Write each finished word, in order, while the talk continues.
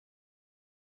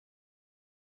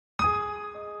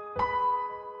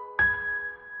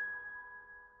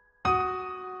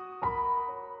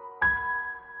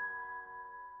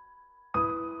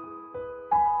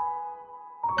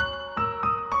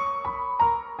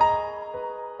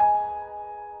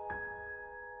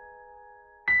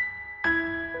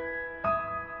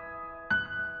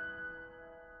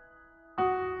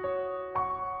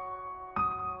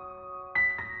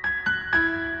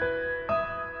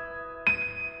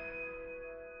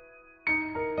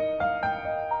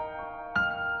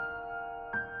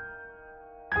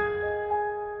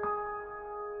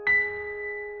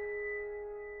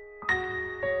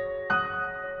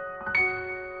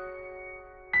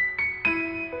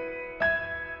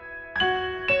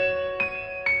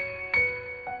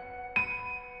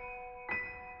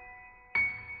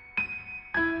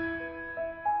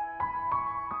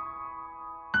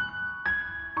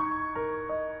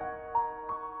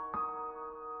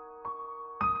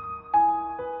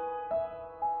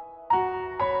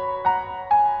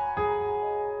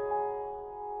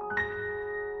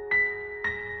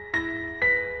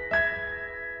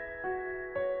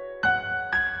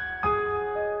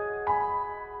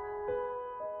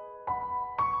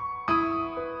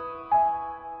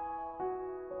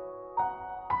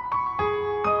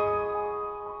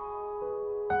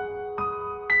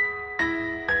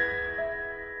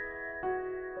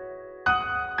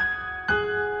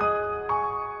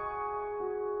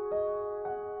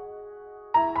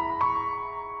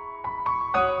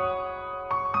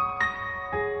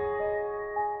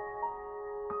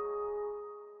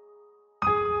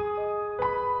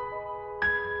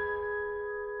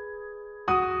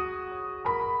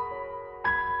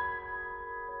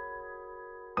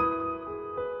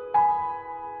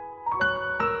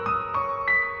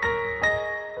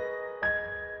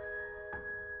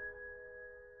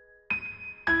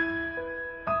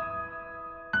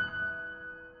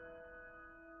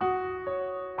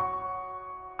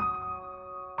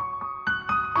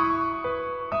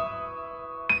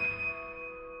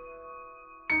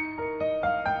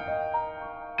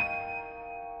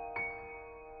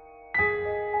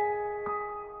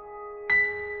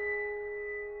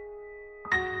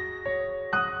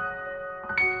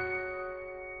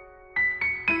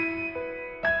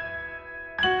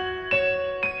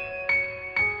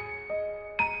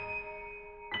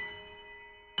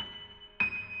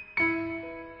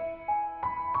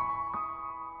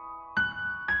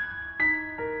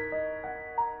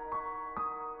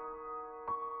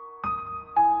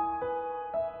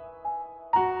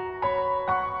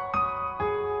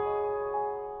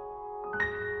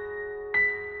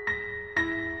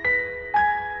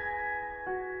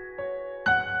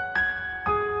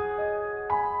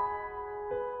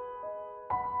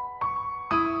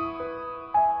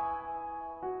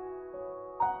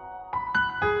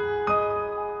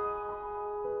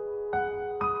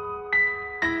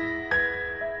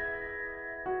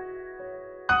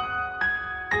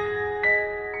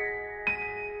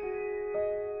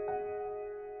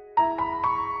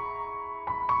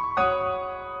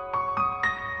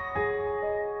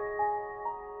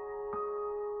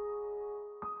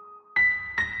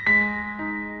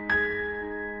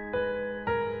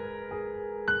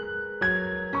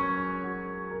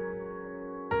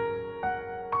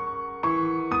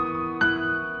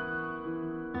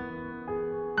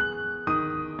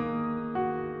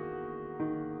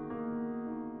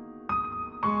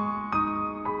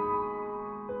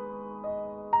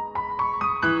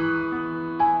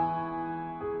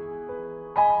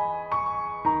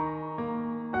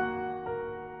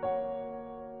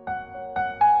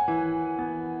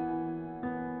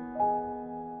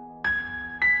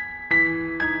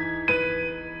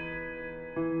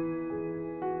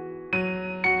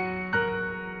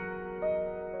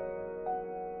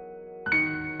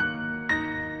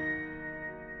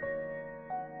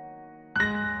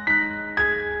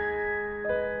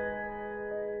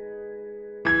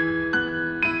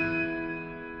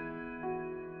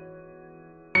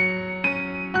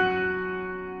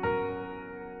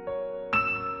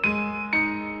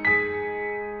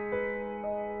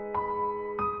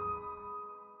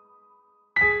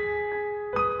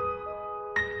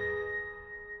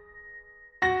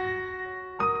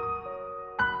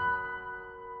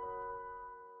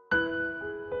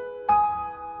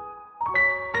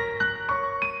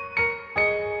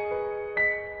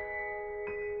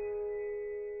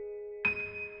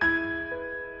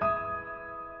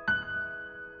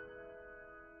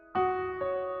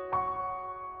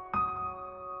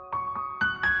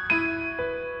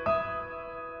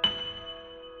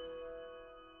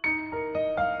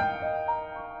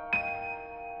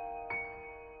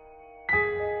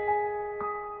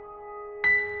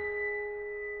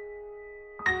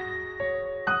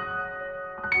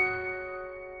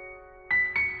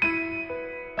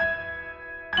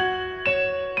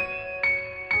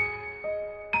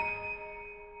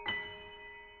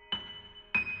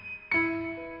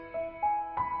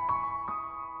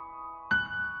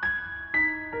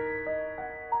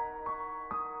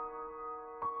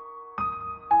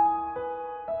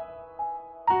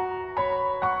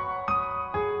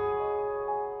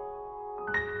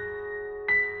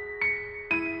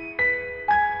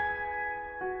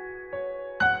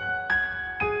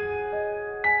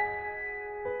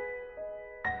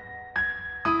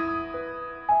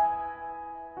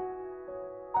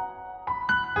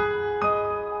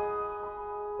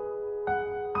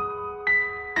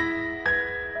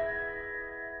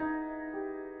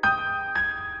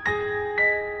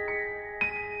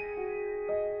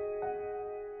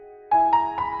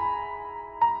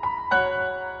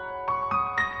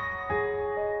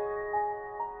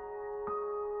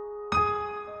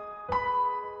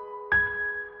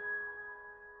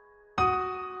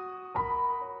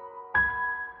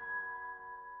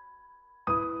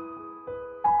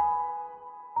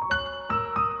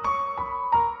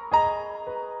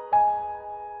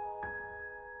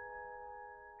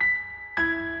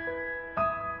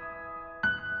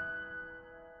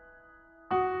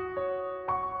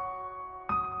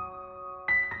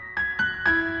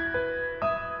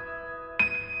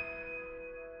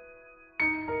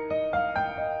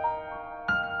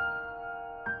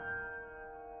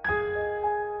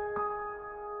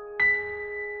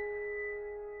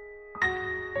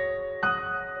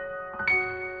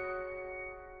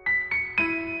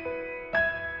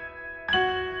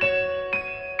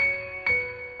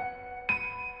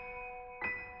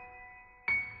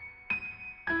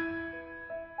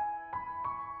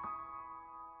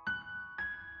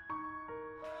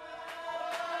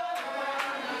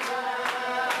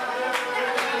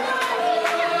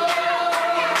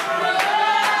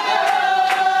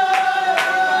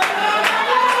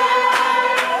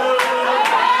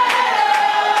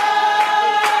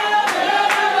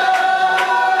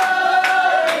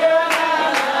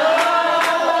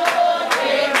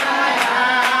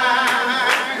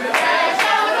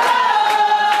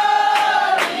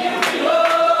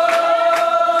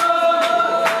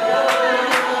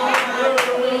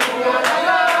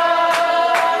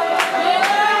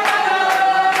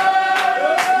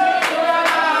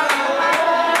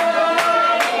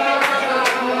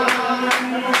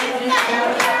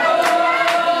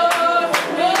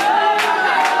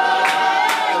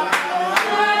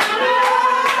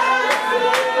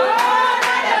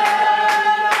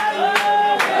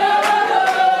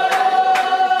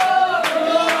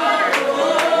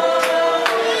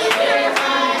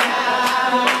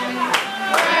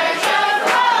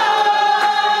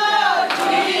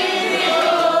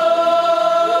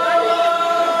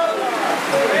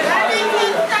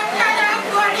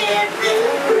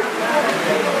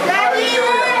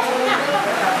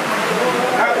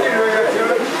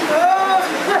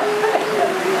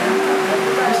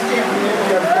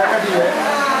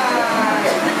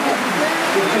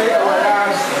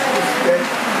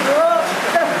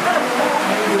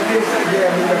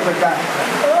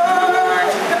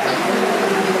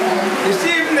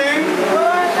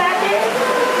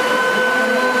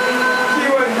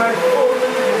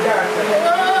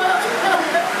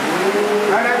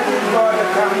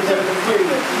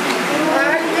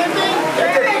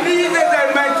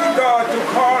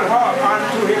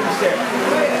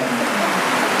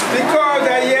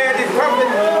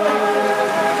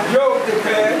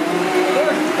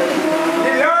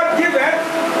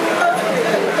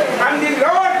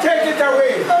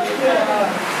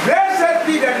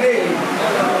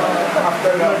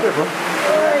the Lord.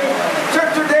 So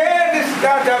today, this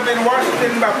daughter has been washed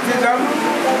in baptism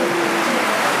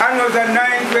and was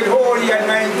anointed with holy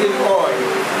anointing oil.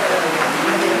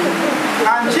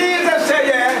 And Jesus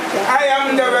said, I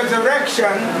am the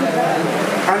resurrection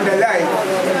and the life.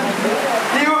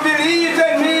 He who believes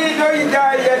in me, though he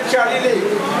die, yet shall he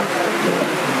live.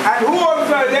 And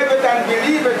whoever liveth and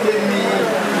believeth in me,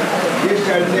 he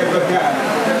shall never die.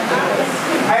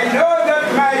 I know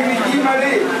that my Redeemer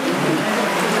lives,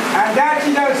 and that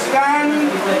he shall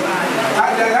stand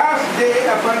at the last day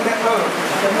upon the earth.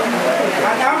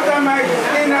 And after my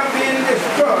skin have been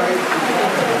destroyed,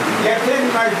 yet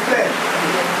in my flesh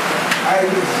I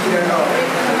will see the Lord.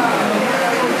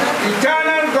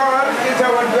 Eternal God is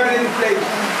our dwelling place,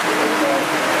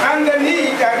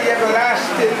 underneath are the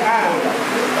everlasting arms.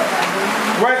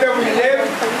 Whether we live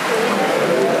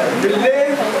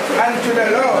unto the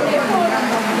Lord,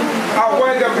 or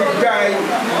whether we die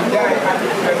unto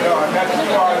the Lord. That's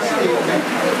Paul's statement.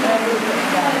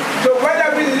 So whether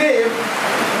we live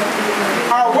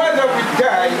or whether we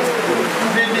die,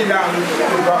 we belong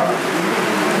to God.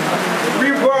 We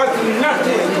brought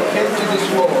nothing into this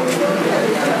world.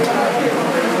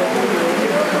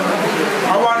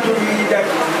 I want to read that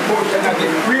portion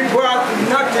again. We brought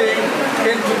nothing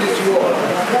into this world.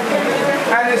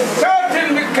 And it's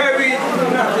certain we carried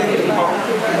nothing out.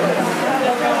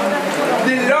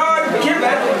 The Lord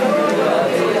giveth,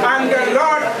 and the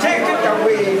Lord taketh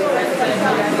away.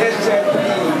 Blessed be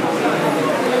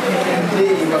the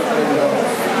name of the Lord.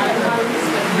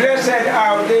 Blessed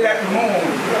are they that mourn,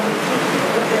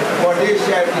 for they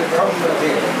shall be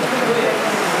comforted.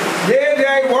 Yea, though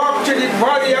I walk to the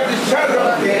valley of the shadow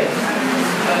of death,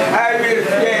 I will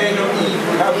fear no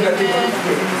evil, have nothing to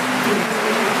fear.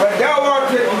 But thou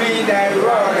art with me, thy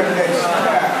rod and thy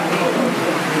staff,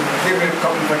 they will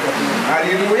comfort me.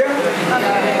 Hallelujah. In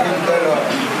the Lord.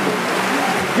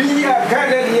 We are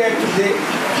gathered here today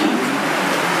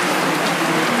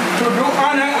to do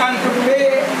honor and to pay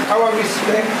our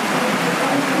respect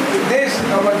to this,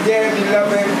 our dear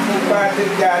beloved, who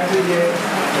parted daughter here,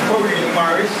 Coreen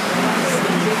Morris.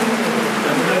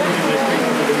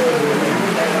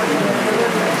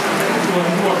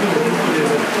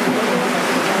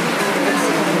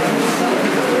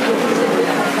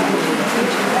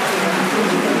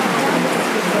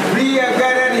 We are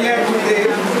gathered here today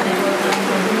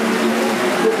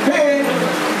to pay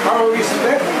our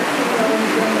respect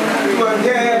to our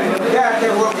dear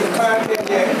daughter who departed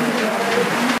here,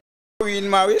 Coreen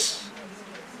Morris,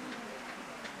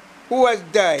 who has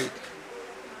died.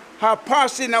 Her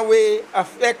passing away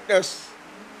affects us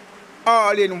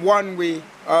all in one way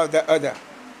or the other.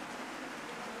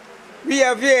 We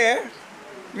have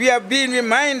been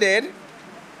reminded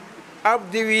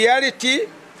of the reality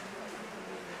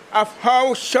of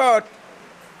how short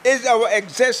is our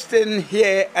existence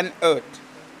here on earth,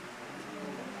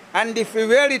 and the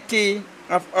frailty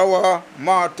of our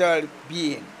mortal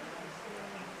being.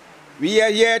 We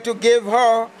are here to give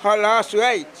her her last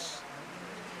rites,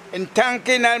 in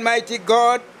thanking Almighty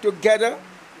God together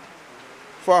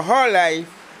for her life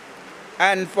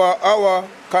and for our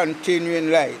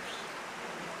continuing lives.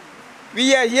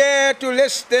 We are here to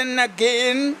listen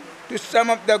again to some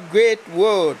of the great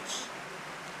words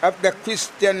of the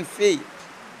Christian faith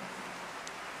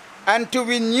and to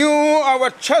renew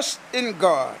our trust in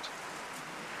God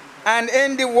and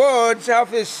in the words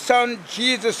of His Son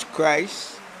Jesus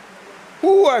Christ,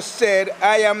 who has said,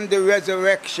 I am the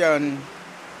resurrection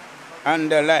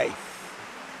and the life.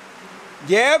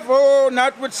 Therefore,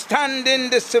 notwithstanding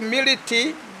the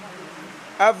humility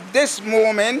of this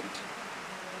moment,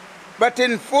 but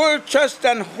in full trust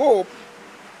and hope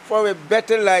for a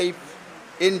better life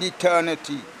in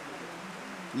eternity,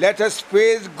 let us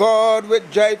praise God with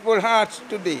joyful hearts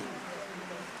today,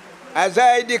 as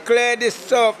I declare this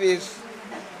service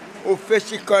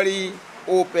officially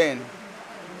open.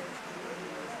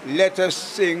 Let us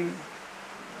sing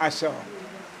a song.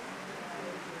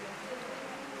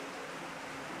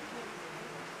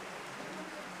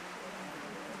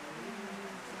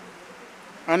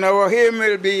 And our hymn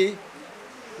will be,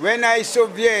 When I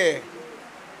Survey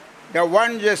the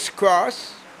Wondrous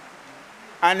Cross,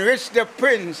 on which the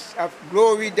Prince of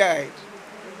Glory died,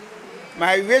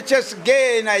 my richest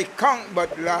gain I count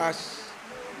but loss,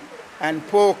 and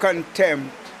pour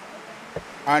contempt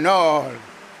on all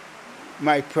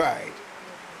my pride.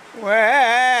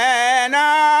 When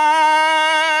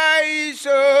I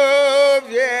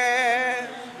survey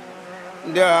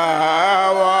the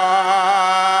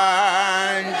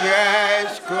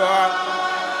wondrous cross,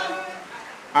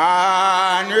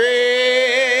 and read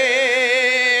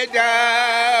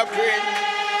the Prince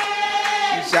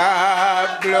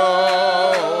of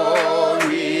glory,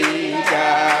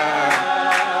 God.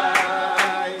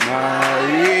 My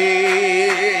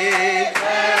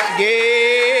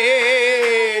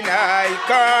gain I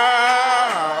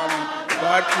come,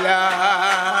 but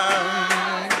Lamb.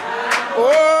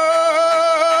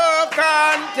 Oh,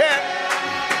 content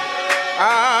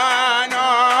and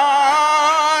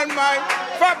on my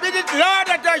forbid it, Lord,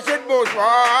 that I should boast.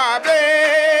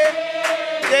 Forbid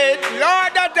it,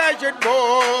 Lord, that I should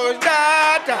boast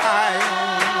that I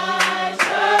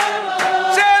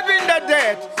saving the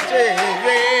dead,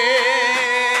 saving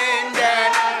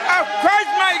dead of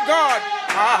Christ my God,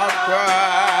 of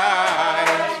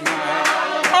Christ my.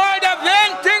 All the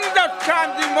vain things that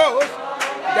charm the most,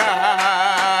 the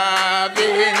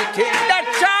vain things that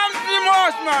charm the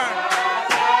most, man.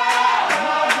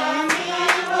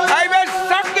 I will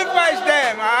sacrifice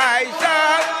them. I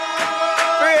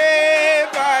sacrifice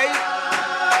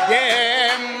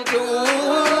them to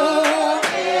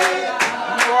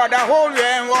for the whole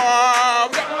realm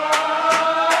of the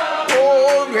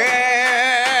whole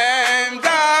realm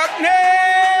darkness.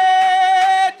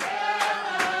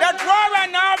 That war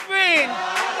and offering.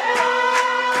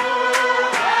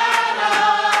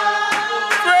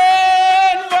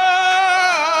 Friend,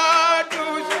 what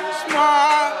too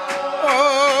small.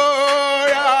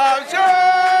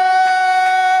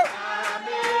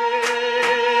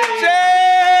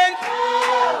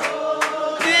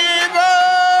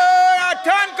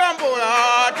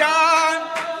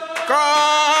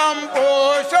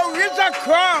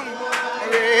 Crown,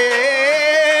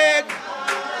 red,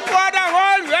 what a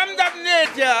whole realm of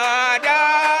nature,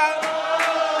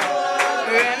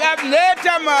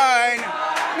 mine,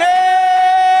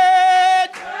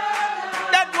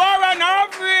 that war an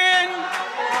offering,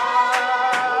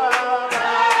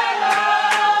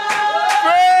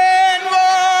 friend,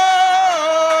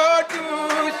 what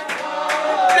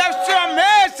that's so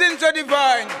amazing, so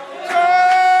divine.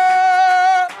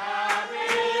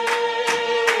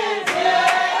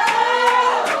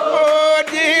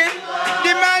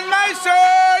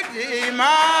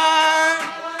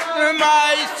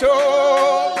 My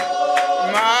soul,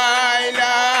 my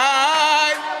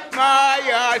life, my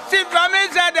heart, see from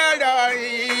his adult,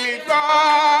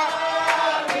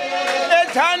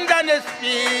 his hand and his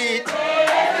feet,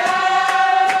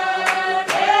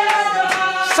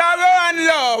 sorrow and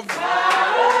love,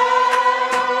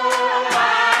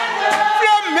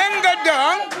 flamingo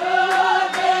down,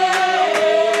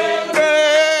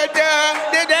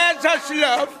 the dancers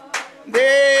love,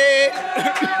 they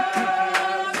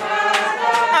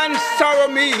and sorrow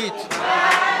meet.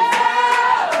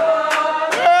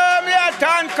 Me a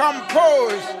turn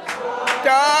compose,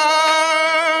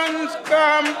 dance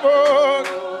compose,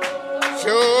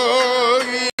 so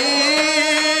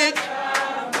rich.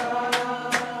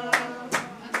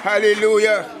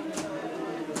 Hallelujah.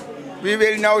 We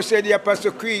will now say the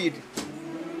Apostle Creed.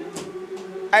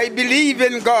 I believe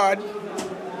in God,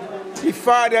 the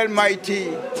Father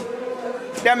Almighty,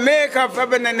 the maker of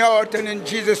heaven and earth, and in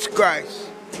Jesus Christ,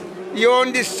 the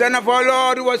only Son of our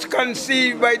Lord, who was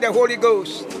conceived by the Holy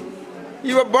Ghost.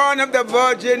 He was born of the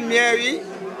Virgin Mary.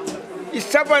 He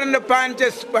suffered under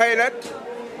Pontius Pilate.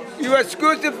 He was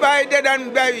crucified, dead,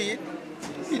 and buried.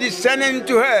 He descended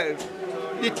into hell.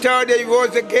 The third day he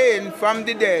rose again from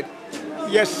the dead.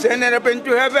 He ascended up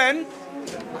into heaven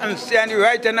and sat on the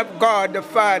right hand of God, the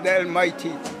Father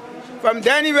Almighty. From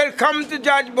then he will come to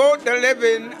judge both the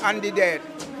living and the dead.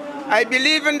 I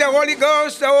believe in the Holy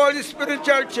Ghost, the Holy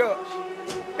Spiritual Church,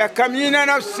 the communion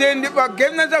of sin, the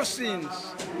forgiveness of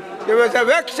sins, the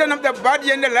resurrection of the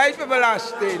body, and the life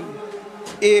everlasting.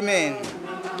 Amen.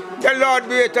 The Lord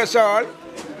be with us all,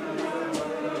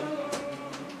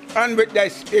 and with thy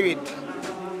spirit.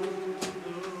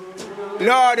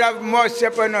 Lord, have mercy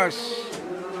upon us.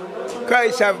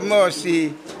 Christ, have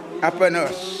mercy upon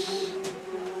us.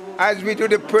 As we do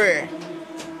the prayer,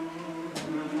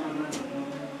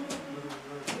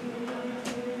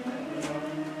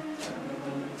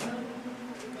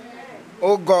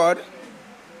 O God,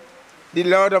 the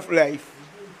Lord of life,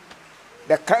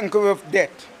 the conqueror of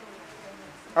death,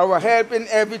 our help in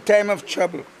every time of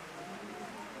trouble,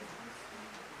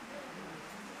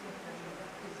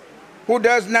 who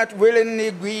does not willingly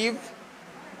grieve,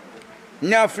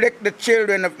 nor afflict the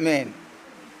children of men.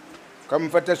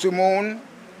 Comfort us who mourn,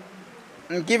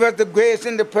 and give us the grace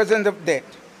in the presence of death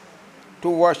to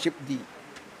worship thee,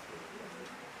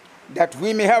 that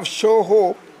we may have sure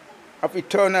hope of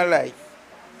eternal life,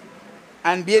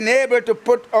 and being able to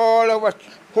put all our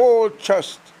whole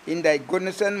trust in thy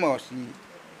goodness and mercy,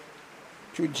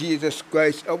 through Jesus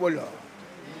Christ our Lord.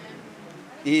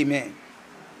 Amen.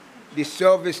 the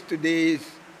service today is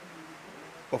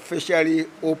officially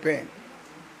open.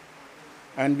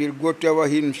 And we'll go to our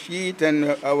hymn sheet and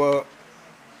our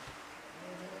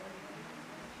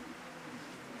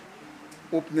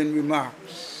opening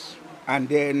remarks. And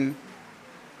then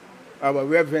our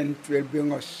Reverend will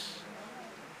bring us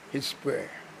his prayer.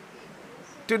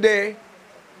 Today,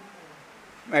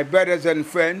 my brothers and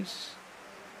friends,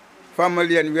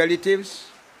 family and relatives,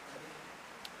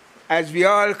 as we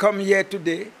all come here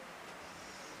today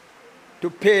to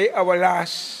pay our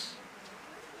last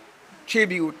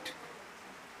tribute,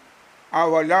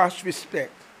 our last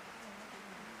respect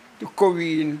to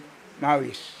Coreen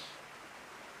Morris.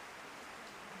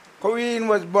 Coreen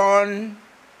was born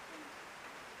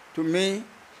to me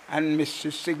and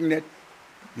Mrs. Signet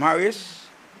Morris.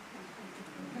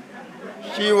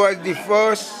 She was the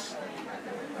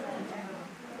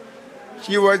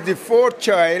fourth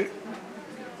child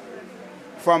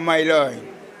from my line.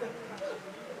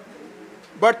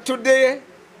 But today,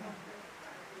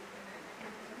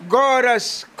 God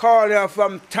has called her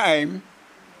from time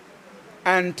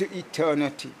and to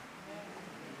eternity.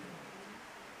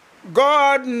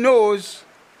 God knows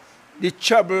the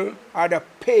trouble or the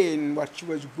pain what she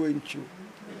was going through.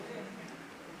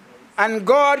 And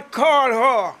God called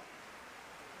her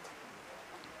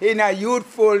in a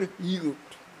youthful youth.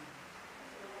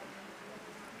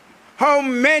 How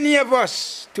many of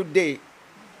us today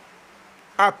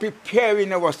are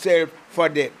preparing ourselves for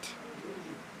that?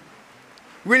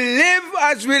 We live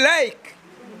as we like.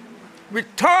 We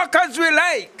talk as we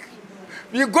like.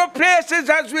 We go places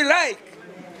as we like.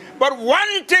 But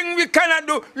one thing we cannot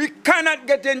do, we cannot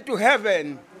get into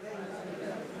heaven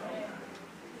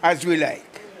as we like.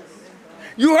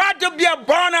 You have to be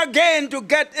born again to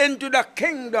get into the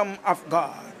kingdom of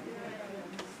God.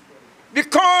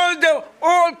 Because the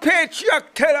old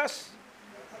patriarch tell us,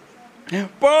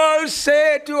 Paul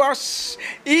said to us,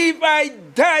 if I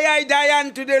die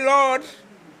unto the Lord.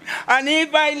 And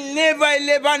if I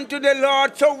live unto the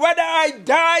Lord. So whether I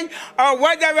die or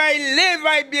whether I live,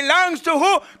 I belongs to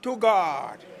who? To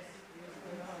God.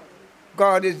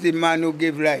 God is the man who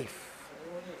gives life.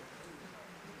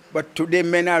 But today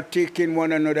men are taking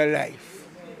one another's life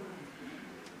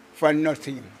for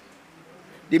nothing.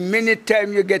 The minute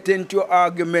time you get into an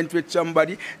argument with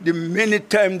somebody, the minute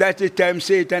time that's the time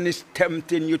Satan is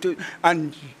tempting you to,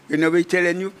 and you know we're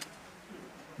telling you,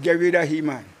 get rid of him,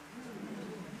 man.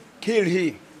 Kill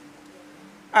him.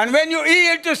 And when you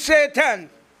yield to Satan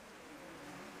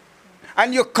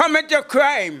and you commit a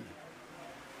crime,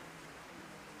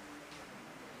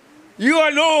 you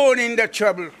alone in the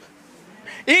trouble.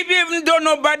 If even though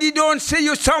nobody don't see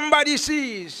you, somebody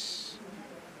sees.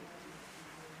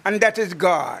 And that is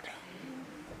God.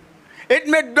 It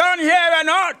may be done here or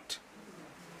not,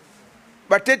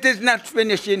 but it is not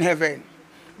finished in heaven.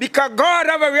 Because God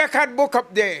have a record book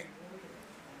up there.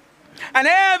 And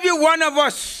every one of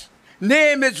us,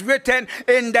 name is written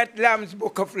in that Lamb's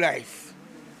book of life.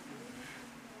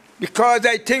 Because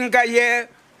I think I hear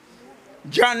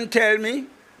John tell me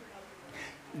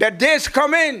that days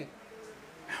coming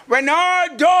when all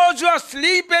those who are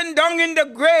sleeping down in the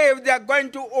grave, they are going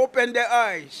to open their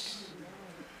eyes.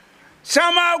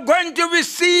 Some are going to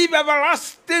receive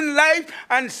everlasting life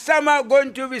and some are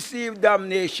going to receive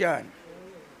damnation.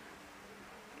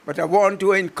 But I want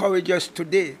to encourage us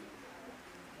today.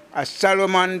 As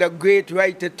Solomon, the great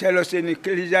writer, tells us in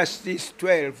Ecclesiastes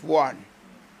 12:1,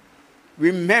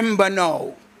 remember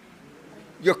now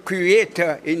your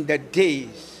Creator in the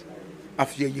days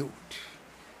of your youth.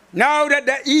 Now that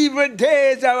the evil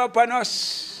days are upon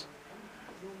us,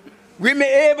 we may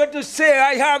be able to say,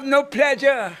 I have no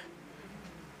pleasure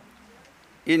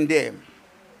in them.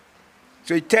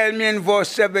 So he tells me in verse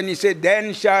 7, he said,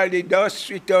 then shall the dust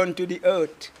return to the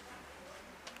earth,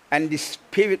 and the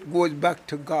spirit goes back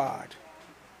to God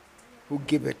who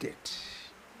giveth it.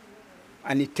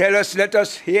 And he tells us, let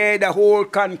us hear the whole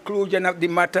conclusion of the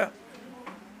matter.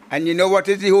 And you know what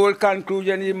is the whole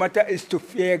conclusion of the matter? Is to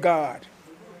fear God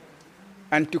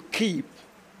and to keep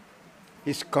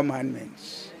his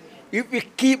commandments. If we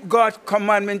keep God's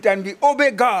commandments and we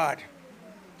obey God,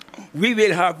 we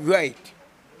will have right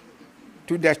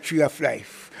to the tree of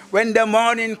life. When the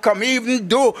morning comes, even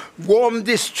though worm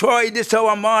destroy this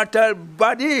our mortal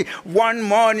body, one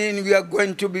morning we are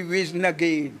going to be risen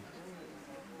again.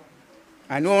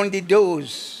 And only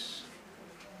those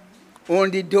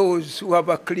who have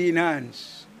a clean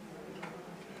hands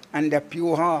and a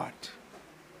pure heart,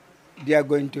 they are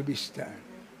going to be stand.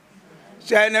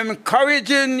 So I'm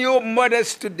encouraging you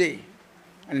mothers today,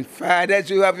 and fathers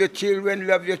who have your children,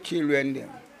 love your children.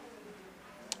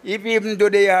 If even though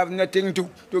they have nothing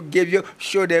to give you,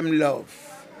 show them love.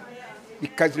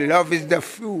 Because love is the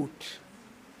fruit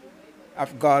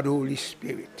of God, Holy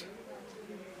Spirit.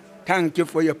 Thank you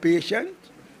for your patience.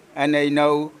 And I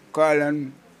now call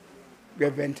on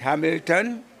Reverend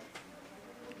Hamilton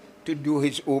to do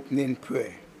his opening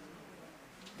prayer.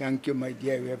 Thank you, my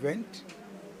dear Reverend.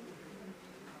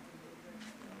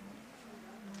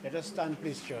 Let us stand,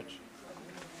 please, church.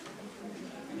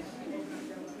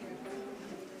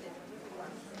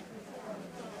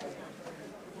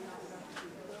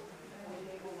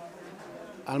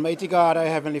 Almighty God, our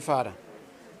Heavenly Father,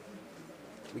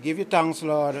 we give you thanks,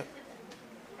 Lord,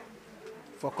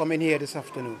 for coming here this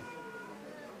afternoon.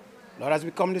 Lord, as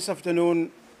we come this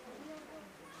afternoon,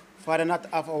 Father, not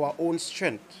of our own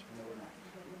strength,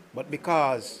 but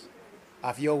because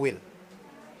of your will.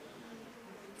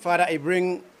 Father, I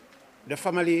bring the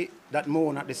family that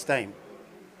mourn at this time.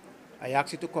 I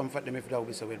ask you to comfort them if thou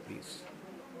be so well, please.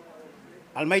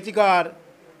 Almighty God,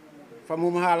 from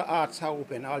whom all hearts are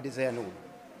open, all desire known,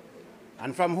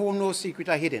 and from whom no secret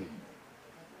are hidden,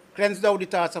 cleanse thou the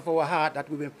thoughts of our heart that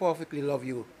we may perfectly love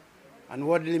you and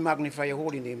worthily magnify your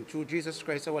holy name through Jesus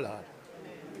Christ our Lord.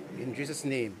 In Jesus'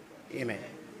 name, amen.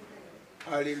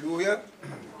 Hallelujah.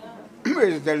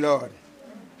 Praise the Lord.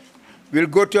 We'll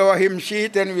go to our hymn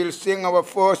sheet and we'll sing our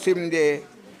first hymn there.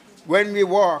 When we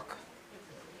walk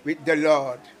with the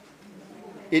Lord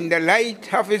in the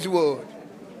light of his word,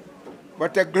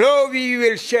 what a glory he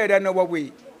will shed on our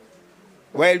way.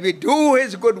 While we do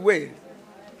his good will,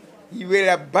 he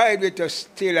will abide with us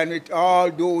still and with all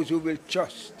those who will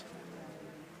trust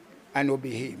and obey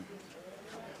him.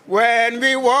 When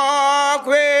we walk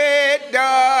with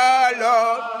the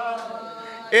Lord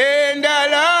in the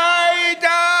light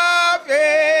of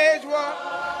his word,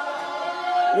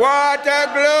 what a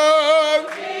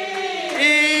glory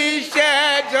he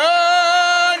sheds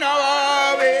on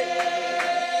our way.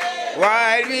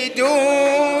 While we do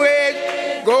his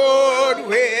good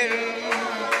will,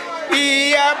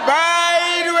 he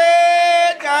abide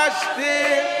with us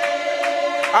still,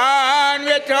 and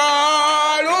with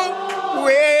all who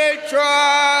will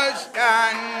trust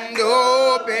and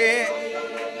obey.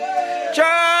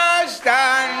 Trust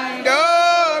and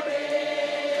obey,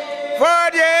 for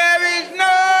there is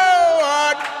no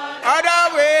other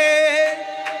way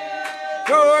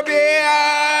to be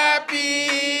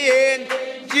happy in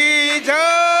Jesus.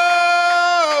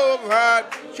 But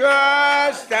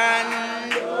trust and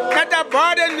not a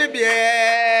burden we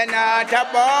bear, not a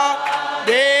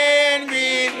burden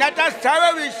we, not a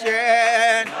sorrow we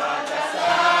share.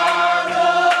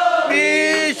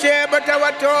 We share but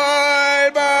our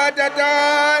toil, but a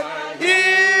toil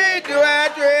he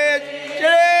doeth with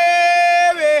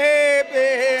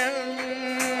weeping,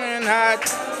 not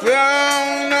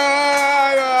wrong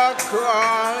nor a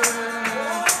cross,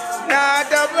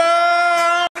 not a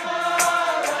blow,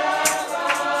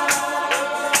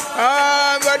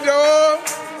 but oh,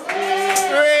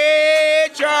 we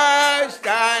trust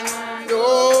and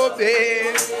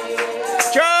obey,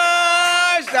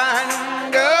 trust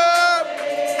and obey.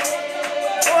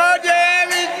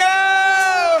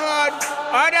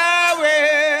 Other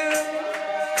way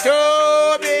to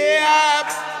be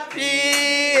happy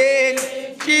in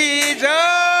Jesus,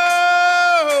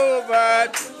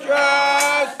 but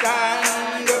trust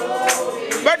and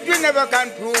obey. But we never can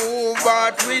prove,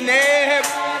 but we never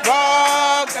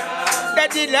the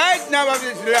delight now of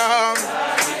Islam.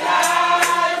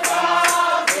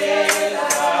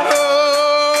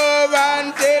 Oh,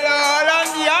 until all on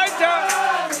the altar.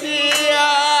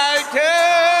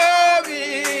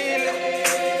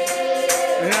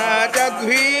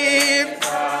 Grief,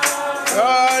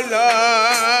 your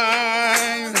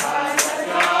life,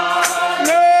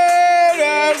 Lord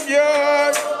of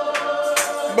yours,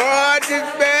 but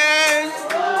it's best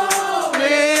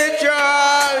we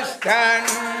trust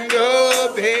and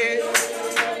obey,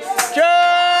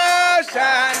 trust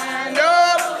and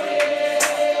obey,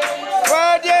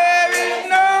 for there is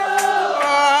no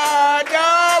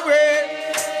other way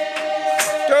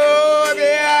to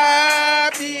be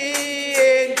happy.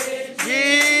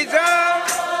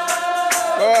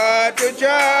 To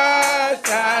just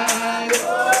and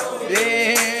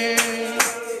obey,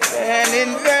 and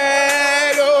in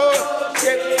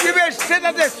fellowship we will sit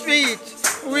at his feet,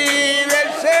 we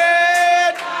will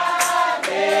sit,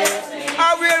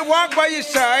 I will walk by his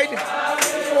side,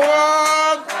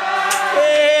 walk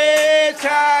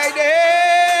beside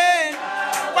him.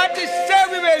 What he said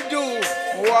we will do,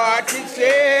 what he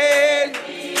said,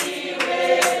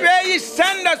 where he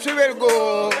send us we will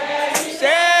go.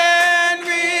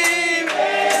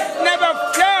 Never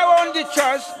fear on the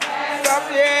trust, up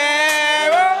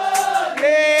there, oh,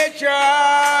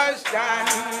 trust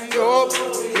and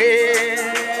obey.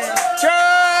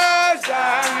 Trust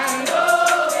and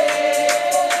obey.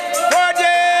 For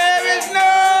there is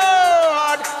no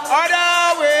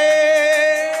other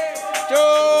way to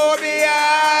be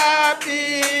happy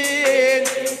in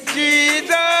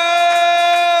Jesus.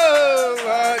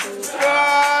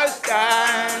 Trust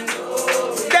and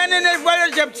obey. Then in the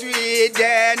fellowship sweet,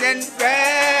 then in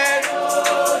fellowship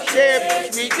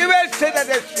sweet, you will sit at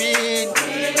the feet.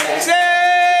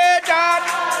 Say that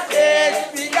is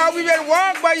sweet. Now we will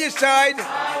walk by your side.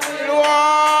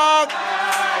 Walk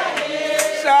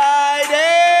side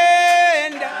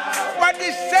and what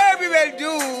he said we will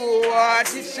do. What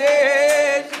he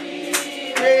says.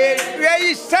 Where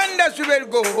he send us we will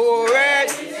go. Where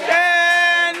he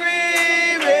send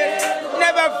we will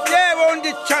never fear,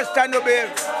 only trust and obey.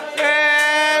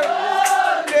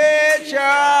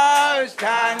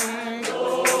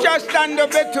 Just and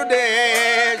obey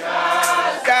today.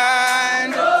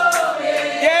 Stand.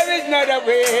 There is not a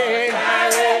way.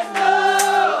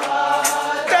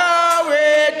 The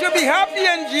way to be happy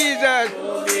in Jesus.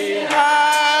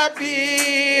 Happy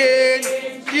in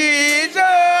Jesus.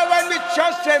 When we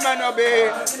trust him and obey.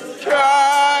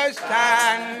 Trust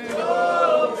and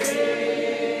obey.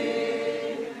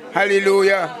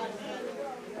 Hallelujah.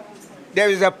 There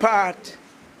is a part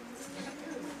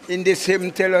in this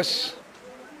hymn tell us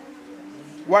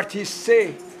what he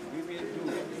say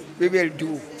we will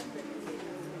do.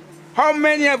 How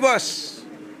many of us,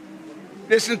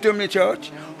 listen to me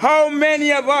church, how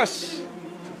many of us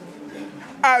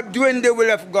are doing the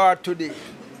will of God today?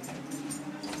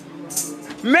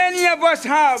 Many of us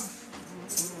have,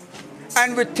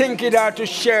 and we think it out to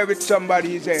share with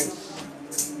somebody else.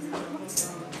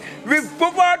 We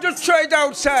prefer to throw it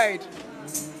outside.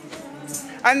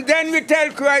 And then we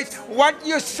tell Christ, what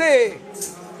you say,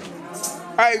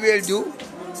 I will do.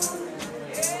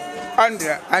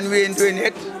 And we ain't doing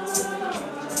it.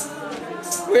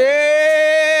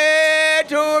 Way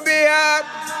to be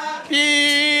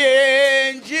happy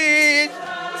in Jesus,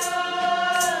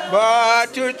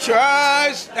 but to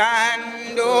trust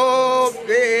and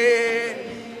obey.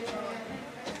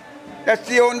 That's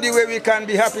the only way we can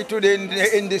be happy today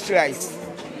in this life.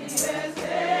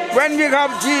 When we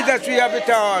have Jesus, we have it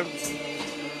all.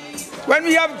 When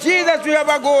we have Jesus, we have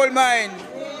a gold mine.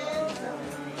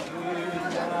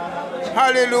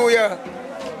 Hallelujah.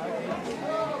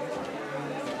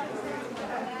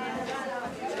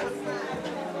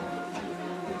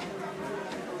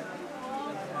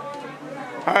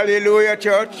 Hallelujah,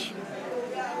 church.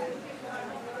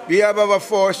 We have our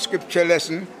fourth scripture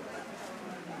lesson.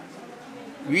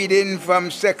 Reading from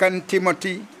 2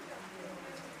 Timothy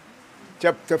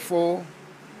chapter 4,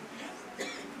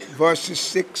 verses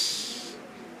 6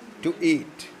 to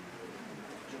 8.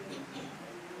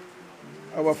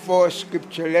 Our fourth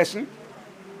scripture lesson,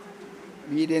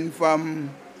 reading from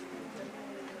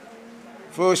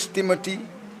 1 Timothy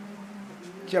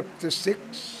chapter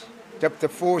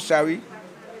 4,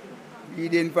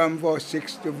 reading from verse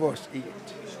 6 to verse 8.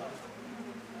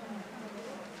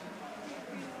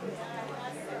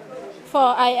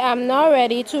 For I am now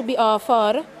ready to be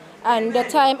offered, and the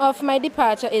time of my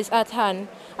departure is at hand.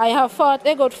 I have fought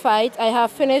a good fight, I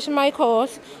have finished my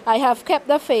course, I have kept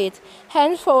the faith.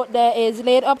 Henceforth there is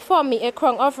laid up for me a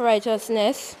crown of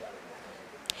righteousness,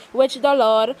 which the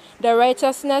Lord, the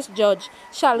righteousness judge,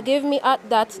 shall give me at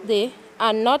that day,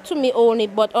 and not to me only,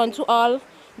 but unto all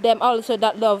them also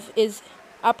that love is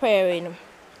appearing.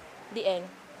 The end.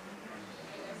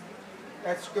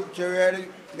 That scripture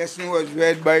lesson was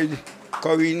read by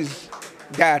Coreen's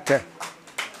daughter.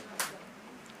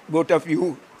 Both of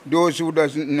you, those who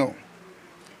doesn't know.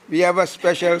 We have a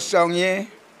special song here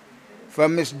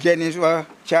from Miss Jennifer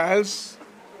Charles,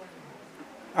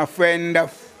 a friend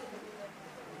of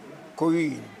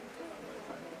Coreen.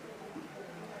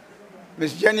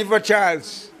 Miss Jennifer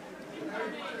Charles.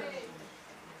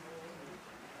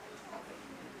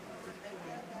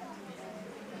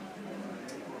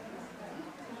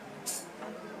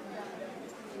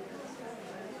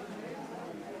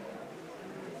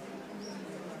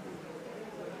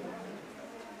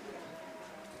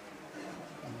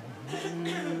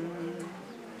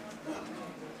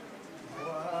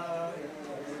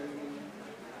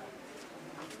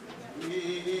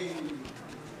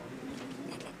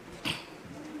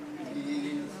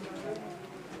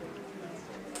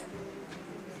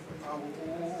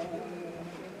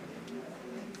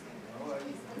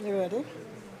 You ready?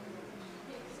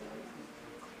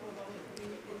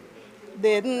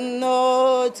 Didn't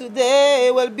know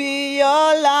today will be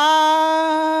your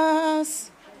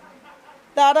last.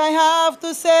 that I have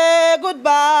to say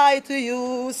goodbye to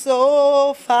you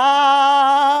so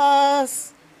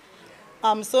fast.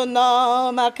 I'm so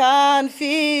numb, I can't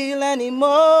feel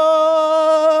anymore.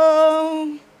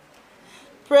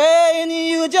 Praying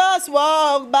you just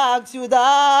walk back to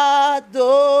that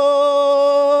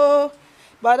door.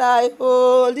 But I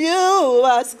hold you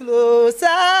as close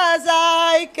as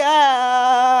I can,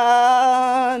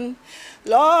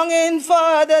 longing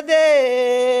for the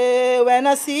day when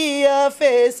I see your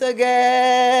face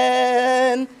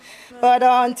again. But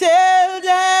until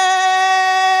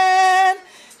then,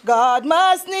 God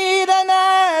must need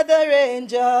another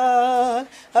angel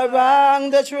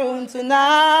around the throne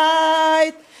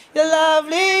tonight. Your love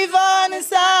live on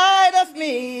inside of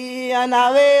me, and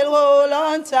I will hold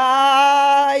on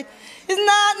tight. It's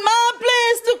not my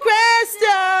place to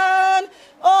question,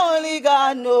 only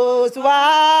God knows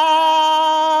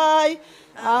why.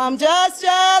 I'm just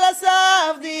jealous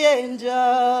of the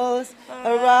angels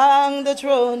around the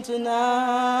throne tonight.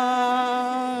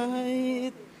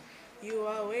 You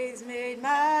always made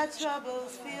my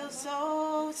troubles feel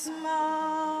so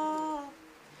small,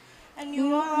 and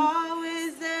you are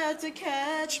always there to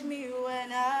catch me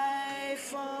when I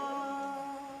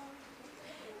fall.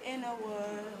 In a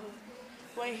world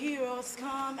where heroes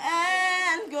come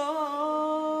and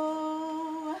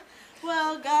go,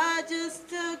 well, God just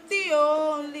took the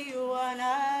only one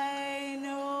I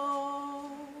know.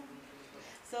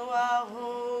 So I'll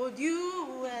hold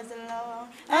you as long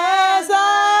as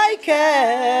I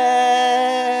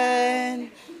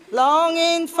can,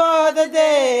 longing for the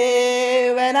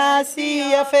day when I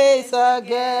see your face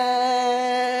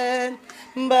again.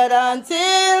 But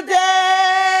until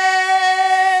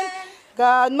then,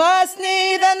 God must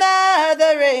need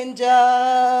another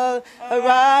angel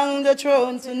around the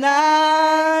throne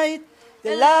tonight.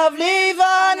 The love live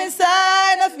on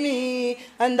inside of me,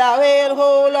 and I will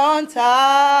hold on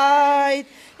tight.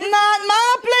 Not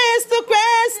my place to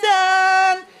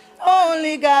question,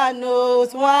 only God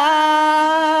knows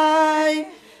why.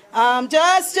 I'm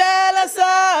just jealous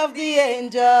of the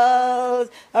angels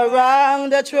around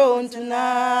the throne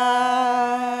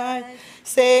tonight.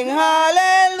 Sing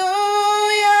hallelujah,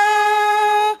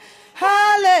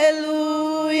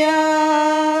 hallelujah,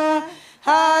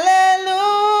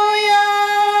 hallelujah,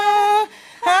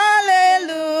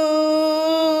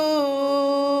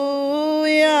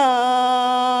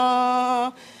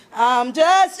 hallelujah. I'm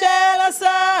just jealous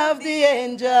of the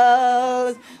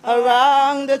angels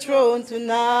around the throne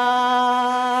tonight.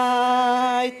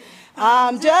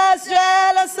 I'm just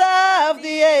jealous of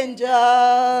the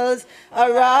angels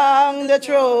around the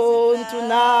throne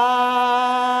tonight.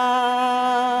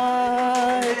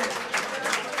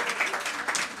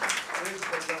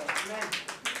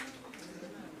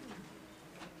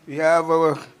 We have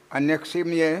our next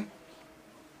hymn here,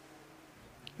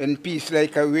 In Peace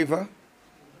Like a River,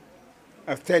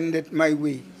 attended my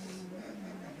way.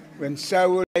 When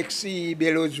sorrow like sea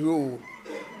billows roll,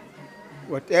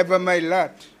 whatever my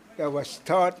lot, that was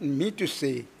taught me to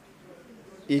say,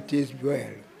 it is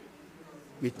well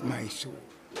with my soul.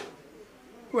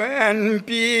 When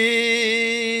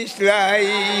peace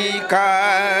like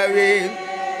a river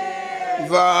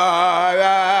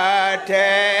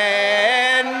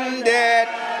attended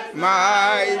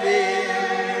my way,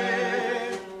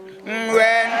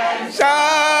 when sorrow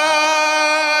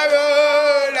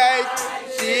like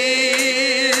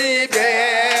sea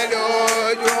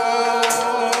billows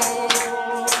roll,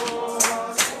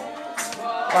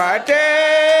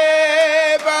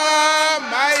 whatever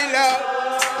my love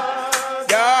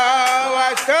thou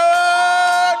hast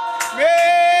taught me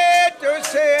to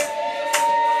say,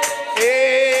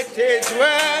 it is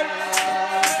well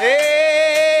with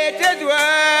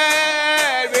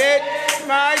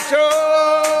my soul.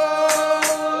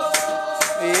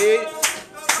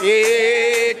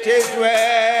 It is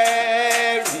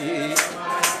well with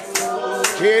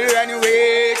children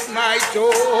with my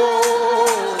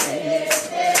soul.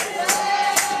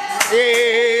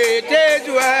 It is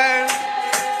well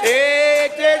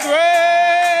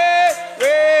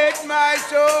with my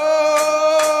soul.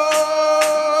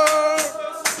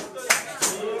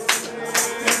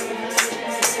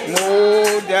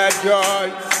 Know the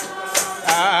joy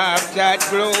of that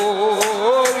glorious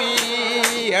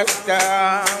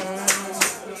time.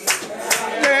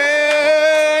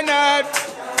 Learn not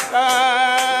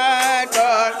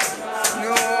but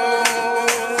no.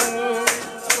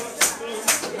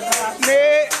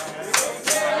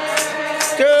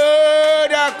 To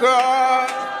the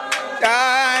cross,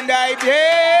 and I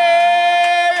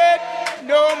bear it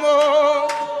no more.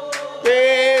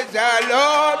 Praise the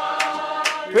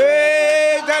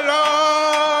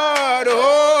Lord,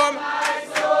 oh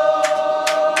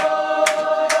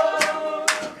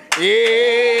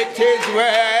It is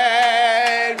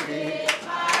well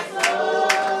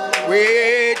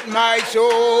with my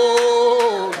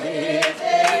soul.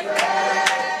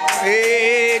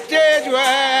 It is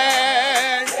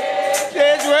well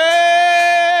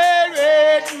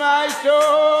with my soul.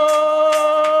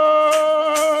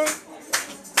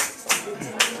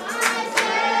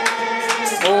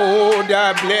 Oh,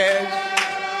 the bliss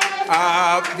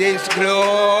of this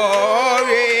glorious,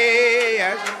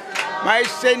 my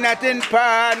sin not in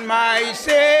part, my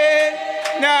sin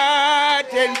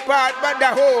not in part, but the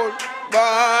whole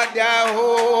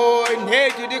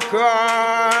nailed to the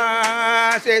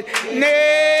cross,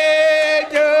 nailed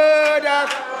to the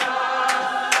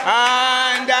cross,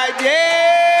 and I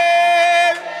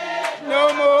gave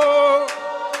no more.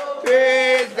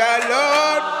 Praise the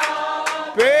Lord,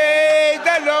 praise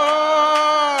the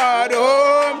Lord,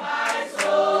 oh my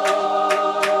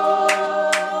soul.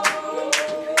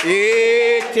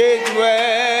 It is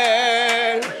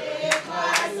well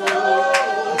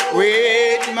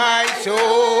with my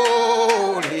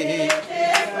soul.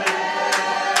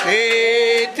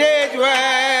 It is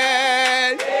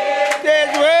well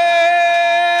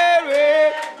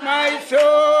with my soul.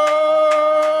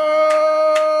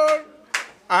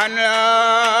 And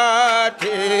that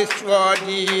is for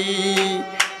thee,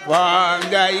 from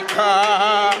thy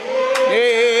coming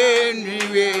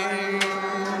rain.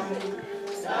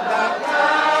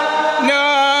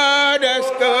 No, the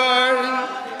sky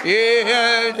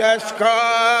is the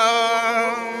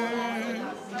sky.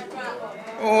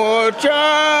 Oh,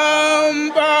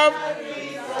 jump up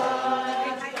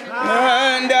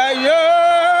and the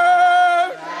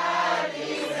earth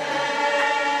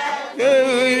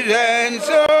and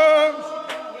so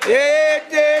it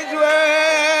is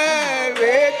well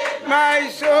with my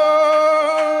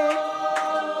soul.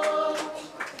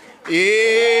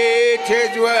 It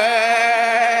is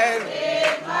well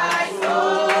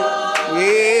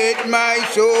with my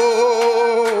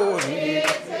soul.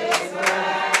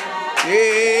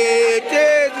 It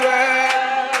is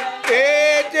well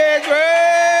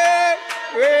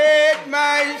with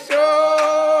my soul.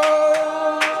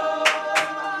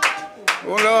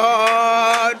 Oh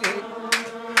Lord,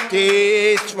 it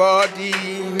is for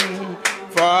thee,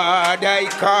 for thy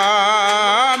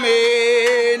coming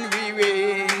we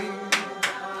wait.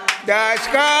 The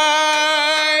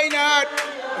sky not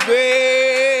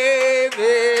brave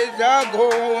is a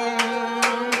gone.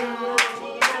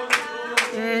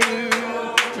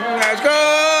 Has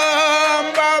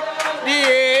come up the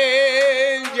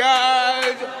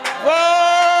angels,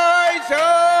 voice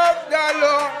of the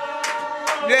Lord.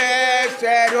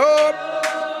 Blessed hope,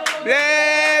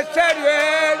 blessed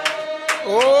rest,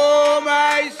 oh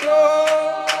my soul.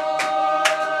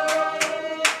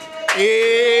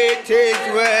 It is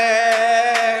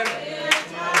well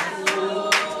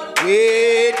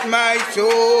with my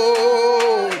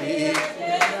soul.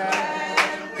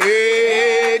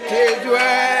 It is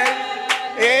well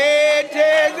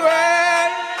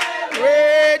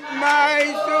with my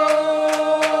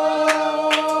soul.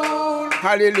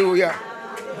 Hallelujah.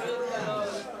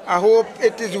 I hope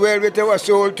it is well with our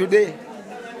soul today.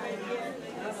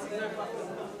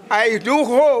 I do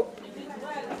hope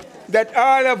that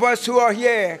all of us who are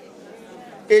here,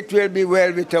 it will be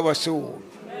well with our soul.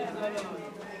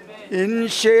 In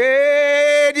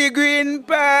shady green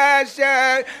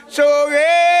pastures, so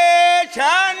rich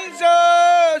and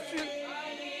so sweet,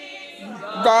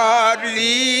 God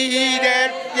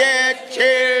leadeth their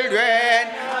children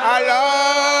along.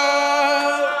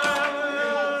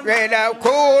 Where the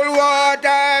cold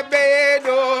water bathed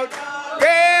out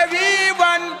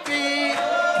everyone feet,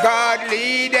 God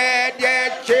leadeth their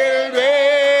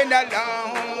children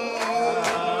along.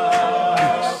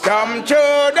 Some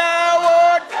to the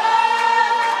water,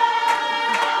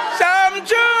 some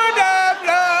to the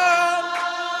flood,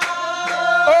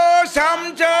 oh,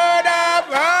 some to the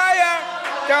fire,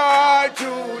 all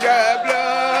to the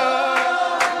blood.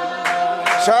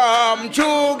 Some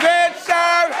to great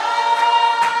sorrow,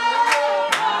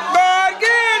 God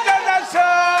gives us a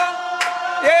song,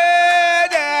 yeah,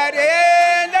 that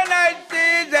in the night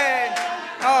season,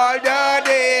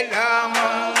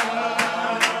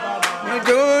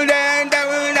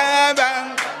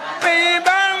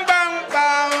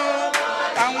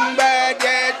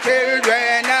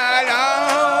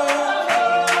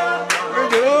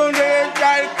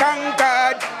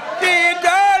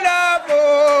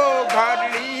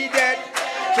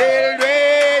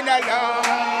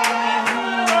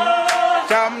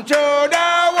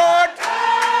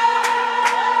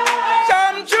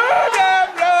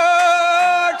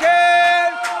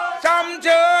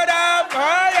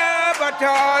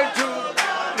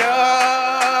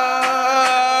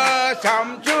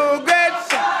 some two great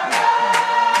songs.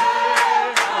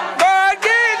 God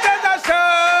gives us a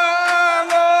song,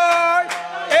 oh,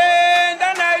 in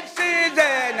the night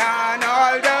season and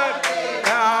all the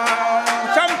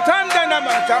some thunder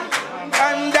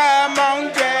and the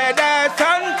mountain, the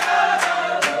sun.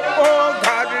 Oh,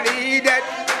 God leadeth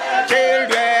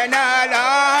children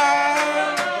along.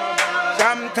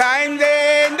 Sometimes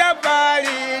in the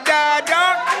valley, the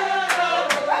dark,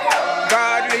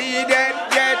 God leadeth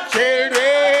the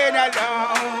children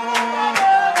along.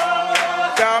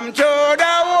 Some to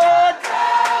the wood,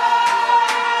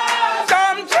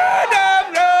 some to the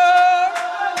blood,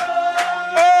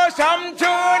 oh, some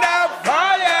to the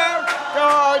fire,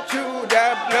 all to the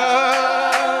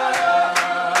blood.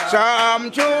 Some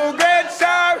to great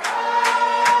sorrow,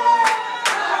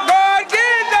 God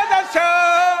gives us a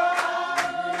song.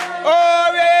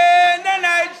 Oh, in the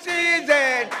night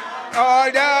season, all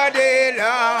the day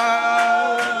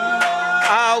long.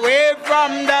 Away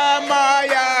from the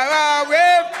Maya,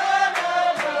 away,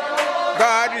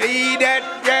 God leadeth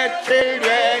the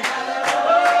children.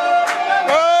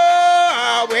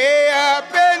 Oh, away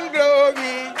up in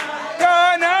glory,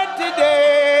 turn out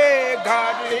today,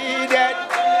 God leadeth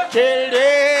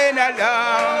children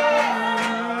along.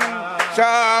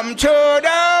 Some to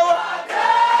the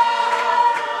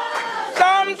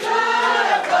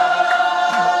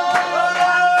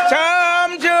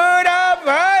some to the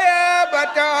fire,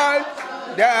 but all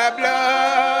the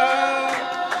blood.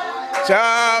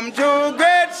 Some to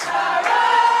great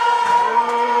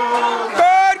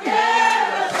God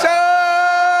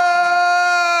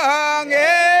song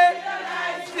in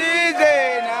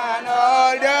season and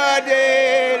all the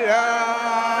day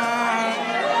long.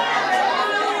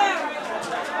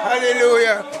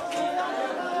 Hallelujah.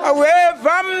 Away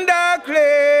from the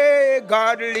clay,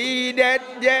 God leadeth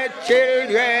the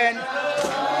children.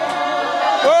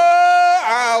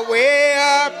 Oh, away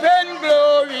up in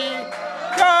glory,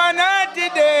 gone at the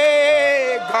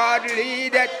day, God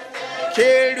leadeth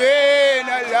children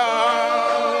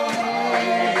along.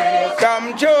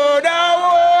 Some to the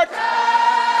wood,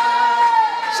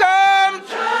 some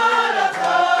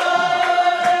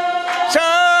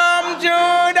to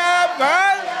the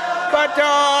valley, but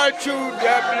all to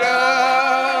the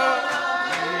blood.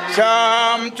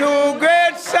 Some to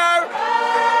great sorrow,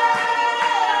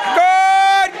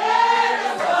 God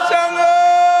sung,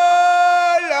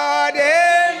 oh Lord,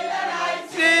 in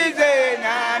season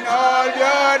and all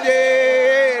the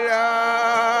day long.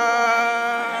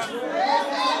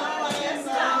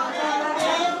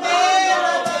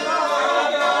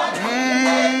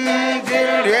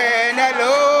 Children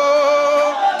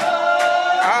alone,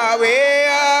 away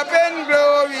up in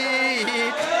glory,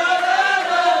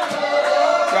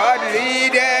 God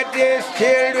leadeth his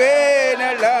children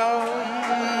along.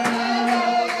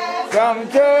 Come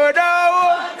to the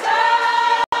wood,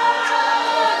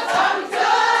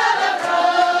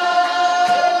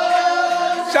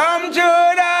 some to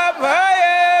the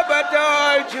fire, but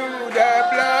all to the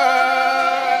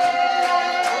blood.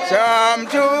 Some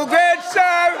to great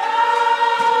sorrow,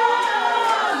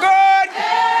 God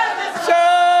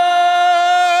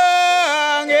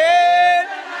sung in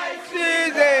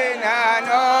season and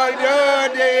all the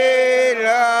day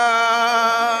long.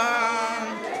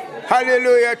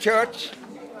 Hallelujah, church.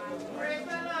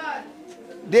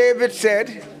 David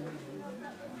said,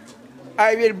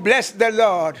 I will bless the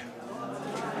Lord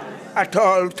at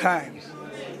all times.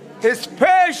 His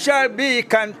praise shall be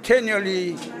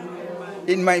continually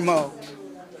in my mouth.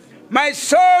 My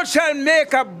soul shall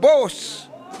make a boast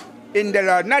in the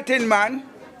Lord, not in man.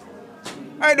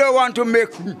 I don't want to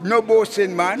make no boast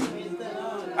in man.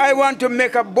 I want to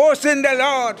make a boast in the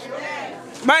Lord.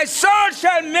 My soul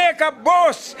shall make a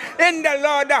boast in the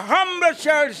Lord. The humble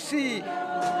shall see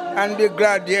and be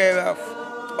glad thereof.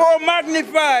 Oh,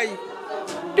 magnify.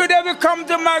 Today we come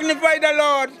to magnify the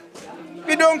Lord.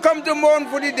 We don't come to mourn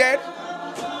for the dead.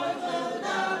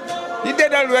 The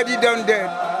dead already done dead.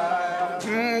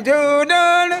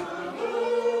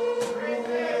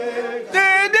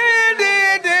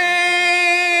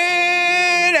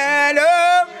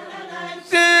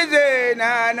 Season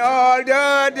and all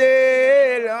the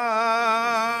day long.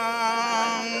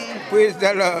 Praise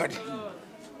the Lord.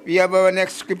 We have our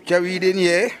next scripture reading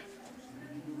here.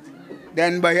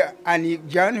 Then by Annie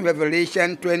John,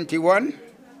 Revelation 21,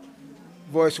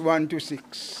 verse 1 to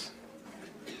 6.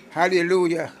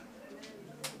 Hallelujah.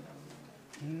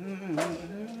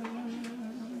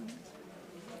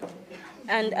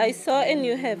 And I saw a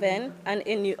new heaven and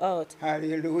a new earth.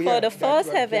 Hallelujah. For the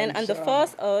first heaven and the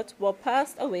first earth were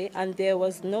passed away, and there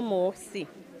was no more sea.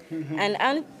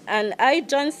 And I,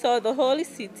 John, saw the holy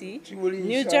city,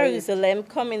 New Jerusalem,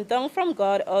 coming down from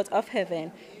God out of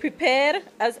heaven, prepared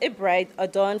as a bride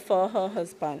adorned for her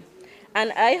husband.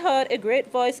 And I heard a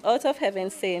great voice out of heaven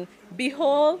saying,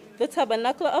 Behold, the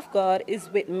tabernacle of God is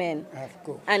with men,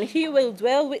 and he will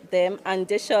dwell with them, and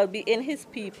they shall be in his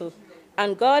people.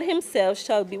 And God himself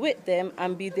shall be with them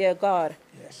and be their God.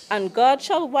 Yes. And God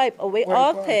shall wipe away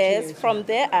all tears from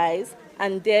their eyes,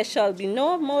 and there shall be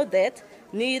no more death,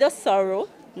 neither sorrow,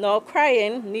 nor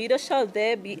crying, neither shall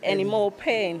there be any more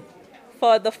pain.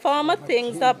 For the former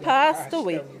things are passed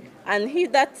away. And he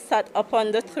that sat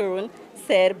upon the throne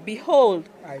said, Behold,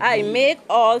 I make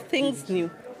all things new.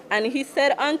 And he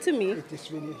said unto me,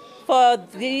 For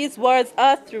these words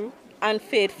are true and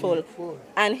faithful.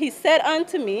 And he said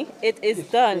unto me, It is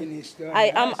done.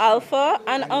 I am Alpha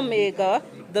and Omega,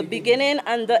 the beginning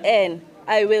and the end.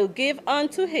 I will give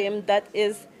unto him that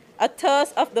is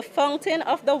athirst of the fountain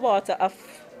of the water of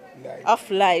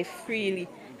life freely.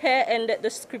 Here ended the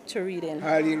scripture reading.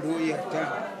 Hallelujah.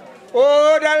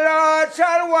 Oh, the Lord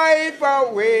shall wipe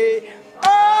away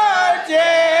all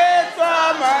tears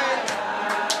from my eyes.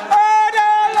 Oh, the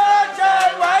Lord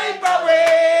shall wipe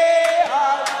away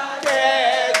all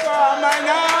tears from my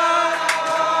eyes.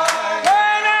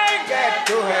 When I get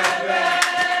to heaven,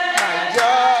 my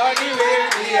journey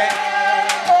will be end.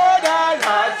 Oh, the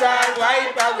Lord shall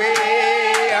wipe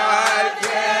away all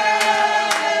tears.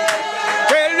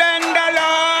 Children, the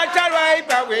Lord shall wipe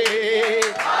away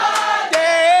all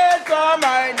tears from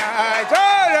my eyes.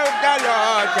 Oh, look, the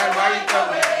Lord shall wipe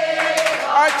away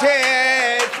all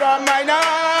tears from my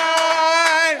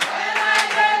eyes. When I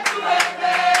get to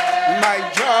heaven, my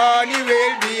journey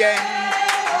will be end.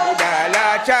 Oh, the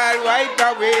Lord shall wipe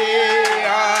away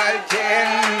all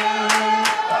tears.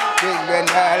 Children,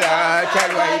 the Lord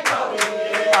shall wipe away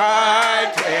all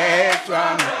tears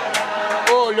from my eyes.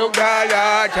 Oh, look, the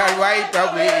Lord shall wipe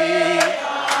away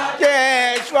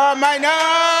tears from my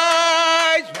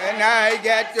eyes. When I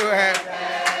get to heaven,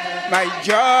 my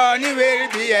journey will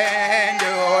be end.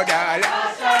 Oh, the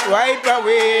Lord wipe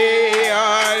away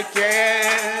all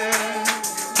tears.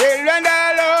 Children, the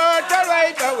Lord shall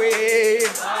wipe away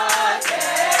all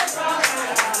tears from my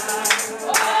eyes.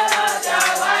 Oh, the Lord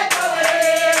shall wipe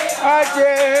away all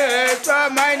tears from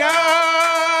my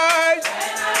eyes. When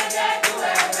I get to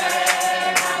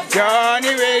heaven, my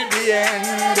journey will be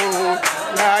end. Oh,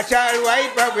 Lord shall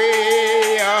wipe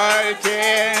away all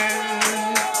tears.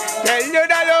 Tell you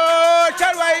the Lord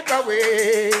shall wipe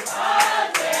away all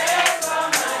tears from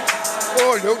my eyes.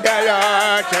 Oh, look, the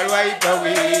Lord shall wipe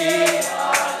away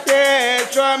tears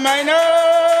from my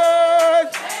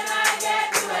nose. When I get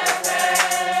to heaven,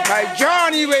 my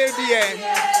journey will be end.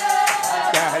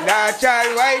 The Lord shall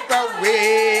wipe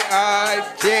away all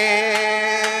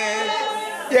tears.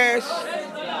 Yes.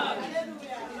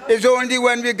 It's only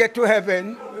when we get to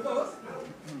heaven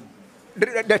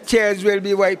the tears will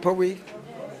be wiped away.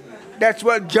 That's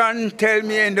what John tells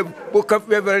me in the book of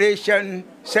Revelation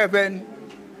 7.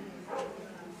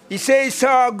 He says he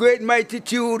saw a great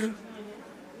multitude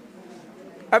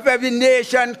of every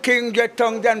nation, king,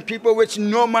 tongue, and people which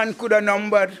no man could have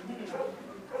numbered.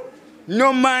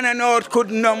 No man on earth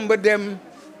could number them.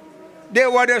 They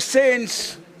were the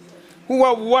saints who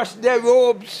have washed their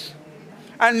robes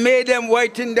and made them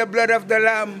white in the blood of the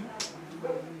Lamb.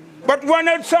 But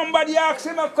when somebody asked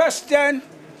him a question,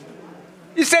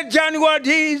 he said, John, who are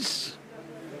these?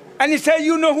 And he said,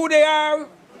 you know who they are?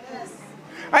 Yes.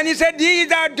 And he said,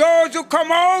 these are those who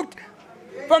come out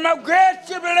from a great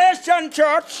tribulation,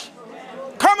 church.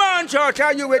 Come on, church,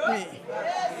 are you with me?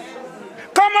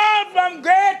 Come out from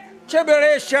great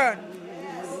tribulation.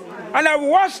 And I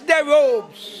washed their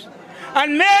robes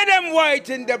and made them white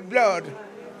in the blood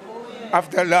of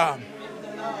the Lamb.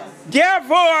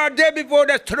 Therefore are they before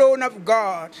the throne of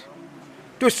God,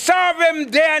 to serve him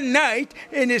day and night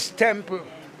in his temple.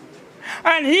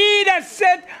 And he that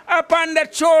sat upon the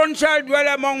throne shall dwell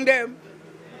among them.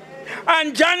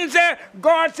 And John said,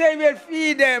 God said he will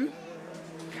feed them.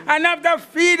 And after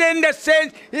feeding the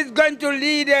saints, he's going to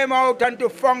lead them out unto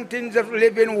fountains of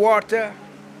living water.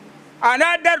 And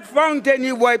at that fountain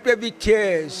he wipe every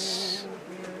tears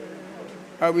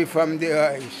away from the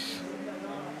eyes.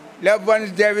 Loved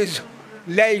ones, there is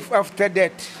life after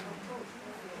death.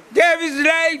 There is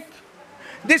life.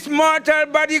 This mortal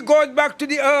body goes back to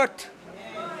the earth.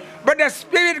 But the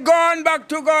spirit gone back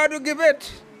to God to give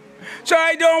it. So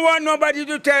I don't want nobody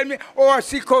to tell me, oh, I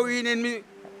see Coreen in me.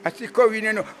 I see Coreen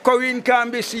in me. Coreen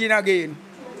can't be seen again.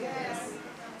 Yes.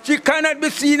 She cannot be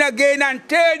seen again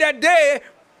until the day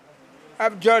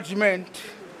of judgment.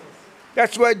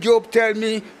 That's what Job tells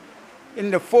me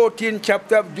in the 14th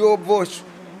chapter of Job, verse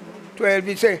 12,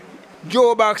 he say,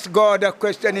 Job asked God a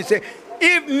question. He said,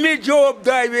 if me Job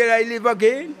die, will I live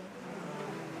again?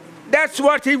 That's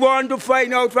what he want to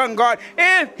find out from God.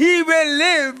 If he will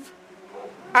live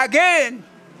again.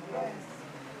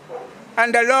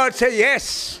 And the Lord said,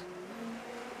 yes,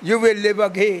 you will live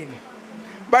again.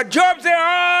 But Job said,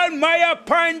 all my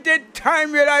appointed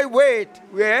time will I wait.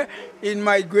 Where? In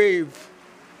my grave.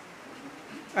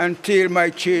 Until my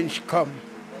change come.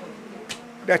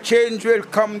 The change will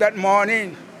come that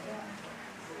morning.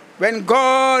 When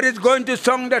God is going to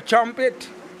sound the trumpet.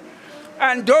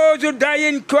 And those who die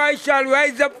in Christ shall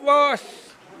rise up first.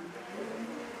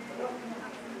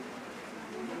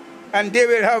 And they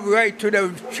will have right to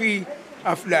the tree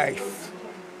of life.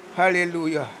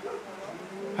 Hallelujah.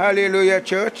 Hallelujah,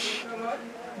 church.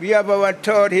 We have our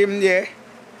third hymn there.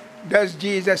 Does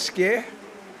Jesus care?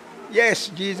 Yes,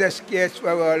 Jesus cares for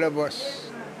all of us.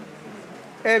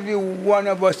 Every one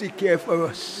of us, he cares for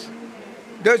us.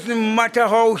 Doesn't matter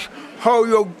how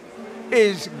you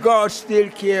is, God still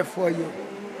cares for you.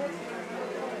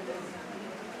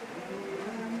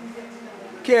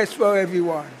 Cares for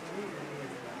everyone.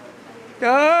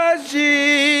 Does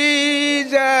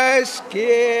Jesus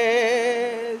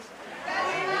care?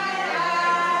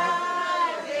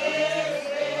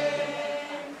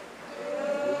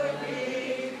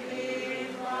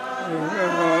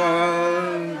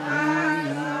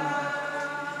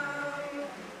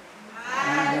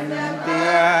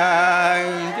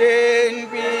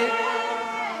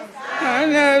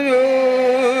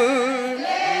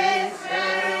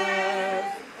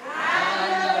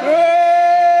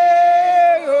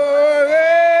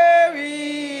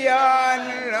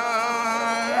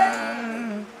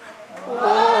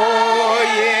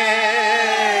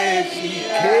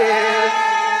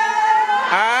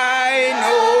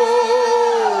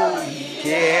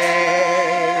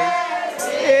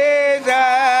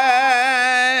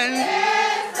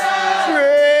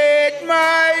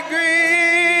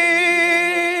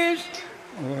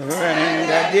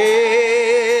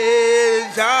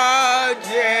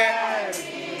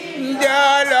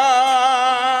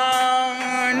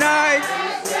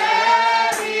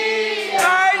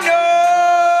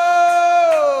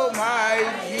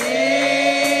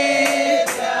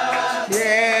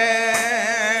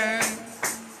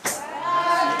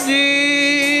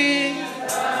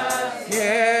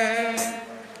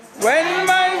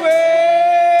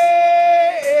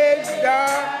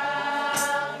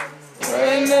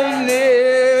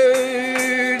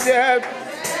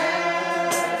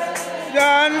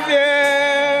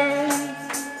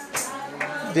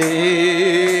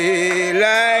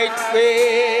 Daylight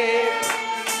fades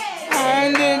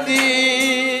and the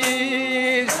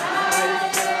deep.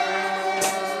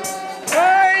 I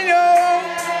know,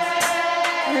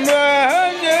 and I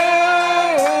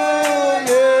know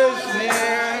is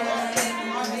near.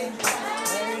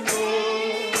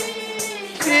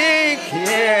 Seek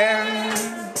him,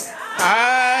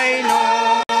 I know.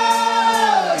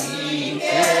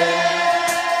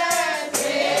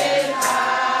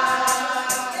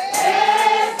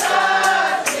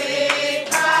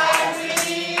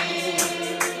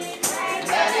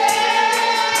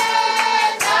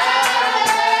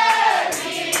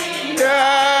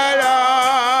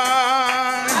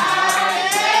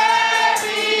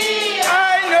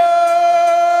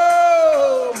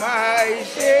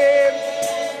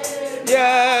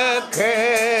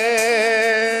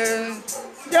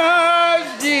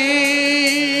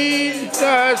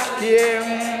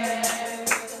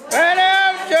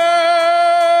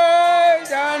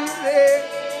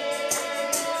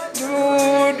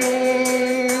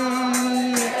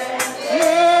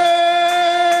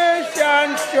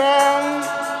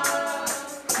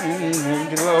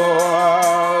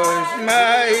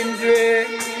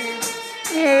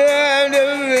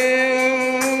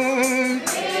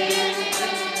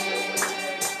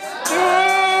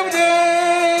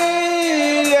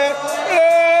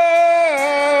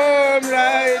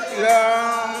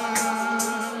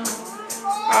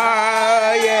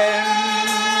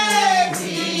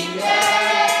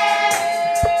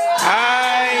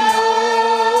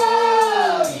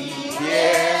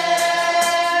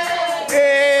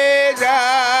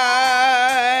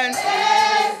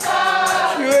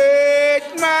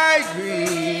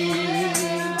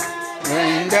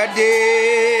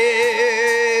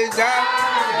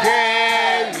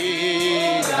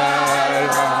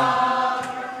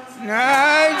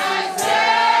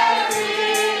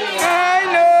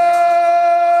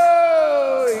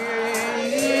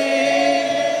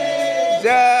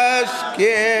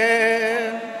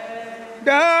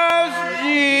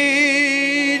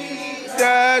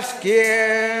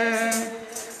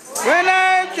 When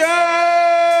I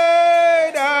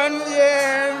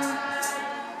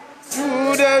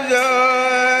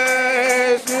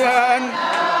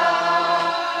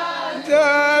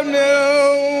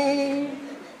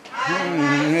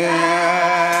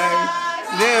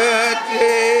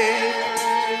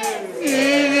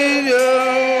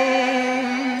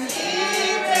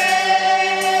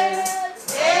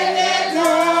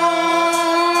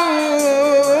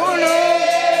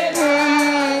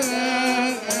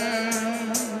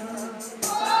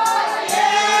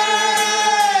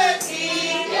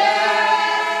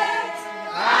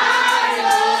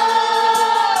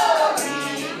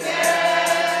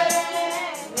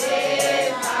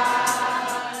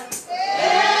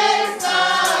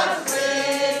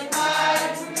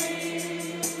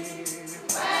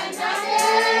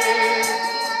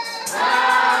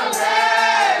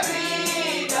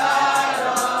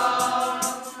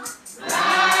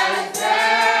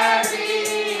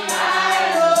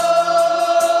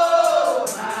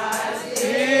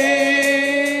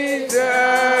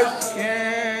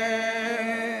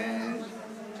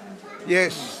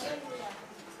Yes,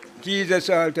 Jesus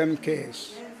ultimate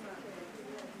cares.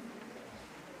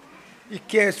 He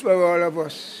cares for all of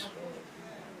us.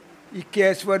 He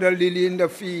cares for the lily in the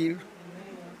field.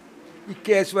 He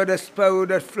cares for the sparrow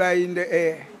that fly in the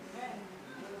air.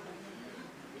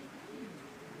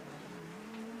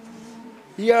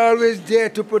 He always there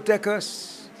to protect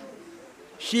us,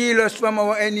 shield us from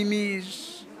our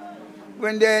enemies.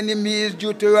 When the enemies,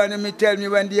 Deuteronomy tell me,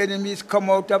 when the enemies come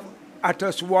out at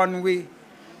us one way,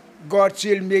 God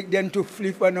shall make them to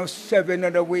flee from us 7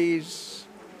 other ways.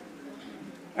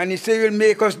 And he said he will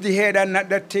make us the head and not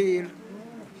the tail.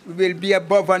 We will be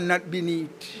above and not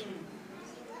beneath.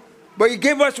 But he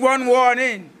gave us one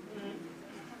warning.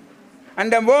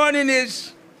 And the warning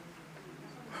is,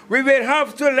 we will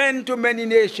have to lend to many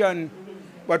nations,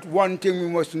 but one thing we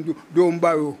mustn't do, don't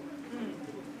borrow.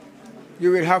 You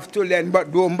will have to lend,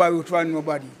 but don't borrow from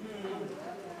nobody.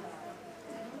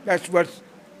 That's what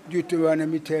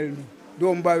Deuteronomy tells me.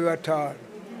 Don't borrow at all.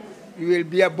 You will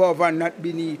be above and not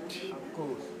beneath.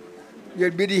 You'll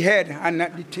be the head and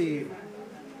not the tail.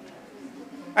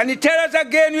 And he tells us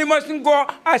again, we mustn't go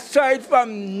aside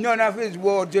from none of his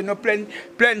words. You know,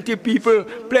 plenty people,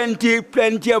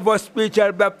 plenty of us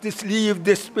spiritual Baptists leave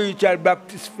the spiritual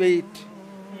Baptist faith.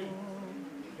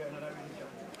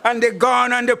 And they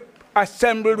gone and they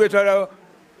assembled with other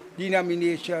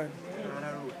denomination.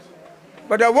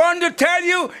 But I want to tell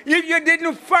you, if you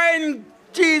didn't find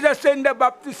Jesus in the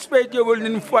Baptist faith, you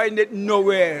wouldn't find it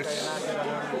nowhere else.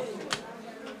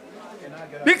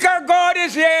 Because God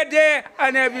is here, there,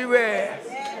 and everywhere.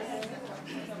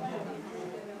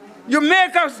 You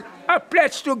make a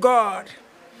pledge to God.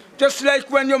 Just like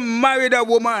when you married a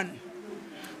woman.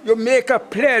 You make a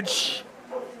pledge.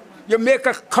 You make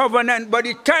a covenant. By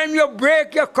the time you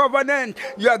break your covenant,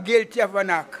 you are guilty of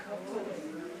an act.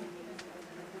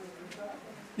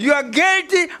 You are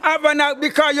guilty of an act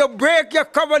because you break your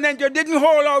covenant. You didn't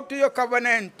hold out to your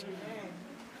covenant.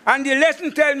 And the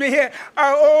lesson tells me here,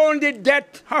 only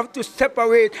death have to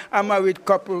separate a married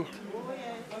couple.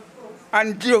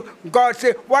 And God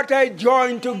said, what I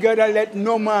join together, let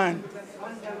no man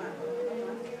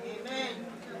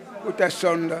put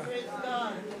asunder.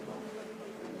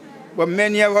 But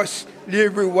many of us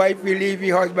live with wife, we leave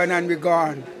with husband, and we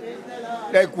gone.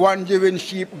 Like wandering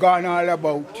sheep gone all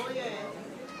about.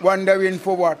 Wondering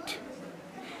for what?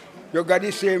 You got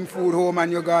the same food home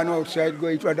and you gone outside, go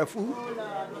eat other food.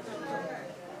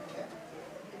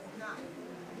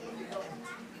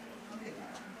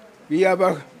 We have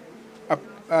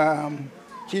a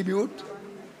tribute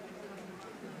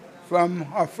from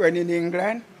a friend in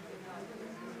England.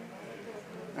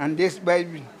 And this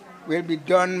will be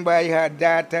done by her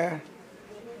daughter,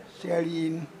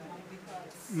 Charlene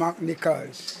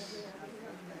McNichols.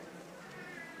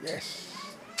 Yes.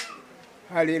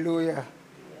 Hallelujah.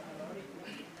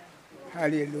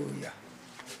 Hallelujah.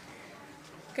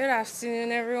 Good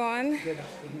afternoon, everyone. Good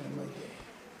afternoon, my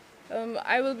dear.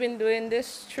 I will be doing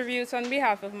this tribute on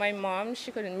behalf of my mom.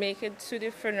 She couldn't make it to the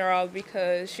funeral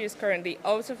because she is currently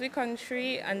out of the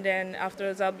country, and then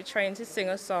afterwards I'll be trying to sing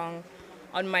a song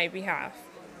on my behalf.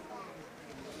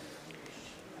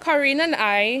 Coreen and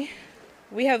I,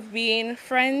 we have been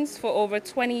friends for over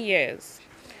 20 years.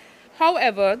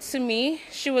 However, to me,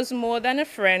 she was more than a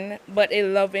friend, but a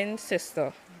loving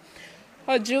sister.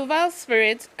 Her juvenile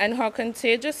spirit and her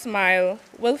contagious smile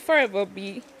will forever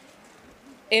be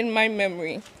in my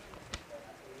memory.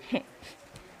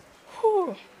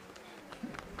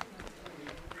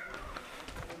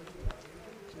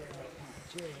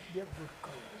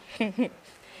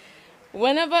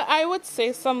 Whenever I would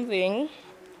say something,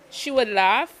 she would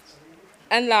laugh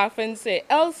and say,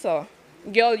 "Elsa,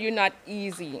 girl, you're not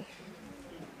easy."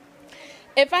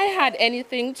 If I had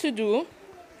anything to do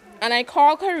and I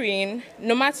called Coreen,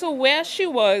 no matter where she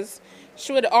was,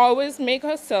 she would always make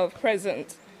herself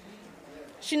present.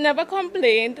 She never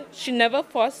complained. She never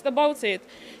fussed about it.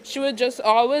 She would just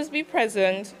always be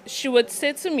present. She would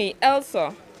say to me,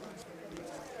 Elsa,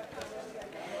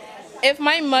 if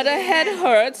my mother head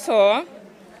hurts her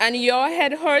and your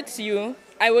head hurts you,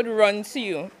 I would run to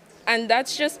you. And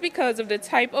that's just because of the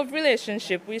type of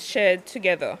relationship we shared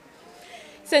together.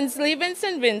 Since leaving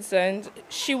St. Vincent,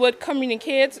 we would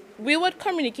communicate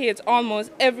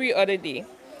almost every other day.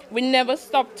 We never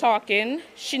stopped talking.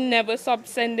 She never stopped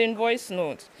sending voice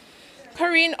notes.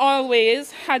 Coreen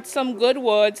always had some good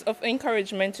words of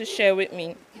encouragement to share with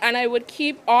me, and I would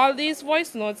keep all these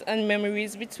voice notes and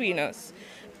memories between us.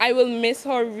 I will miss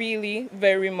her really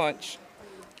very much.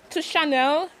 To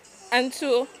Chanel and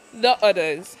to the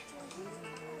others,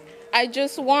 I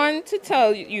just want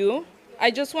to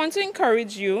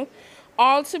encourage you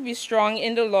all to be strong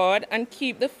in the Lord and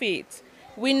keep the faith.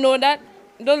 We know that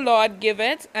the Lord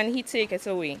giveth and he taketh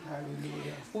away.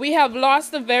 Hallelujah. We have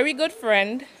lost a very good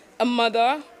friend, a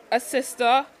mother, a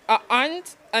sister, an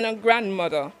aunt, and a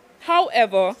grandmother.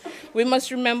 However, we must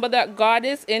remember that God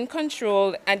is in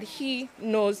control and he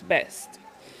knows best.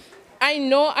 I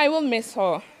know I will miss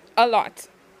her a lot,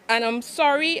 and I'm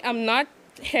sorry I'm not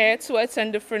here to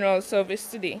attend the funeral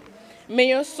service today. May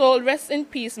your soul rest in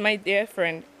peace, my dear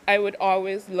friend. I would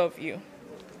always love you.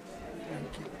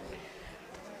 Thank you.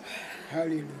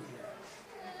 Hallelujah.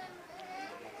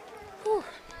 Whew.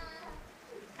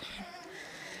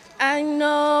 I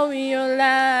know your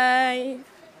life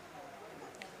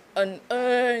on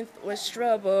earth was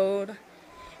troubled,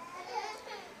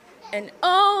 and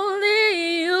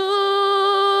only you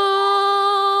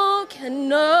can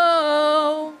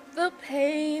know the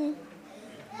pain.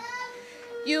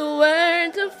 You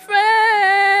weren't afraid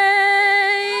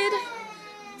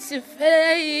to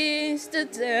face the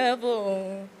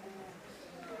devil.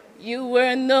 You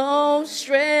were no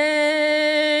stranger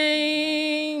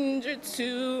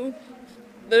to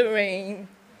the rain.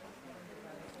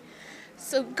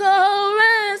 So go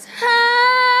rest high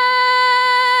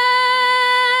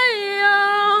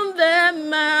on that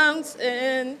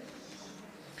mountain,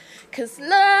 'cause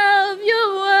love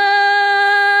your work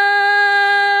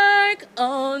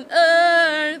on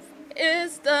earth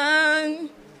is done.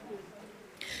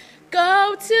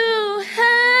 Go to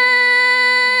heaven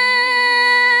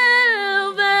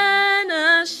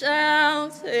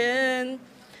a-shouting,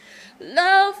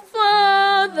 love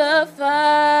for the Father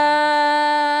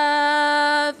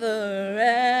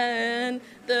and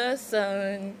the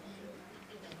Son.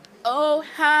 Oh,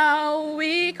 how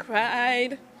we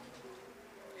cried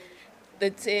the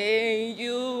day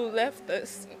you left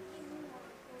us.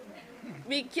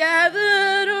 We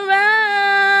gathered around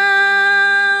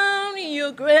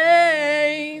your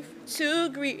grave to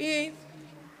grieve.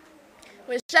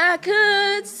 Wish I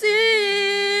could see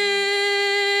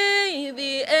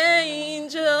the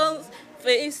angels'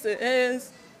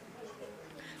 faces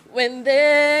when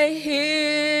they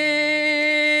hear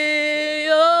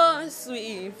your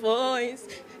sweet voice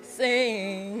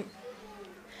sing.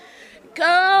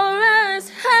 Go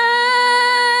rest high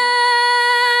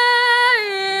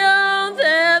on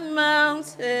that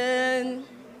mountain,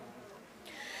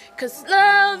 'cause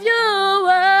love your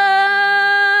work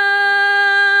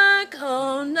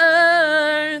on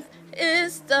earth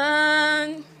is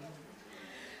done.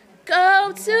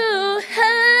 Go to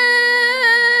heaven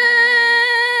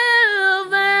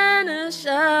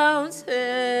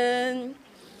a-shouting,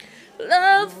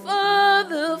 love for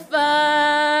the Father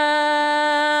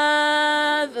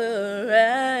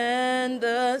and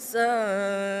the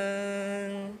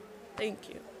Son. Thank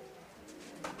you.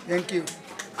 Thank you.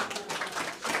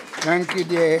 Thank you,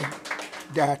 dear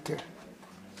daughter.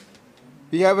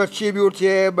 We have a tribute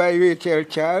here by Rachel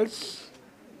Charles.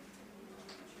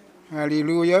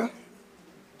 Hallelujah.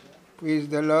 Praise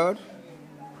the Lord.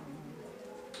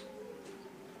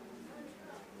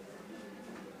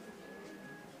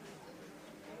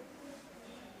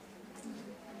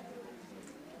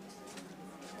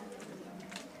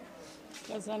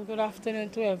 Pleasant good afternoon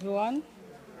to everyone.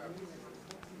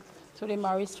 To the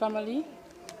Morris family,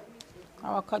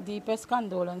 our deepest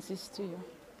condolences to you.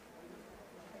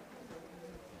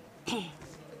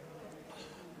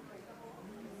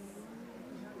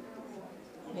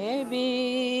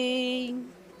 Maybe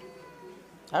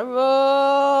a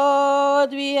road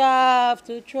we have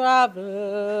to travel,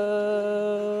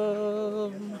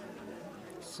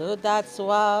 so that's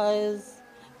why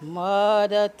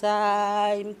Mother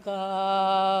time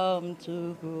come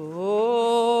to go.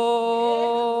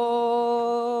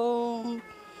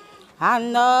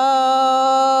 And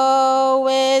now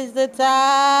is the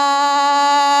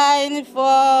time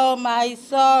for my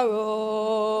sorrows,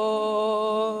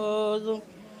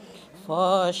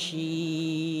 for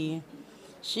she's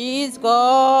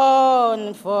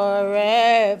gone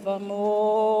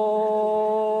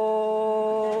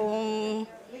forevermore.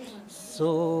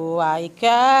 So I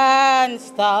can't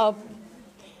stop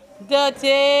the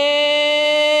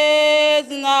tears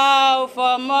now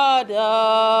for mother,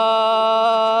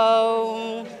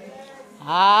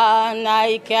 and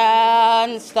I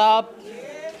can't stop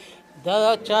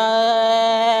the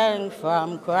child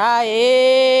from crying.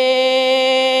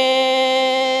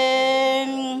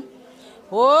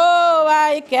 Oh,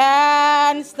 I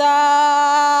can't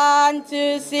stand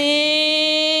to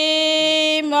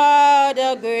see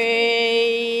mother grave,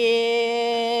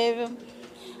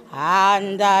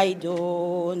 and I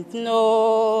don't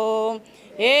know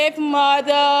if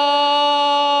mother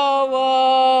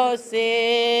was saved.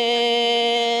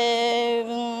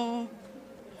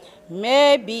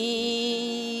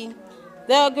 Maybe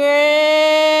the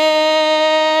great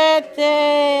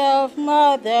day of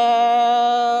mother,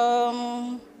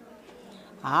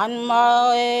 and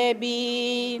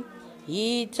maybe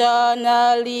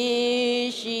eternally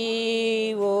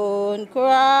she won't cry.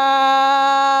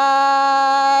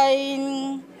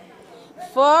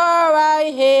 For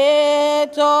I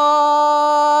hate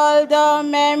all the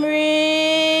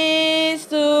memories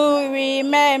to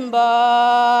remember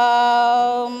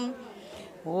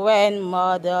when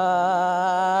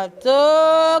mother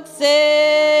took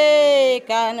sick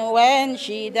and when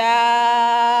she died.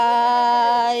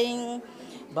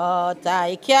 But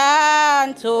I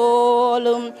can't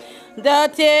hold the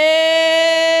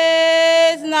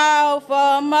tears now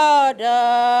for mother,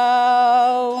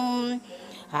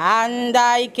 and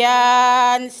I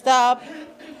can't stop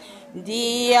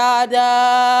the others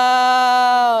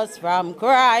from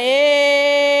crying.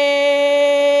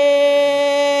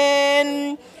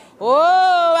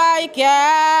 Oh, I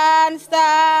can't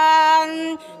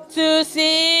stand to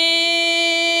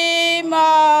see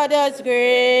mother's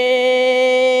grave,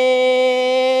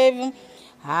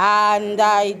 and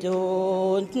I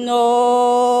don't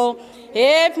know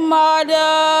if mother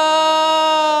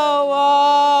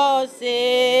was saved.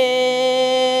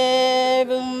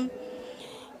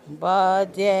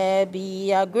 But there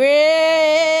be a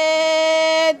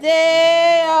great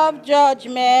day of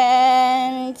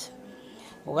judgment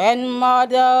when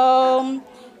mother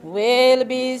will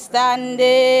be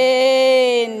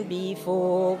standing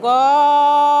before God.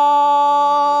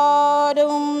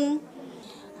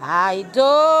 I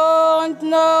don't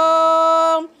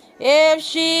know if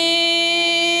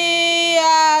she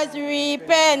has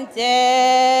repented,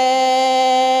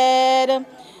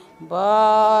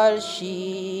 but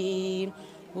she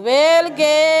will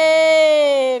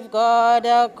give God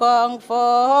account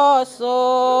for her soul.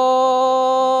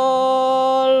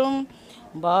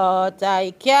 But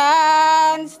I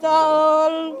can't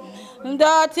stop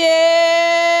the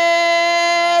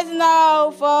tears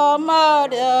now for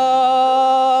mother,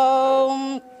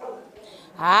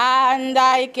 and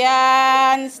I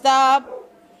can't stop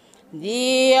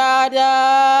the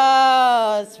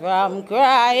others from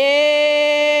crying.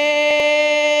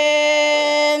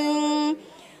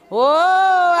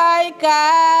 Oh, I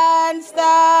can't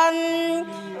stand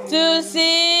to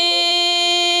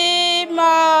see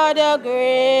mother grave,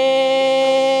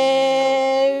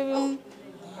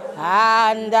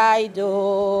 and I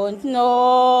don't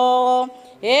know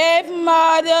if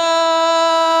mother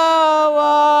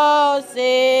was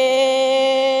saved.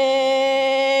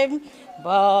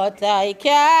 But I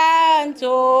can't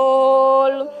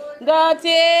hold the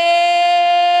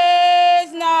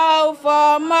tears now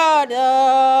for mother,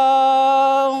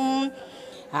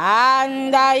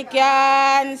 and I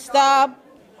can't stop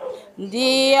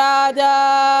the others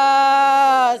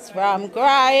from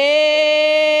crying.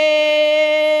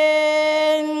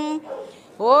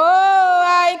 Oh,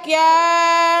 I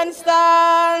can't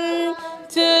stand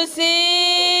to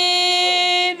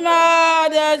see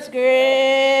mother's grave,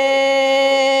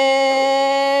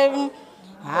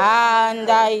 and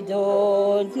I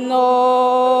don't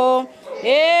know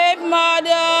if mother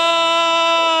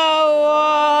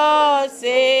was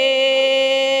saved.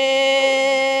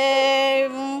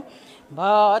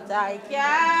 But I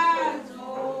can't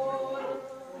hold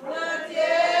the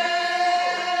tears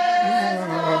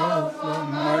of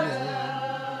mother.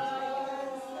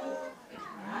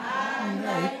 I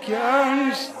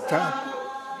can't stop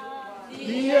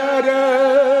the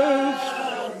others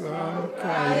from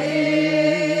crying.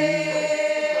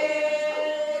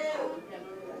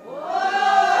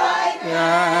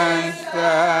 Can't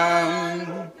stand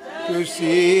to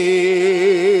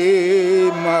see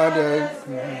mother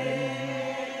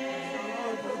cry.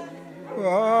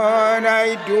 But I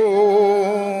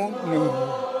don't know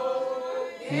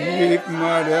if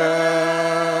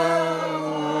mother's.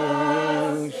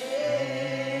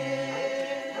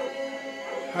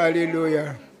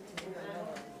 Hallelujah.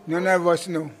 None of us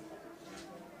know.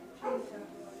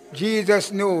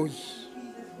 Jesus knows.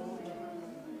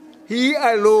 He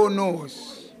alone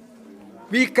knows.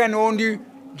 We can only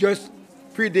just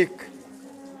predict,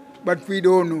 but we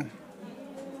don't know.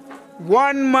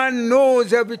 One man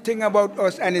knows everything about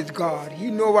us, and it's God. He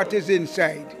knows what is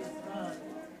inside.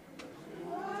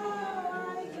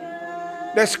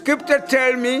 The scripture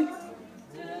tells me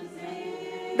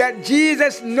that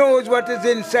Jesus knows what is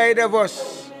inside of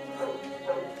us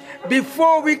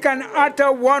before we can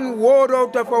utter one word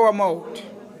out of our mouth.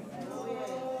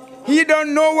 He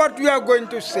don't know what we are going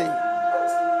to say.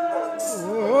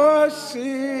 Oh,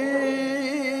 see.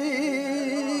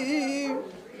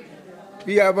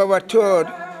 We have our third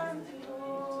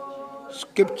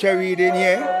scripture reading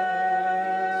here.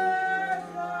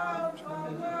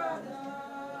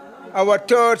 Our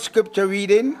third scripture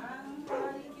reading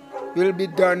will be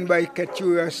done by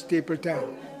Keturah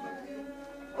Stapleton.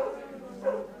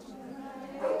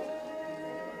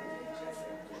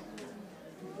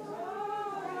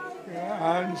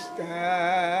 And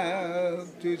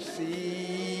start to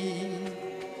see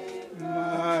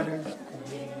Mother's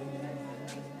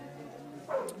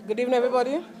Good evening,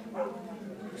 everybody.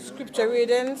 Scripture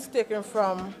readings taken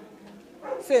from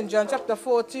St. John chapter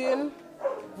 14,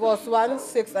 verse 1,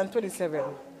 6, and 27.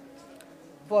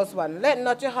 Verse 1, let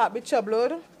not your heart be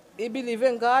troubled. Ye believe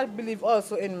in God, believe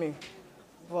also in me.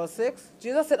 Verse 6,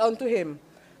 Jesus said unto him,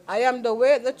 I am the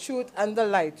way, the truth, and the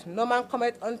light. No man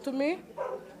cometh unto me,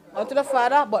 unto the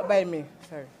Father, but by me.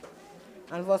 Sorry.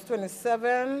 And verse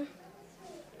 27,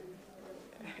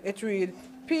 it reads,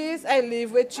 peace I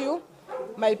leave with you,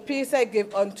 my peace I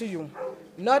give unto you.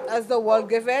 Not as the world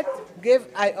giveth, give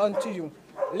I unto you.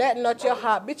 Let not your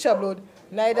heart be troubled,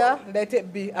 neither let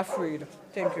it be afraid.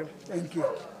 Thank you. Thank you.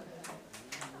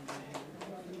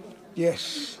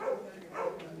 Yes.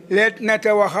 Let not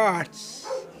our hearts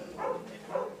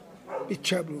be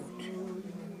troubled.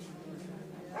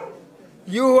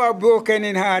 You who are broken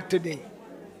in heart today,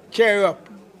 cheer up.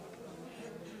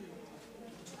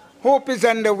 Hope is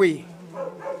on the way.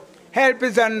 Help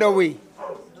is on the way.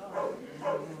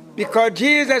 Because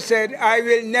Jesus said, I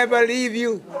will never leave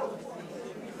you.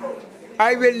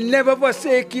 I will never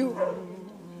forsake you.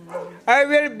 I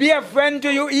will be a friend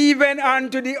to you even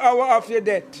unto the hour of your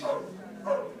death.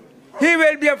 He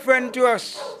will be a friend to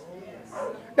us.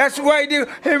 That's why the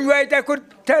hymn writer could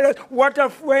tell us what a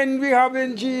friend we have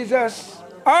in Jesus.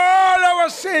 All our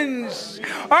sins,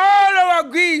 all our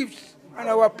griefs, and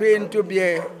our pain to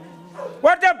bear.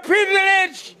 What a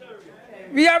privilege!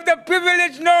 We have the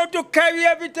privilege now to carry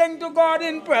everything to God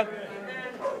in prayer.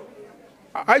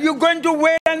 Are you going to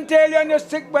wait until you're on your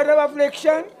sick bed of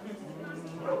affliction?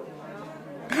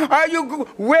 Are you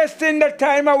wasting the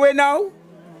time away now?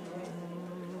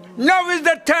 Now is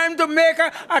the time to make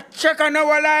a check on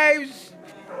our lives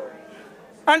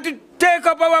and to take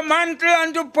up our mantle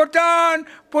and to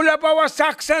pull up our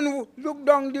socks and look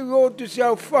down the road to see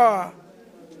how far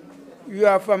you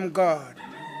are from God.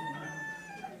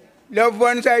 Loved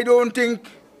ones, I don't think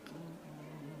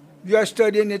you are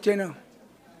studying it, you know.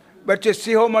 But you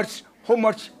see how much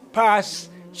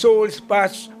souls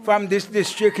pass from this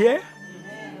district here?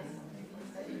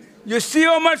 You see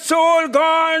how much soul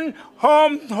gone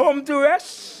home to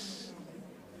rest?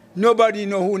 Nobody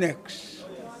knows who next.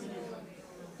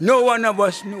 No one of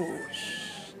us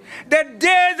knows. The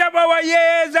days of our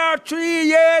years are 3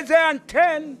 years and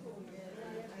 10.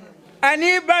 And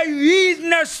if by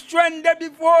reason of strength there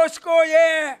before score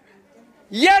year,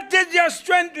 yet is your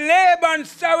strength labor and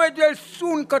sorrow it will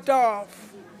soon cut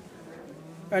off.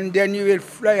 And then you will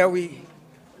fly away.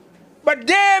 But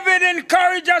David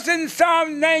encouraged us in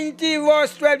Psalm 90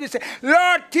 verse 12. He said,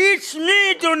 Lord, teach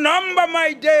me to number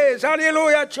my days.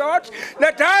 Hallelujah, church.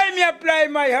 That I may apply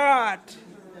my heart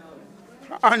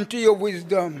unto your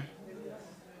wisdom.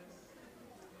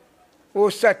 Oh,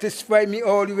 satisfy me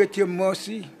all with your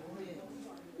mercy,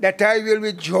 that I will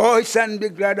rejoice and be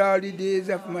glad all the days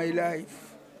of my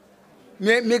life.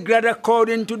 Make me glad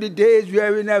according to the days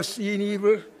wherein I've seen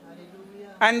evil,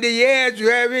 and the years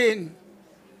wherein.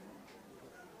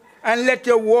 And let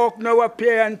your work now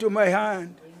appear unto my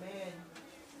hand. Amen.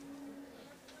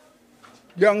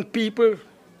 Young people,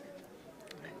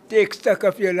 take stock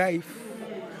of your life.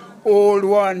 Old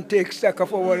one, take stock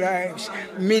of our lives.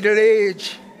 Middle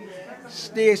age,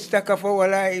 stay stock of our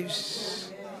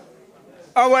lives.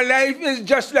 Our life is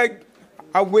just like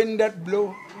a wind that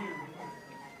blows.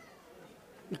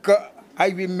 Because I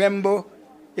remember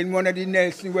in one of the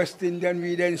Nelson West Indian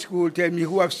reading school, tell me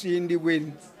who have seen the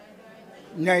wind.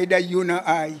 neither you nor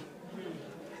I.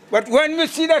 But when we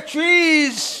see the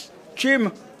trees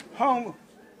trim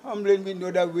humbling, we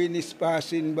know the wind is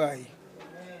passing by.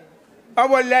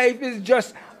 Our life is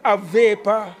just a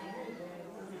vapor.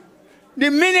 The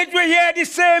minute we're here, the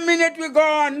same minute we're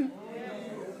gone.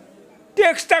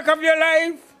 Take stock of your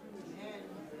life.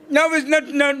 Now is not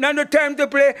the time to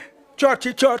play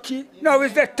churchy. Now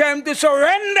is the time to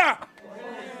surrender.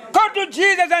 Come to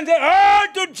Jesus and say, all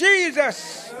to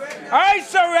Jesus. I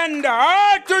surrender.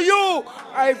 All to you.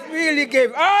 I freely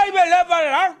give. I will ever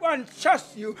love and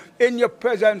trust you in your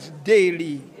presence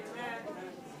daily.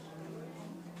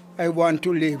 I want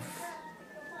to live.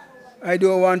 I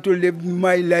don't want to live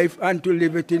my life and to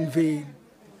live it in vain.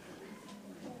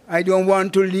 I don't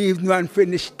want to leave no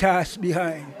unfinished task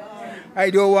behind. I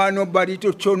don't want nobody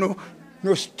to throw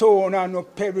no stone or no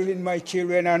pebble in my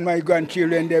children and my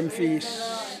grandchildren them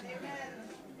face.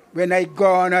 When I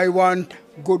gone, I want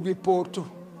good report too.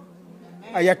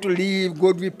 I have to leave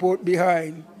good report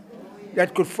behind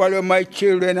that could follow my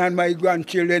children and my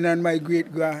grandchildren and my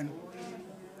great-grand.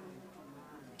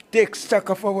 Take stock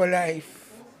of our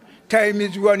life. Time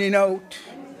is running out.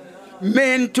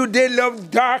 Men today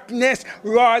love darkness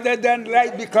rather than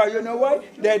light because you know why?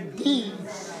 Their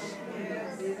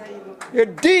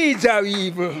deeds are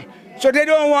evil. So they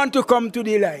don't want to come to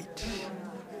the light.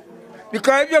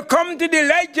 Because if you come to the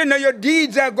light, you know your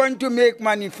deeds are going to make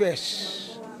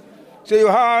manifest. So you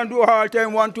all the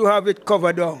time want to have it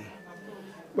covered down.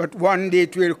 But one day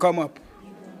it will come up.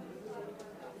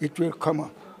 It will come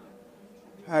up.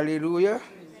 Hallelujah.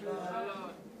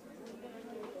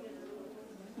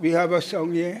 We have a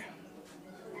song here.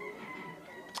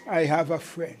 I have a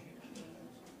friend.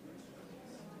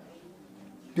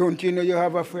 Don't you know you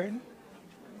have a friend?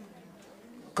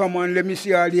 Come on, let me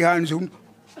see all the hands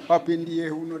up in the air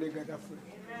who know they got a friend.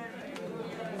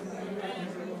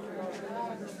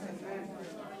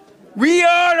 We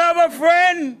all have a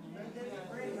friend.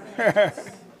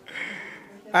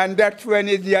 And that friend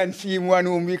is the unseen one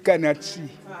whom we cannot see.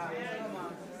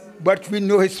 But we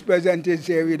know his presence is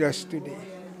here with us today.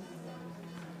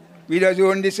 We don't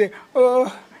only say,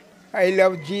 oh, I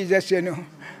love Jesus, you know.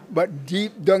 But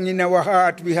deep down in our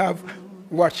heart, we have,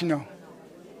 watch now.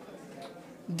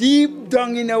 Deep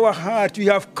down in our heart, we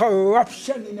have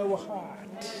corruption in our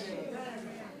heart.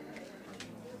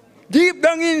 Deep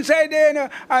down inside there, you know,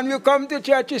 and we come to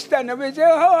church, we stand up and say,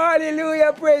 oh,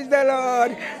 hallelujah, praise the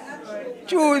Lord.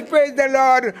 Choose, praise the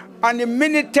Lord. And the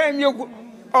minute time you go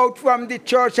out from the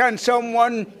church and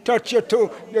someone touch your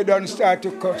toe, you don't start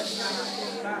to curse.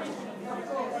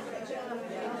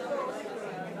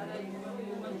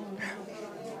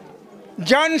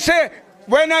 John said,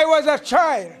 when I was a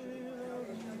child,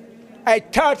 I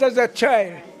thought as a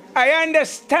child, I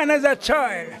understand as a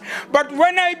child. But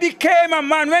when I became a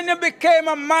man, when you became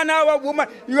a man or a woman,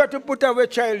 you have to put away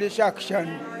childish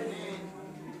action.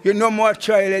 You're no more a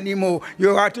child anymore.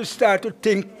 You have to start to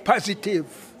think positive.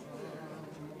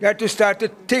 You have to start to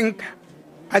think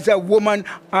as a woman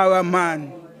or a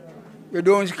man. You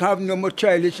don't have no more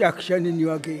childish action in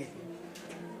you again.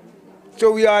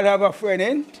 So we all have a friend,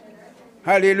 ain't it?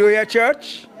 Hallelujah,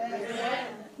 church.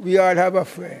 We all have a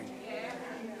friend.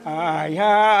 I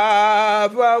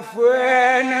have a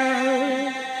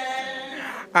friend,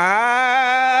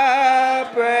 a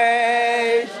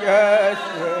precious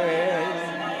friend.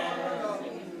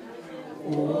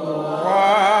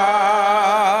 Wow,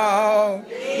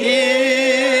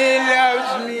 he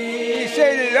loves me.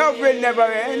 Say, love will never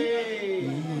end.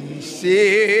 He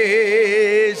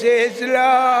says his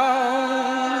love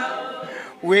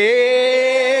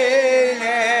will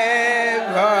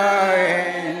never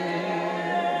end.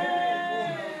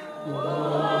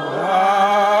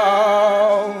 Wow,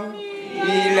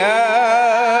 he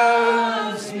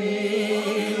loves me.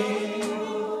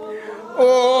 Oh,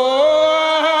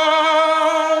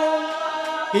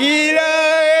 he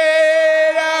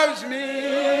loves me.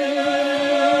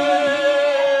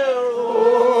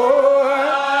 Oh,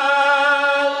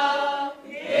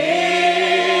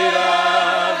 he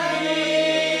loves me.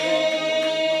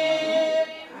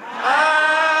 I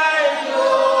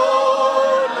know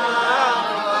not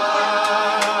why.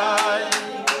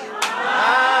 I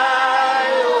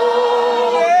know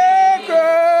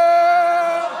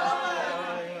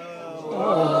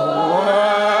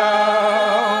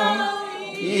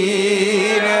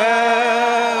he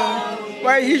loves.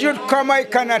 Why he should come, I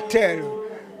cannot tell.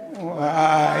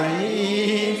 Why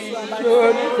he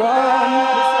should come,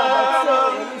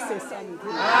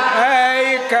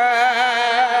 I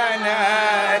cannot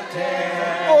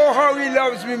tell. Oh, how he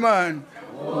loves me, man.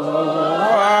 Why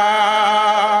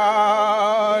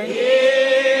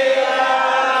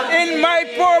in my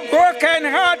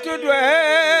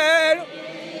dwell,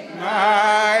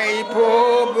 my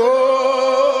pogo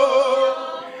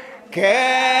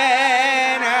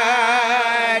cannot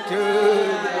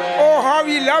dwell. Oh, how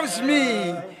he loves me.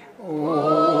 Oh,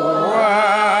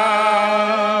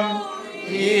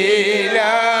 he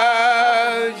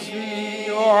loves me.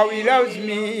 Oh, how he loves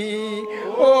me.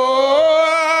 Oh,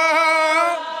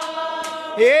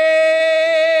 he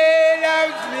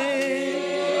loves me.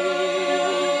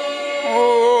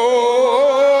 Oh,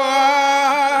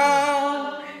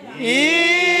 he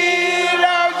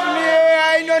loves me.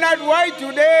 I know not why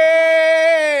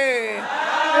today.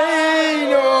 I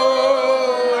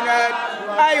know not.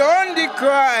 I only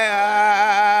cry.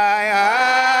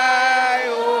 I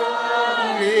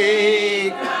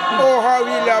only. Oh, how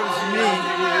he loves me.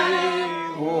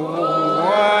 Oh,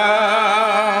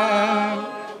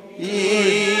 he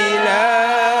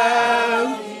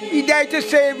loves. He died to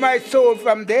save my soul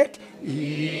from death.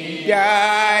 He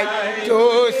died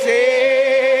to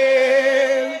save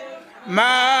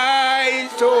my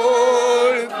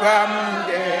soul from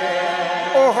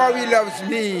death. Oh, how he loves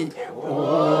me.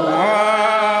 Oh,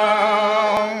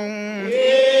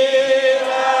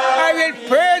 I will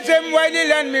praise him while he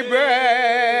lend me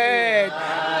bread.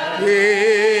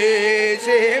 Praise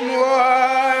him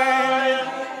while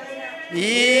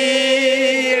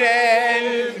he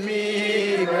lends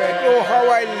me bread. Oh, how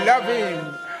I love him.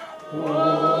 Oh,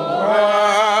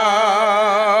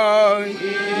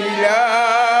 he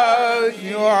loves me.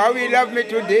 Oh, how he loved me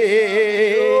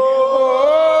today. Oh,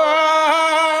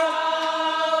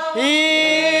 he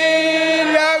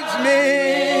loves me.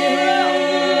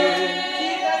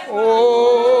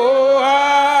 Oh,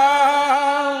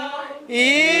 he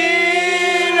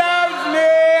loves me.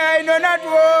 I know not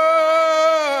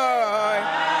why.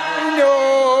 No,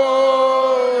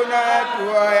 not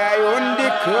why. I only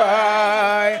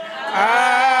cry.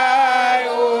 I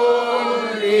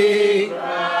only.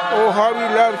 Oh, how he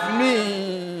loves me.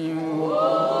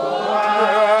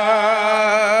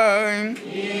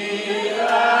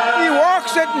 He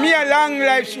walks with me along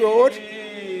life's road.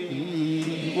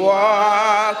 He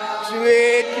walks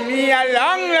with me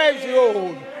along life's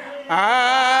road.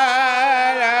 Along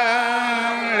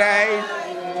life.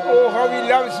 Oh, how he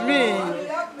loves me.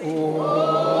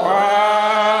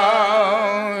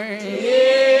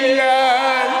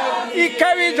 He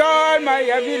carries all my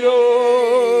heavy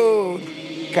load.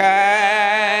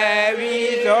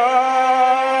 Carries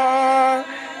all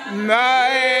my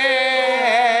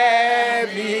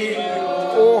heavy.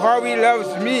 Oh, how he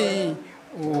loves me.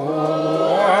 Oh,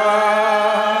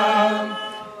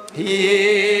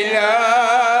 he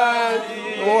loves.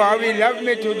 Oh, how he loved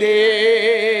me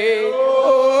today. Oh,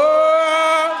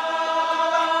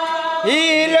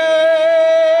 he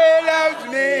loves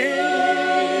me.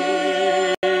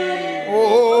 Oh,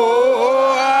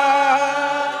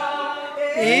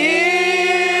 he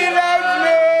loves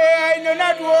me. I know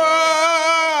not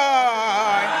why.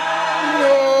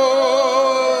 No,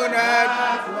 not.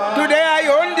 Today I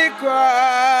only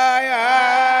cry.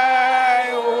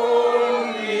 I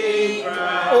only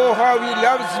cry. Oh, how he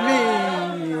loves me.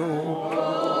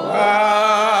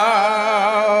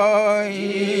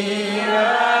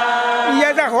 He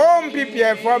has a home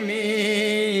prepared for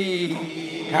me.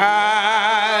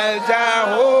 Has a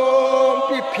home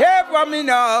prepared for me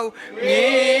now.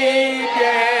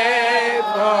 Prepared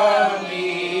for me.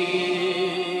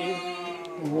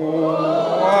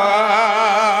 Oh,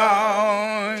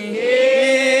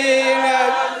 he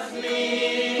loves me.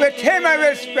 With him I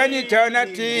will spend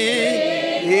eternity.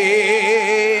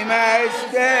 Him I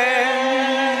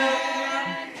spend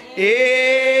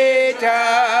eternity.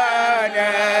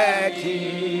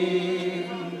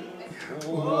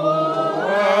 Oh,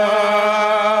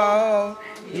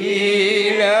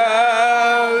 he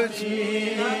loves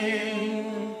me.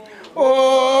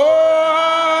 Oh,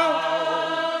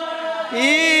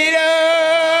 he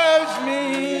loves me.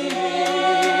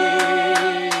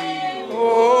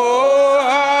 Oh,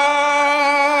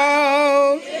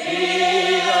 he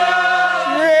loves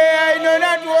me. I know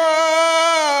not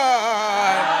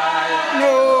why.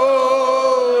 No,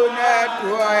 not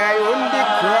why. I only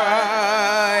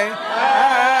cry.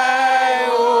 I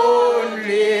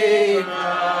only.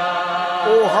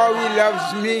 Oh, how he loves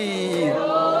me. Oh,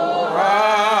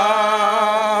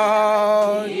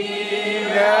 he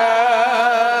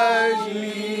loves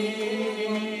me.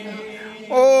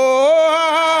 Oh,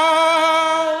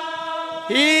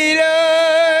 he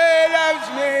loves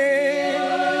me.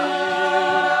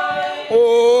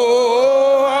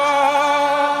 Oh,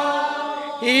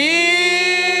 he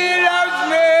loves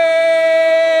me.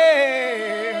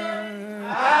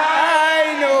 I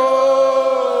know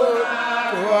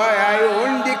why I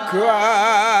only cry.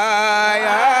 why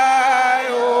I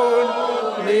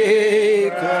only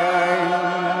cry.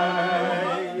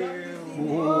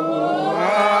 Oh,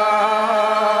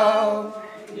 how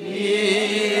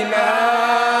he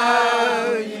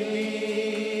loves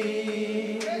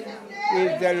me.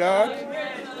 Praise the Lord.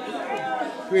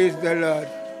 Praise the Lord.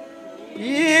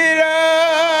 He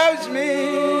loves me.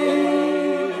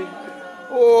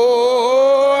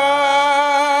 Oh,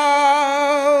 how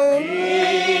he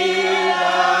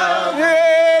loves me.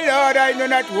 Lord, I know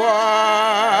not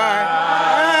why.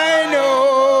 I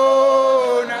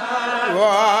know not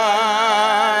why.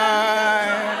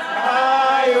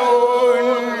 I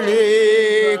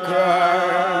only cry.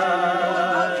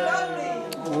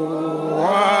 Oh,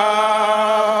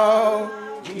 how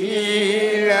he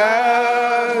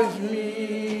loves me.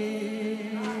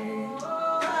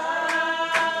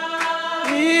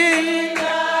 He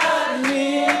loves me.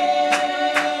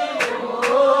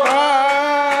 Oh,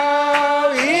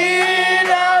 how he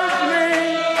loves me.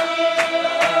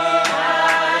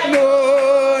 No,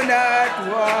 not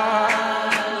one.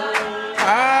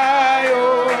 I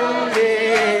only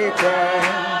cry.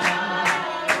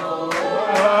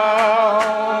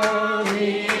 Oh, he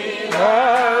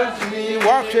loves me.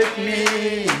 Walks with me.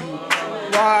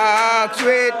 Walks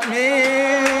with me.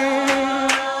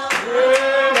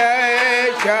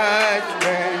 Precious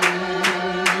friend.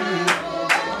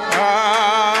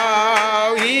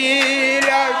 How he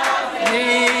loves me.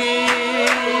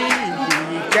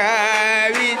 He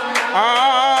carries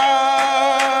all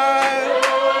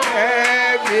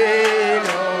heavy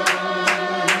load.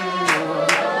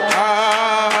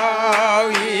 How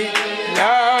he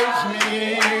loves me.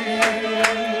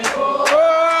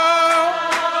 Oh,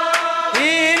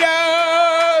 he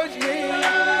loves me.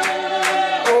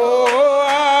 Oh,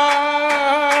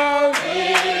 how he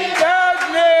loves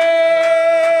me.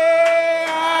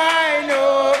 I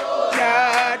know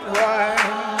not why.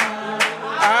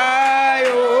 I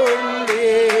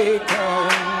only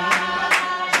come.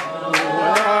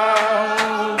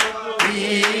 Oh, he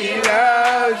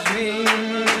loves me.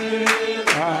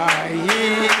 Why he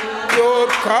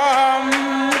would come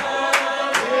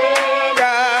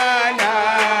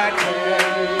cannot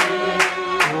tell.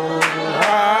 Oh,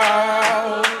 how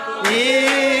he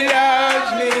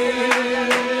loves me.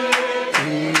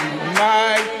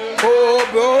 My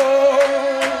hope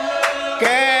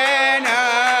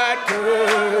cannot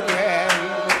tell.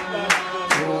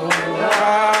 Oh,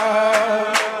 how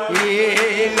he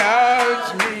loves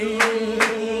me.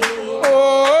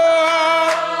 Oh,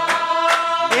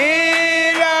 he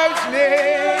loves me.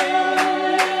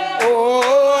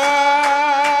 Oh,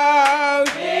 how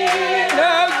he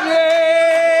loves me.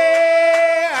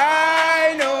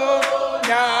 I know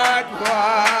not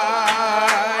why.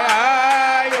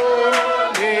 I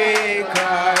only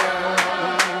cry.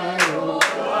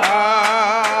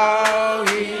 How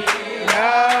he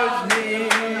loves me.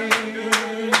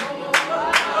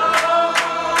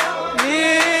 He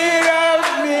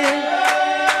loves me.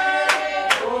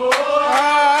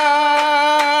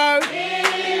 How he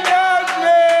loves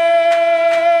me.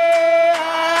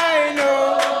 I know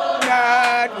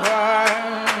not why.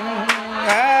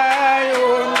 I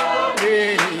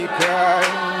only cry.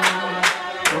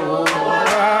 Oh,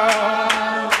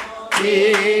 how he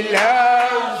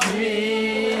loves me.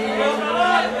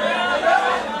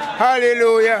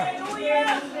 Hallelujah.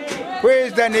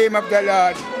 Praise the name of the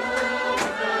Lord.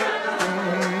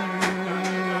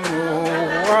 Oh,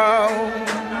 wow.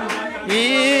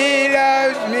 He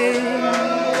loves me.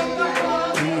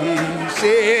 He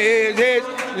says his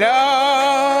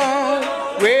love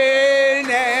will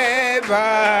never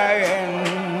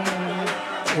end.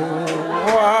 Oh,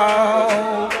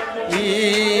 wow.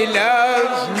 He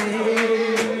loves me.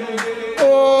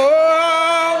 Oh,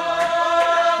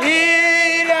 he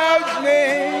loves me.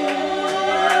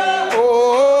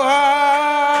 Oh,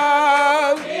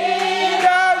 how he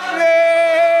loves me.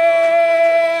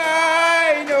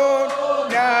 I know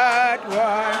not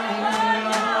why.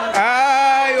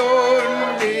 I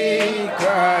only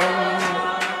cry.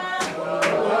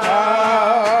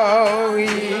 How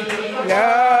he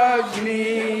loves me.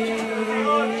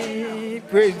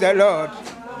 Praise the Lord.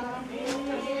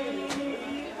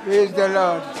 Praise the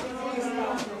Lord.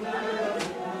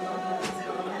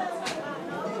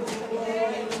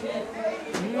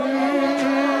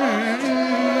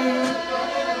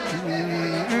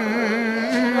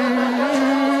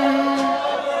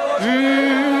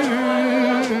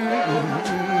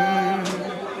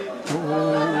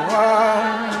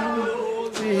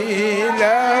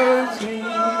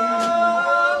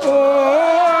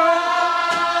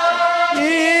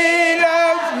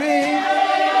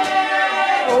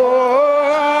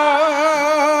 Oh,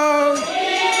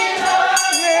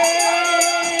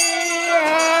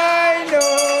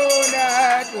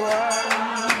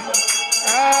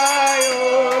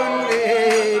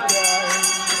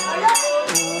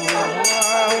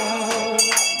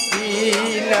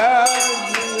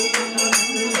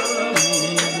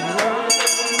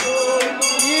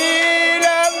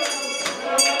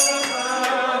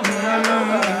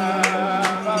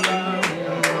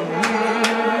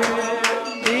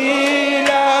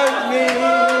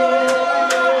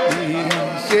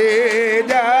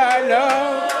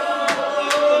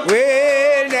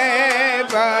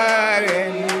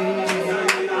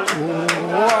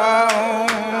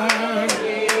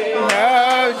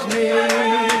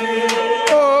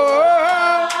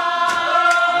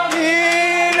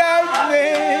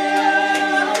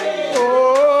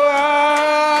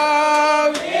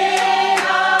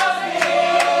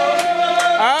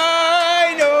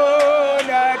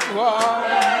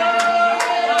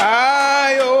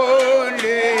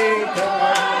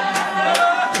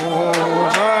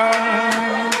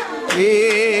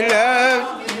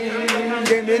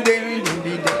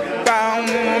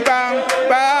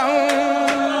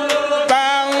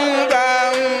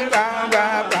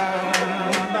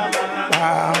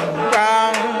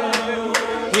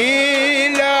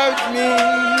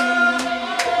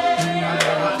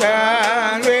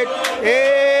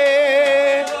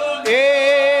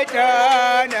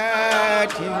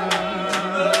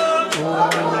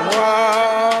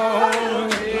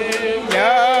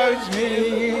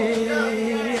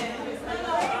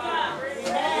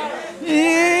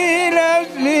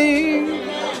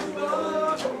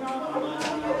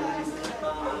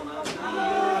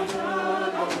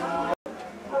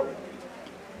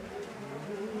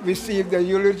 Receive the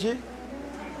eulogy.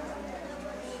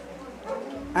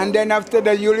 And then after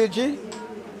the eulogy,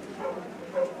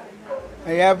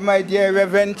 I have my dear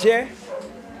Reverend here.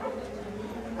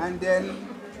 And then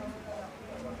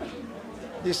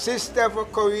the sister for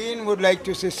Coreen would like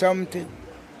to say something.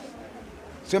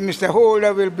 So Mr.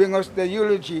 Holder will bring us the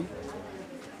eulogy.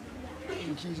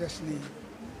 In Jesus' name.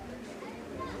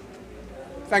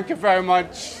 Thank you very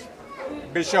much,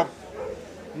 Bishop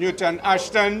Newton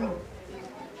Ashton.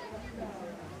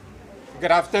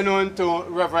 Good afternoon to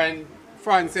Reverend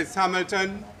Francis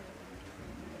Hamilton.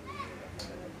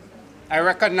 I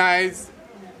recognize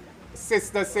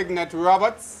Sister Signet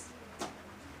Roberts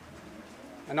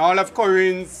and all of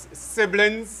Coreen's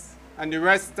siblings and the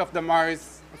rest of the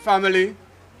Morris family.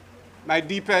 My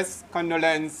deepest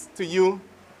condolence to you.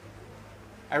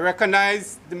 I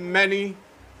recognize the many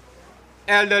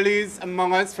elderlies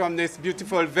among us from this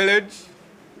beautiful village,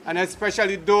 and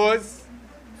especially those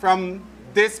from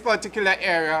this particular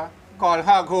area called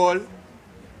Haghole.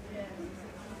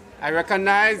 I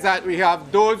recognize that we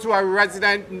have those who are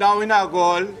resident now in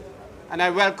Haghole, and I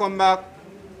welcome back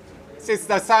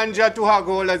Sister Sandra to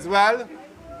Haghole as well.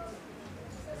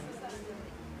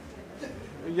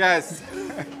 Yes.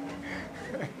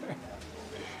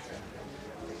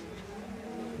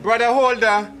 Brother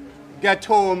Holder, get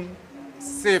home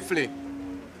safely.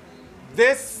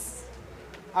 These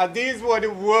were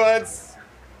the words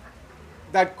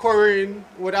that Coreen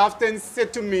would often say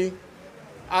to me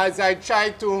as I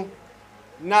tried to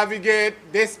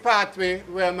navigate this pathway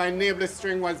where my navel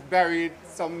string was buried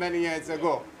so many years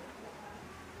ago.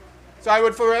 So I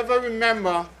would forever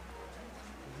remember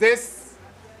this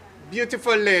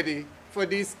beautiful lady for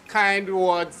these kind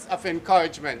words of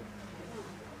encouragement.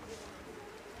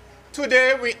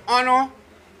 Today we honor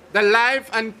the life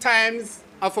and times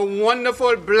of a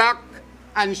wonderful black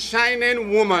and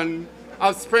shining woman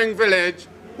of Spring Village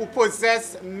who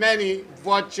possessed many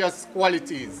virtuous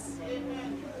qualities.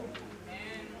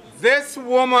 This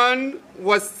woman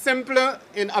was simple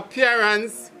in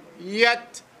appearance,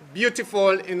 yet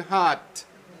beautiful in heart.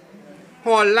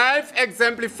 Her life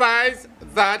exemplifies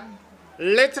that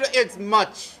little is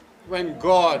much when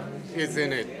God is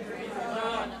in it.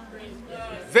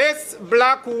 This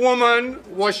black woman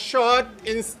was short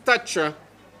in stature,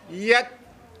 yet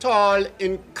tall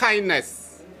in kindness.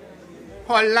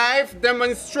 Her life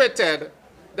demonstrated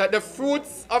that the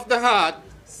fruits of the heart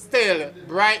still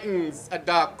brightens a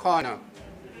dark corner.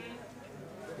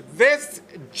 This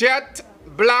jet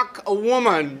black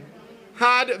woman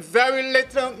had very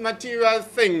little material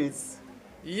things,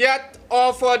 yet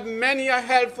offered many a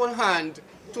helpful hand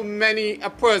to many a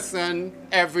person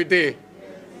every day.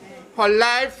 Her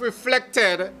life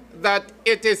reflected that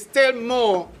it is still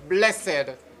more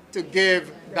blessed to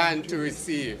give than to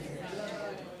receive.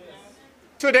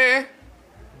 Today,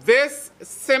 this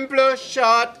simple,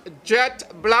 short,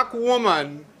 jet black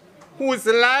woman whose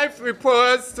life we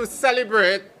pause to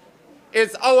celebrate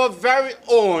is our very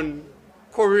own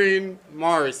Coreen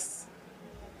Morris.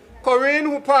 Coreen,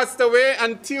 who passed away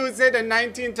on Tuesday, the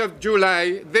 19th of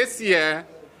July this year,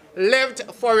 lived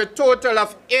for a total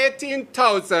of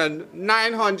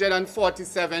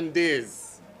 18,947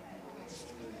 days.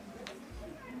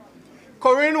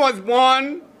 Coreen was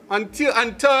born on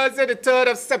Thursday, the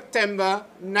 3rd of September,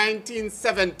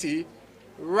 1970,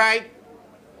 right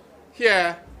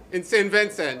here in St.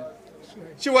 Vincent.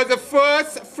 She was the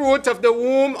first fruit of the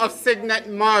womb of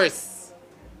Signet Morris.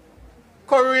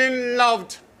 Coreen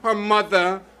loved her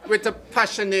mother with a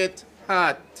passionate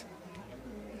heart.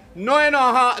 Knowing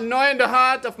the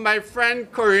heart of my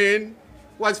friend Coreen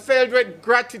was filled with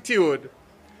gratitude,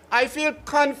 I feel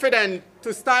confident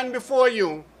to stand before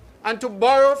you and to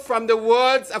borrow from the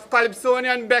words of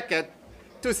Calypsonian Beckett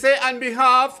to say on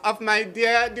behalf of my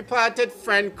dear departed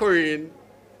friend Coreen,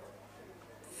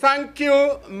 thank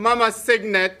you, Mama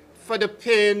Signet, for the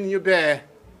pain you bear.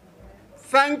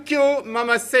 Thank you,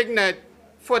 Mama Signet,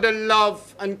 for the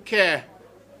love and care.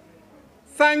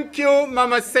 Thank you,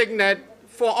 Mama Signet,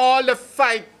 for all the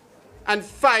fight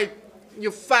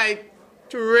you fight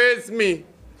to raise me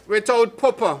without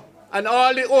papa and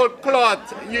all the old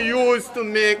cloth you used to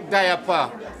make diaper.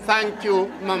 Thank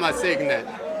you, Mama Signet.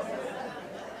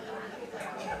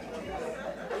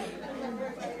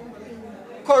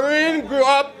 Coreen grew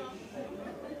up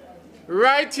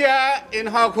right here in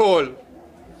Hogghole,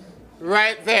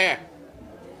 right there.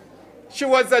 She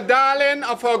was the darling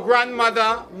of her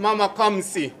grandmother, Mama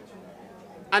Comsey,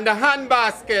 and the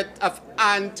handbasket of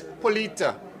Aunt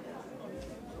Polita.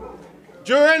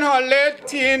 During her late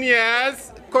teen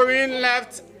years, Coreen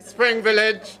left Spring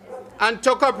Village and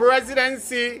took up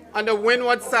residency on the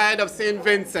windward side of St.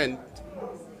 Vincent.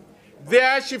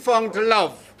 There she found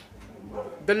love.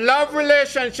 The love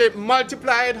relationship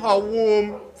multiplied her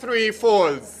womb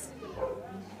threefold.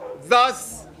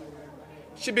 Thus,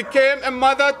 she became a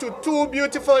mother to 2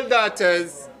 beautiful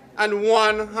daughters and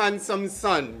 1 handsome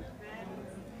son.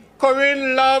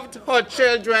 Coreen loved her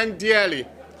children dearly.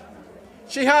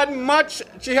 She had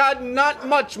not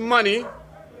much money,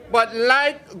 but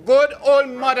like good old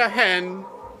mother hen,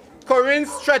 Coreen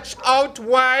stretched out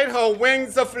wide her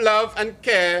wings of love and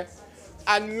care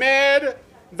and made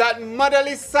that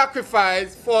motherly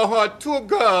sacrifice for her 2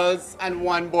 girls and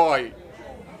 1 boy.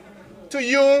 To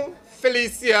you,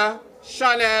 Felicia,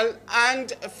 Chanel,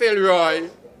 and Philroy,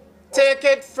 take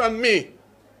it from me.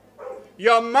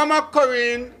 Your Mama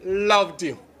Coreen loved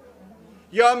you.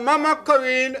 Your Mama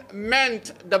Coreen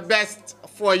meant the best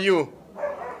for you.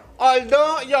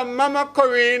 Although your Mama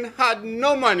Coreen had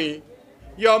no money,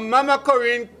 your Mama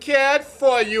Coreen cared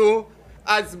for you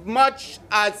as much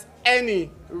as any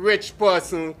rich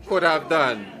person could have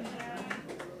done.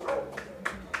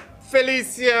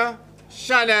 Felicia,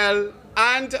 Chanel,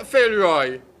 and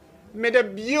Philroy, may the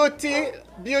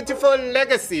beautiful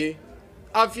legacy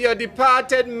of your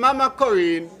departed Mama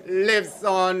Coreen lives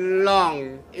on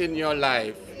long in your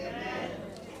life.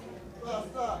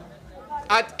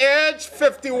 At age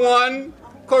 51,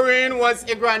 Coreen was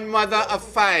a grandmother of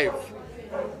 5.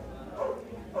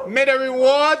 May the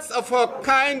rewards of her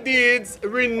kind deeds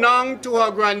renown to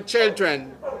her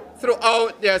grandchildren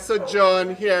throughout their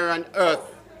sojourn here on earth.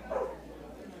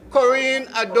 Coreen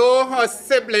adored her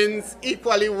siblings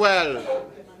equally well.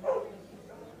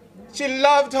 She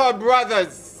loved her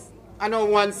brothers and her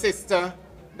 1 sister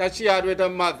that she had with her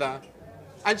mother.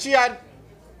 And she had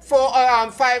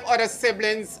 5 other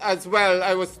siblings as well,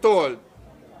 I was told.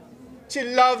 She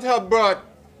loved her brother.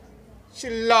 She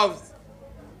loved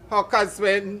her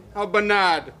cousin, her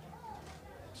Bernard.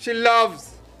 She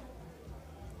loves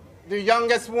the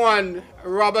youngest one,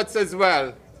 Roberts, as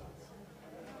well.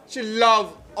 She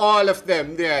loved all of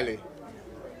them dearly.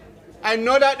 I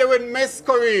know that they would miss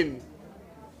Coreen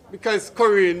because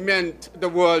Coreen meant the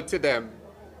world to them.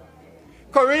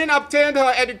 Coreen obtained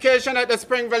her education at the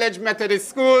Spring Village Methodist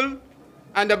School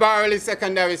and the Barley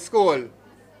Secondary School.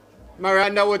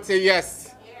 Miranda would say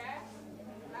yes.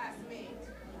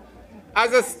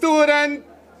 As a student,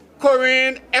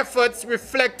 Coreen's efforts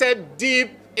reflected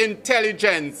deep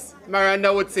intelligence.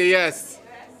 Miranda would say yes.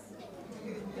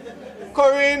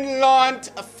 Coreen learned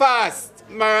fast.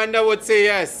 Miranda would say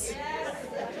yes.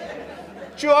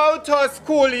 Throughout her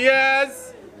school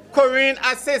years, Coreen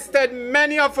assisted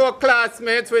many of her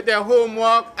classmates with their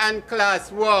homework and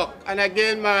classwork. And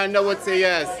again, Miranda would say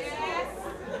yes.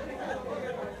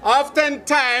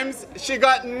 Oftentimes, she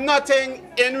got nothing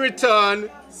in return,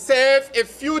 save a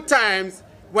few times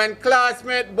when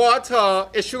classmates bought her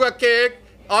a sugar cake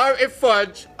or a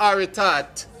fudge or a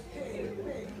tart.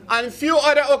 On few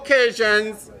other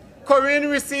occasions,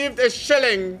 Coreen received a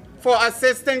shilling for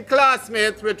assisting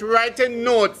classmates with writing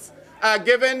notes or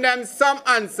giving them some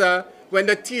answer when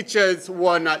the teachers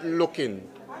were not looking.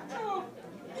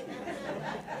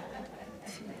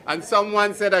 And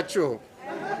someone said that true,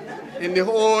 in the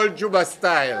whole Juba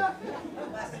style.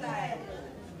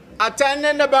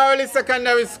 Attending the Barley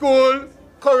Secondary School,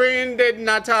 Coreen did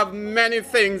not have many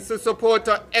things to support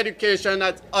her education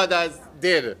as others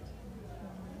did.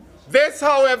 This,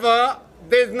 however,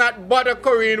 did not bother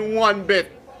Coreen one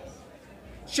bit.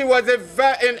 She was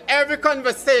in every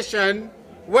conversation,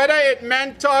 whether it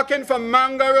meant talking from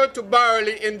Mangaro to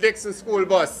Barley in Dixon school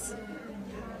bus.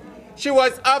 She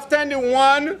was often the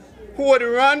one who would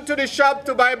run to the shop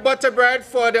to buy butterbread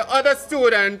for the other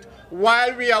student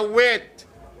while we await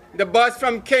the bus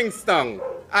from Kingston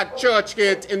at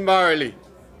Churchgate in Barley.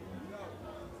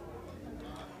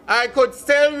 I could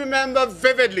still remember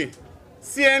vividly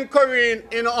seeing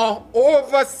Coreen in her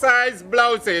oversized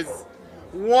blouses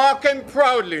walking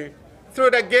proudly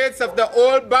through the gates of the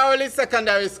old Barley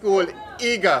Secondary School,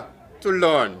 eager to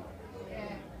learn.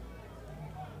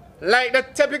 Like the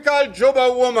typical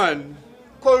Juba woman,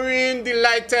 Coreen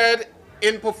delighted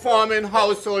in performing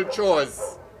household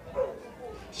chores.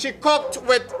 She cooked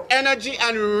with energy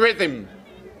and rhythm.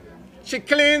 She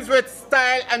cleans with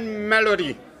style and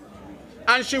melody.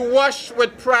 And she washed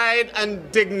with pride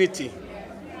and dignity.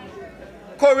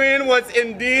 Coreen was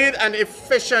indeed an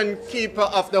efficient keeper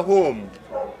of the home.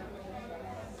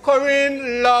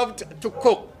 Coreen loved to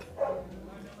cook.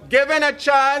 Given a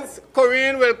chance,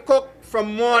 Coreen will cook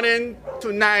from morning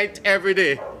to night every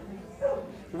day.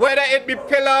 Whether it be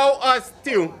pilau or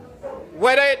stew,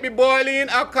 whether it be boiling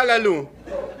or kalaloo,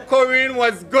 Coreen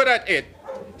was good at it.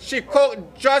 She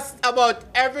cooked just about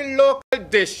every local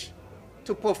dish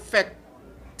to perfect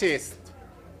taste.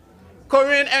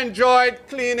 Coreen enjoyed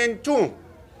cleaning too.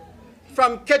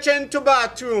 From kitchen to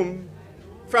bathroom,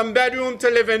 from bedroom to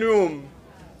living room,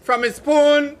 from a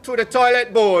spoon to the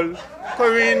toilet bowl,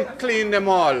 Coreen cleaned them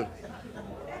all.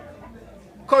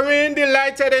 Coreen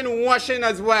delighted in washing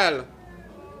as well.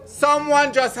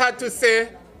 Someone just had to say,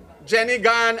 Jenny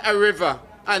gone a river,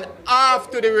 and off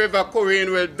to the river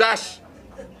Coreen will dash.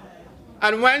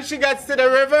 And when she gets to the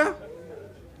river,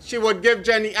 she would give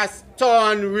Jenny a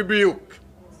stern rebuke.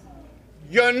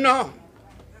 You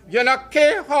not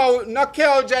care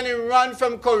how Jenny ran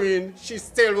from Coreen, she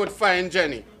still would find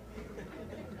Jenny.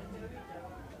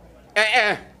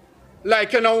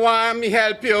 Like you know why me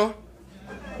help you?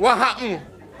 What happened?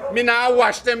 Me now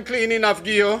wash them clean enough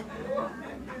give you.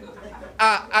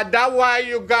 That why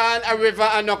you gone a river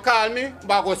and not call me,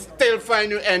 but I will still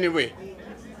find you anyway.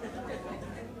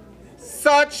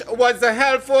 Such was the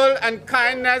helpful and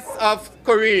kindness of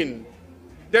Coreen.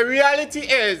 The reality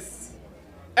is,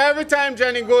 every time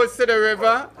Jenny goes to the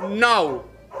river, now,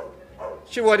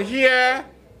 she would hear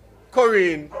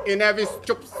Coreen in every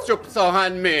stroops her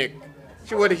hand make.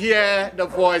 She would hear the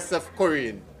voice of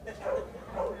Coreen.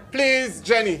 Please,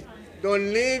 Jenny,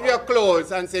 don't leave your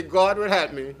clothes and say, God will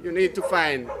help me. You need to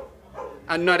find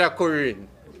another Coreen.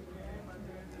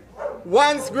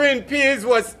 Once green peas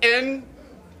was in,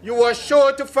 you were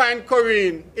sure to find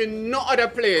Coreen in no other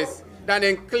place than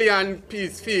in Cleon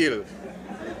Peas Field.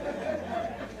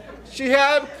 She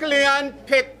helped Cleon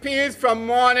pick peas from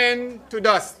morning to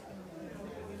dusk.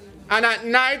 And at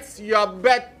nights, you are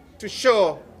bet to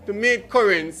show to meet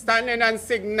Coreen standing on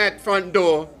Signet front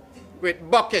door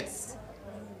with buckets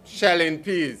shelling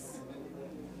peas.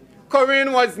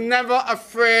 Coreen was never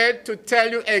afraid to tell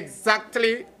you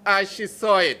exactly as she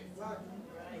saw it.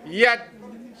 Yet,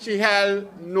 she held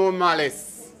no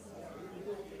malice.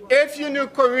 If you knew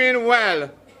Coreen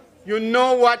well, you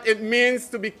know what it means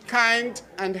to be kind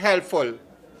and helpful.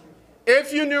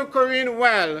 If you knew Coreen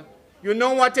well, you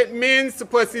know what it means to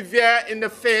persevere in the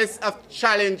face of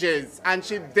challenges. And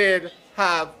she did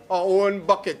have her own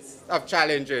buckets of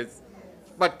challenges.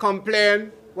 But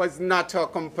complaint was not her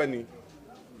company.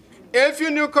 If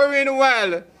you knew Coreen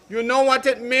well, you know what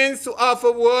it means to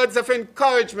offer words of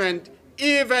encouragement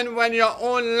even when your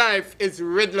own life is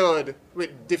riddled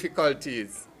with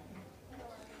difficulties.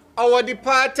 Our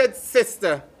departed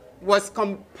sister was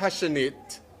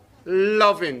compassionate,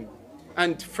 loving,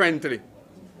 and friendly.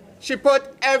 She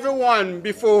put everyone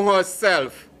before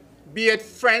herself, be it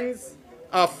friends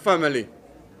or family.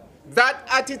 That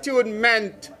attitude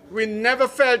meant we never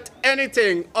felt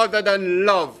anything other than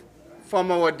love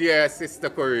from our dear sister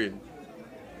Coreen.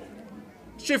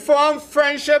 She formed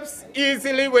friendships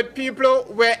easily with people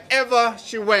wherever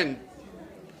she went.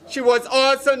 She was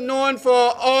also known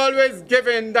for always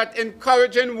giving that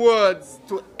encouraging words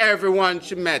to everyone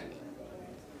she met.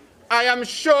 I am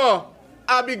sure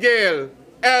Abigail,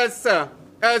 Elsa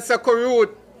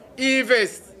Corroot,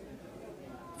 Evis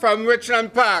from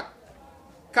Richland Park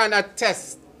can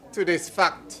attest to this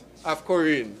fact of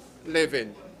Coreen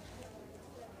living.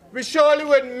 We surely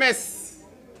would miss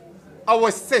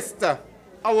our sister,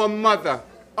 our mother,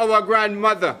 our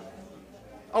grandmother,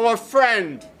 our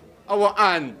friend, our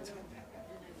aunt.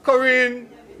 Coreen,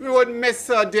 we would miss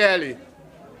her dearly.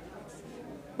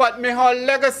 But may her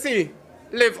legacy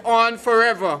live on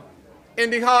forever in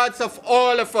the hearts of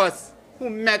all of us who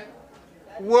met,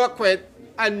 worked with,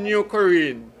 and knew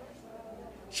Coreen.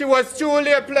 She was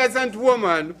truly a pleasant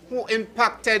woman who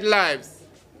impacted lives.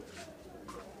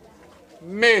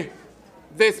 May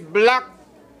this black,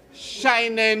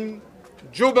 shining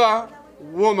Juba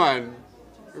woman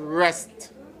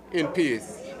rest in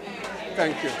peace.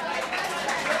 Thank you.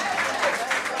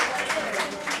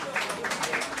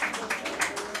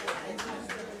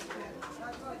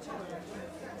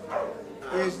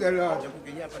 Praise the Lord.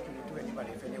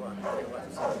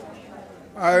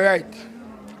 All right.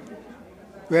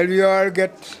 Well, we all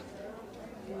get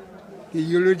the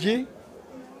eulogy,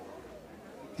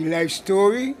 the life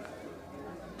story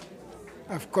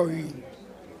of Coreen,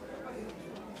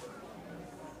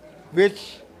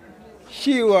 which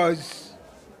she was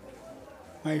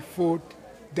my fourth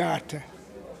daughter.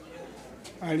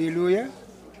 Hallelujah.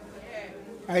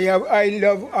 I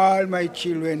love all my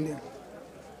children.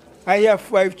 I have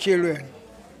 5 children,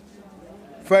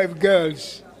 5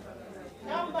 girls.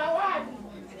 Number 1.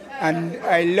 And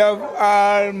I love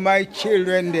all my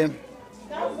children them.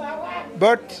 Number 1.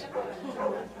 But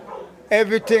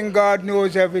everything, God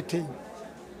knows everything.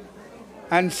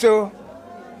 And so,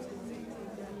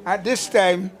 at this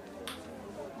time,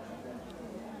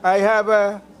 I have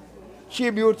a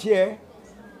tribute here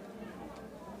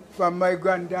from my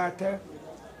granddaughter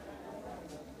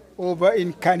over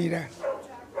in Canada.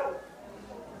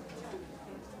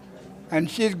 And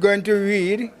she's going to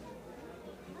read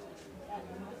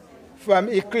from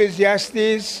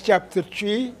Ecclesiastes chapter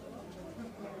 3,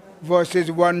 verses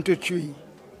 1 to 3.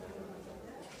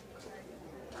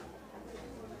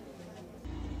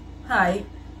 Hi,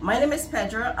 my name is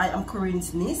Pedro. I am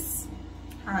Coreen's niece.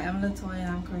 Hi, I'm Latoya.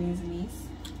 I'm Coreen's niece.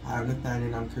 Hi, I'm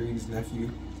Nathaniel. I'm Coreen's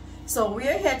nephew. So we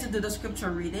are here to do the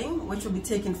scripture reading, which will be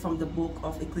taken from the book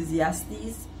of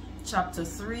Ecclesiastes, chapter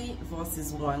 3,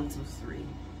 verses 1 to 3.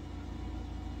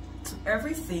 To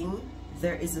everything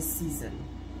there is a season,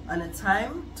 and a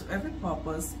time to every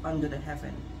purpose under the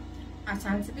heaven. A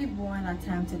time to be born, a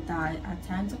time to die, a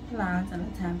time to plant,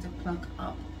 and a time to pluck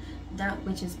up that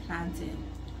which is planted.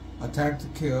 A time to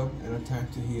kill and a time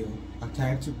to heal. A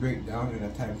time to break down and a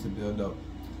time to build up.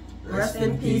 Rest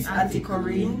in peace, Auntie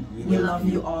Coreen. We love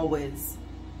you always.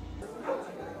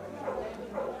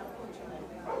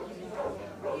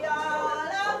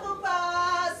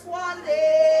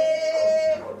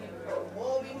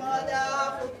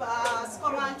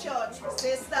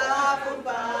 Sister for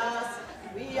pass,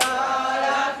 we all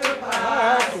have to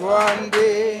pass one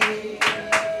day.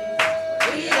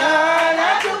 We all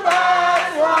have to pass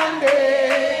one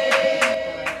day.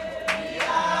 We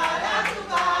all have to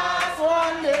pass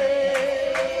one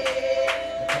day.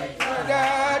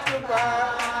 Brother to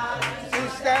pass,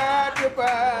 sister to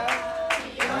pass,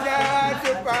 brother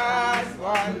to pass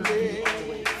one day.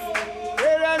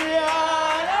 Children, we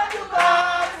all have to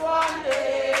pass one day.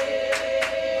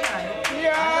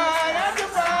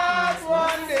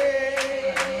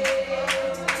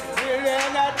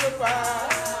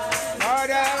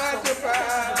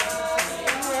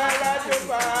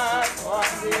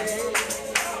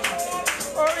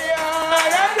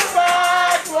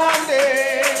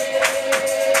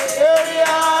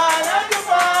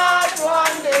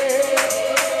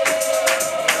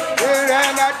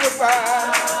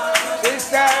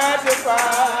 Sister to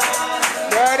pass,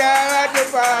 brother to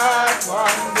pass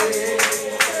one day.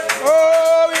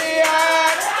 Oh, we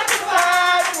are to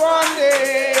pass one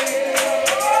day.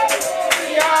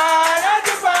 We are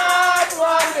to pass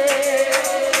one day.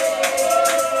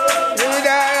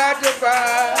 Brother to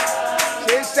pass,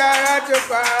 sister to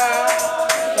pass,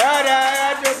 brother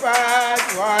to pass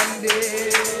one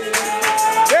day.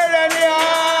 Children, we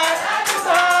are to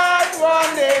pass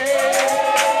one day.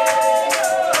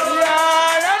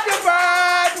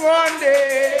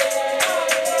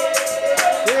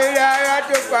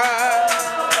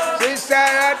 Sister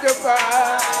to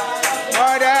pass,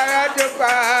 mother to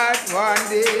pass one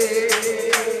day.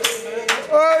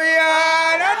 Oh, we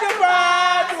are to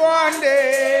pass one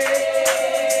day.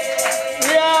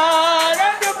 We are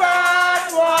to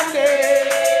pass one day.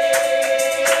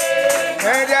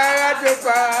 Mother to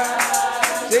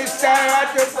pass, sister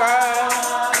to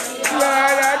pass,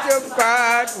 mother to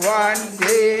pass one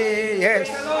day. Yes.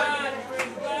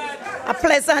 A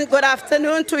pleasant good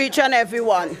afternoon to each and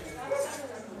everyone.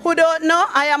 Who don't know,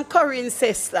 I am Coreen's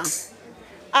sister.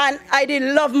 And I did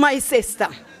love my sister.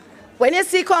 When you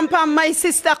see come from my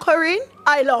sister Coreen,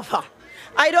 I love her.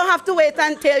 I don't have to wait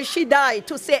until she died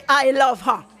to say I love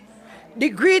her. The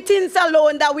greetings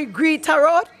alone that we greet her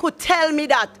out could tell me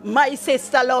that my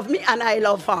sister loves me and I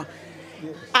love her.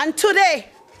 Yes. And today,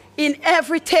 in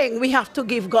everything, we have to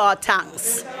give God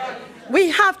thanks. We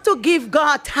have to give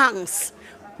God thanks.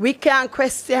 We can't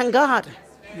question God.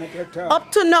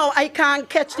 Up to now, I can't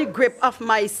catch the grip of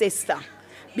my sister.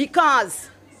 Because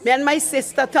me and my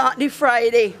sister talked the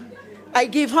Friday. I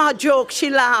give her a joke, she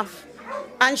laughed.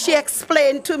 And she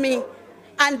explained to me.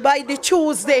 And by the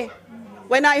Tuesday,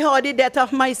 when I heard the death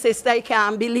of my sister, I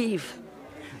can't believe.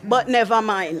 But never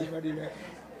mind.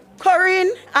 Coreen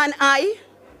and I,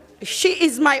 she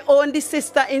is my only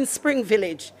sister in Spring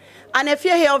Village. And if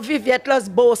you hear Viviette, let's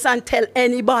boast and tell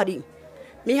anybody.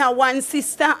 Me have one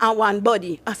sister and one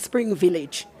body at Spring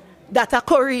Village. That a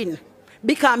Coreen.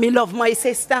 Because me love my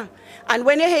sister. And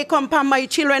when you hear compare my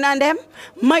children and them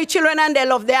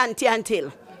love their auntie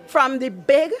until. From the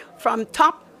big, from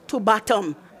top to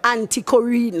bottom, Auntie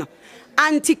Coreen.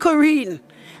 Auntie Coreen.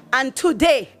 And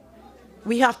today,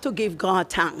 we have to give God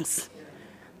thanks.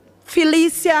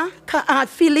 Felicia,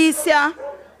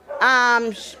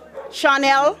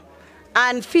 Chanel,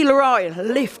 and Philroy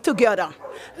live together.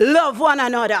 Love one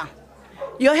another.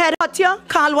 You heard what you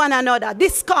call one another.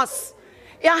 Discuss.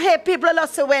 You hear people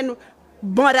say when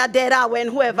mother dead or when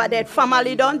whoever dead,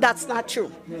 family done. That's not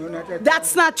true.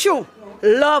 That's not true.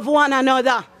 Love one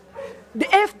another.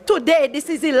 If today this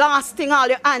is the last thing all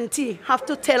your auntie have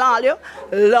to tell all you,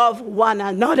 love one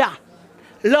another.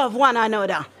 Love one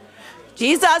another.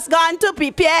 Jesus gone to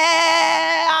prepare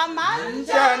a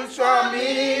mansion for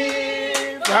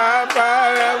me, far,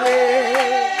 far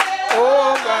away,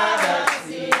 over the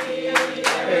sea.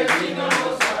 There will be no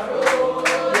more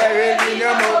sorrow, there will be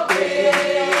no more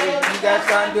pain. Jesus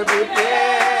gone to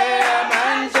prepare a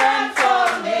mansion for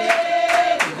me.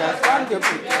 Jesus gone to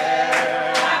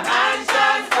prepare a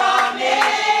mansion for me,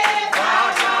 far,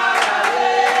 far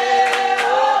away,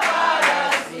 over the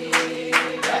sea.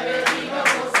 There will be no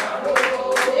more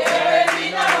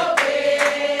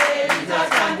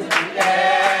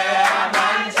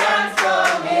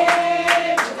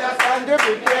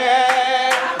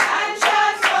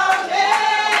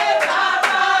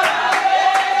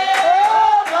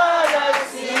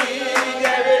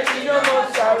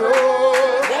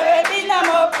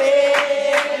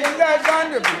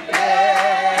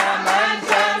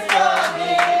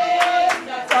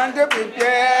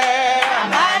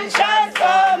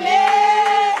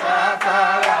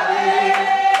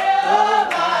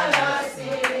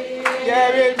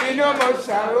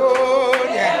sorrow.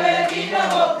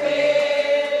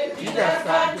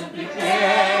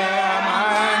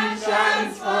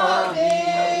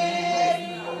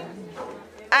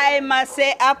 I must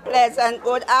say a pleasant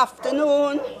good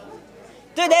afternoon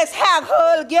to this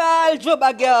Hag-Hole girl,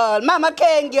 Juba girl, Mama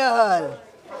King girl.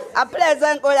 A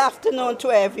pleasant good afternoon to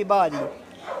everybody.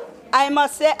 I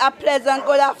must say a pleasant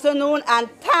good afternoon and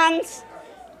thanks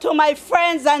to my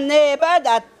friends and neighbors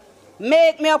that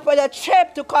make me up with a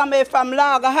trip to come here from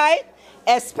Lager Heights,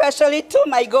 especially to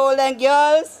my golden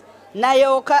girls,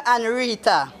 Nayoka and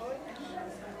Rita.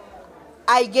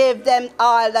 I gave them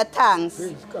all the thanks.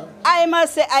 I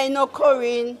must say, I know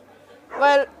Coreen.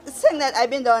 Well, saying that I've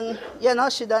been done, you know,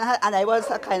 she done her, and I was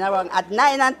kind of wrong at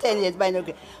 9 and 10 years by no.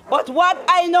 But what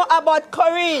I know about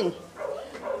Coreen,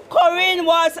 Coreen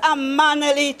was a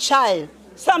manly child.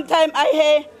 Sometimes I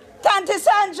hear, Tante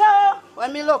Sandra,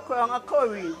 when me look around at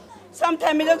Coreen,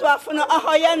 sometimes me just want to know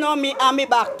how you know me and me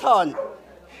back turn.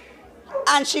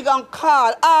 And she gonna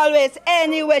call, always,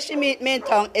 anywhere she meet me in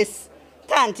town is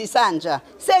Tante Sandra.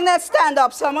 Signet, stand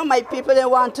up. Some of my people, they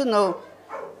want to know.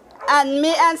 And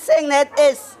me and Signet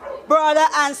is brother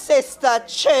and sister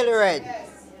children.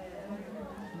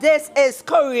 This is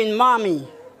Coreen mommy.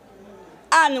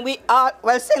 And we are,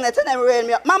 well, Signet and them rail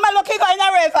me up. Mama, look, you go in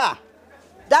a river.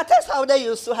 That is how they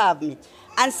used to have me.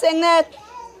 And Signet,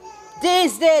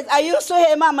 these days, I used to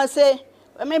hear Mama say,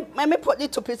 let me put the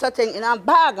 2 pieces of thing in a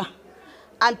bag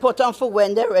and put on for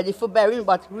when they're ready for burying.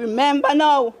 But remember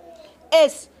now,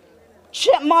 it's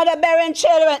mother bearing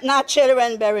children, not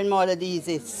children bearing mother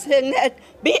disease.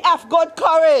 Be of good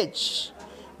courage.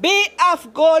 Be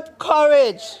of good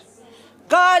courage.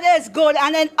 God is good,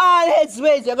 and in all his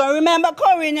ways, you're going to remember,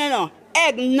 Coreen, you know,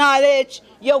 acknowledge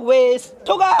your ways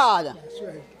to God. That's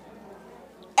right.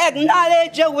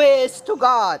 Acknowledge your ways to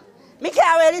God. Me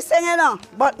can't really sing, you know,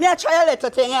 but me try a little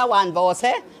thing here, one verse,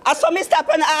 eh? And so me stop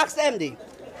and ask them, the.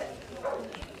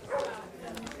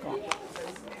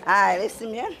 Alright,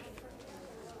 listen here.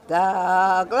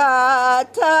 The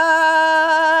glad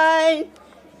time,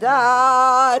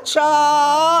 the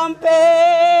trumpet,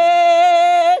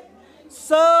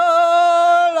 so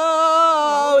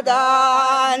loud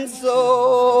and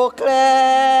so clear.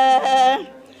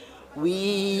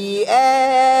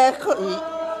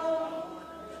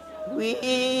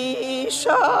 We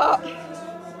shall.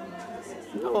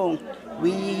 No,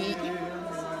 we.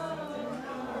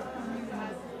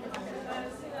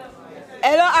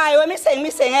 Hello, I. When me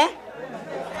sing, eh?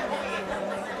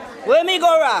 Where me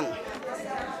go wrong?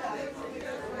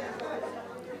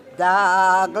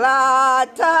 The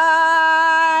glad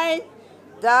tide,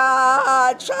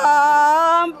 the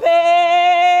trumpet,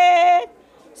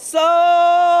 so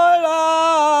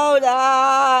loud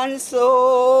and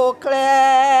so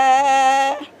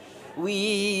clear.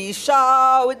 We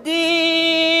shout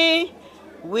thee,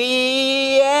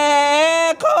 we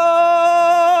echo,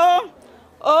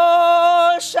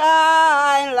 oh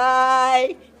shine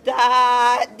like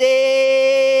that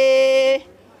day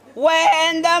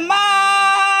when the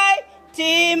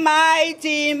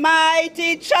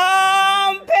mighty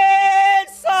trumpet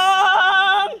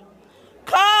song,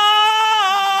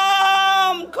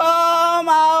 come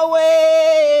away.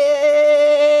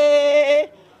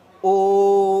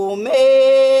 Oh,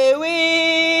 may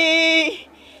we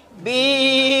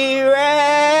be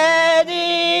ready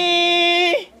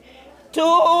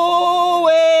to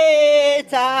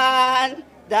wait on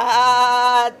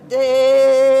that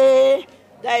day.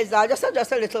 That is just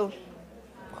a little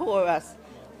chorus.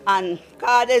 And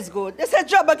God is good. They said,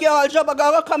 Job a girl,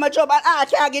 come a Job, and I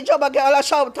can't give Job a girl a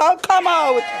shout out. Come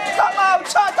out, shout out,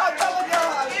 Job a girl.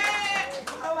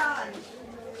 Come on.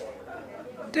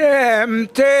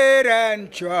 Tempted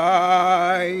and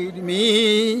tried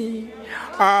me,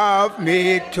 of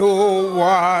me to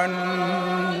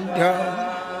wonder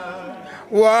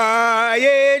why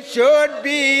it should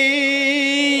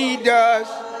be thus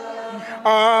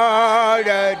all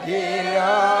the day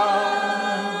long.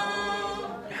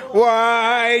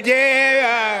 Why there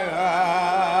are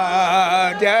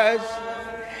others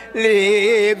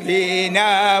living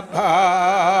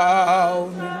about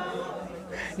me,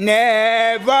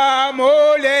 never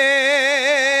molested,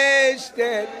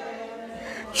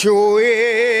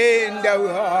 chewing the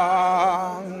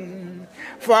wrong.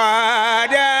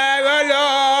 Father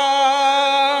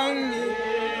alone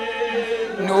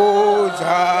knows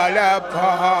all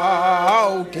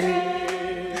about it.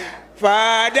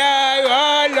 Father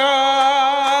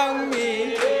along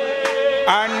me,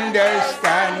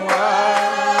 understand why.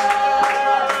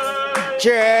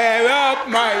 Cheer up,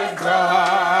 my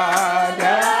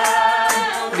brother,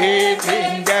 live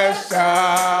in the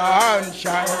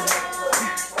sunshine.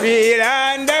 We'll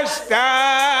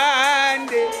understand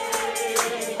it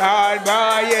all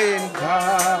by and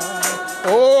by.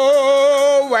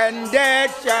 Oh, when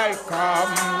death shall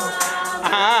come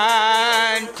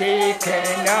and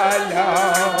taken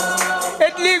along,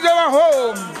 it leaves our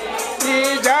home,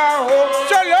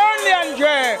 so lonely and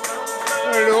dread,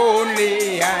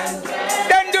 lonely and dread.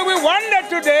 Then do we wonder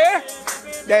today?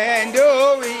 Then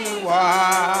do we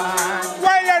want?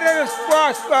 Why let us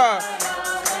prosper?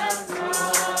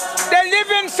 They're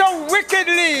living so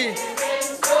wickedly.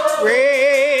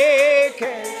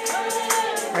 Wicked.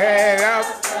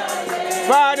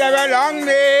 Father along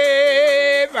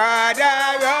me, Father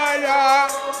along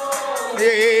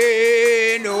me,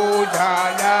 knows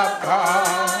all about.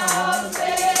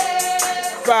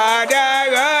 Father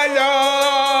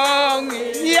along me,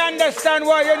 you understand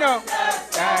why, you know?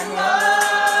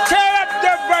 Cheer up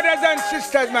the brothers and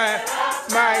sisters, my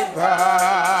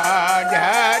brother.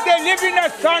 They live in the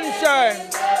sunshine.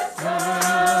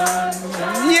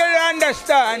 You'll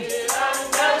understand.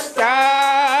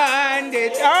 Stand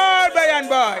it all by and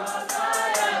by.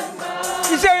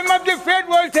 He said we must be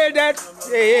faithful till that.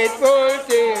 Faithful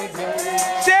till that.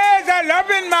 Says a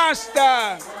loving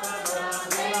master.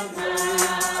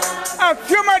 A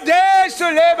few more days to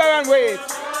labor and wait.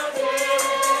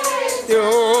 To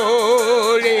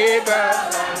labor.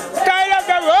 Toil of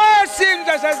the road seems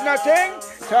just as nothing.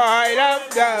 Toil of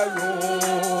the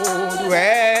road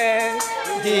well,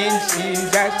 didn't seem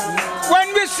as when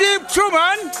we see through,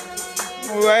 man.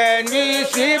 When we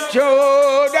sleep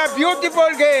through the beautiful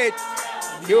gate,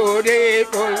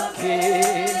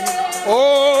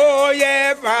 oh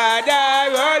yeah,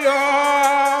 Father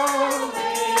alone.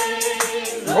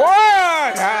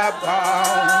 What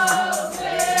about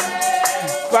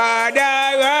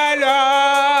Father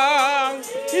alone?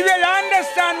 He will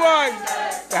understand why.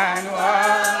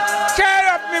 Cheer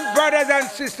up, my brothers and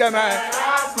sisters, my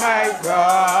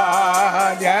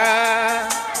brother.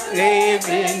 Live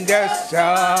in the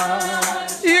sun.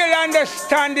 You'll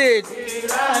understand it.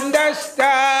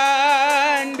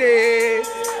 Understand it.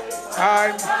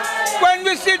 When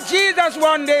we see Jesus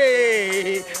one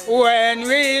day, when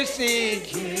we see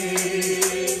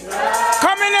Jesus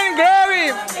coming in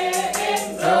glory,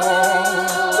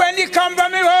 when he comes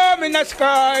from home in the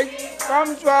sky,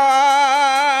 from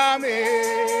swarming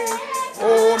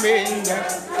home in the.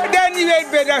 Then he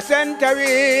will bid us enter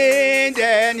in,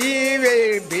 then he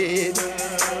will bid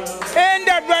in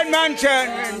that bright mansion,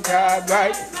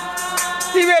 right?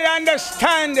 He will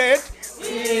understand it,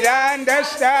 he'll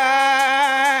understand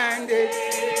it.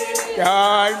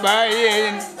 All by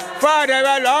in, Father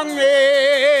along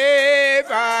me,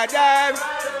 Father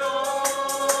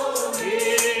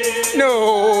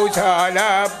knows all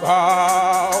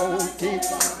about it.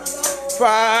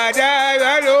 Father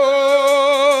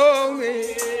alone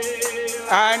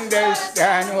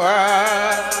understand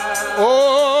why.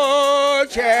 Oh,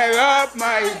 cheer up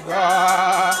my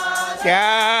God,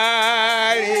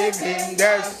 live in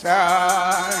the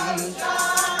sun.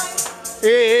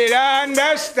 He'll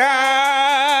understand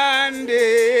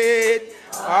it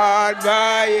all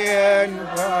by and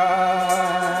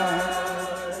by.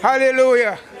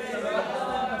 Hallelujah.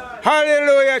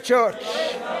 Hallelujah, church.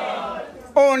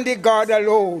 Only God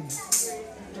alone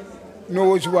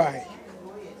knows why.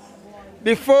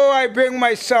 Before I bring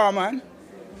my sermon,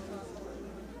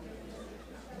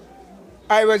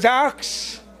 I was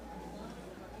asked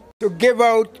to give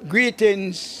out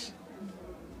greetings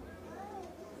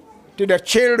to the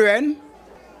children,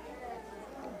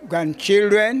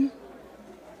 grandchildren,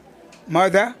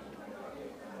 mother,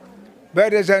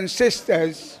 brothers and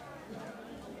sisters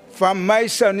from my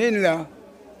son-in-law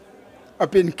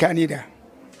up in Canada.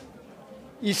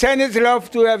 He sent his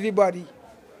love to everybody.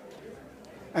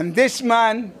 And this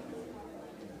man,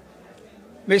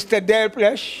 Mr.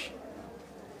 Delplesh,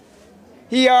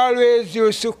 he always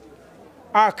used to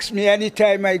ask me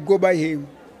anytime I go by him,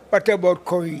 what about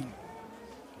Coreen?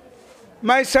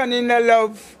 My son-in-law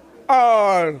loves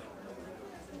all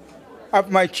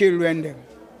of my children, them.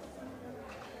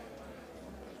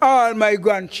 All my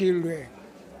grandchildren.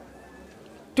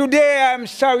 Today I'm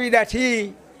sorry that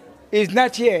he is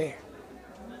not here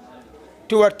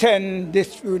to attend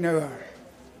this funeral.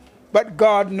 But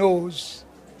God knows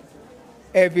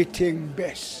everything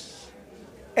best.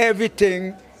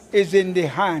 Everything is in the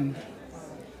hand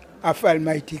of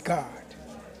Almighty God.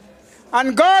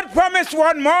 And God promised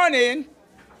one morning,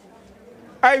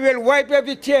 I will wipe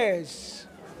every tears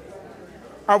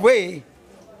away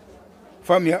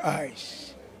from your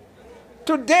eyes.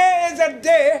 Today is a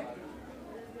day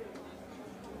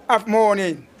of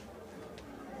mourning.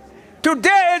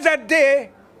 Today is a day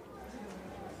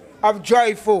of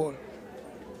joyful.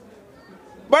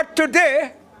 But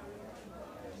today,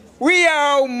 we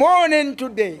are mourning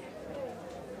today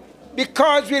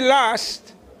because we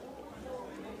lost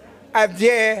a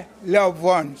dear loved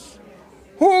ones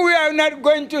who we are not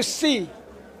going to see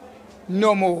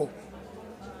no more.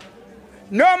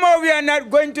 No more, we are not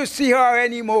going to see her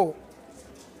anymore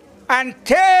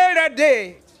until the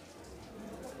day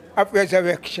of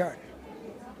resurrection.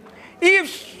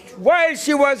 If while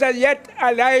she was yet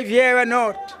alive here on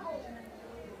earth,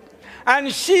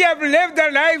 and she have lived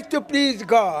a life to please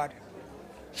God,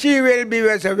 she will be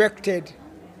resurrected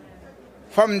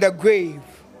from the grave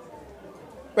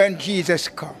when Jesus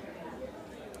comes.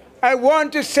 I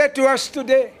want to say to us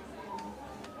today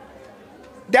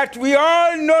that we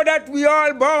all know that we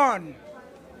are born,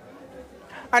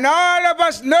 and all of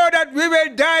us know that we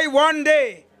will die one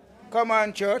day. Come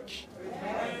on, church.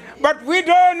 But we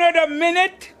don't know the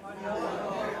minute,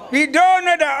 we don't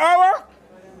know the hour,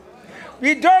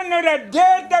 we don't know the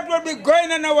date that will be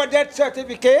going on our death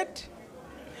certificate,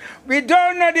 we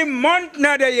don't know the month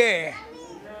nor the year,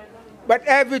 but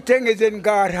everything is in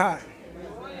God's hand.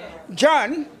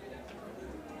 John,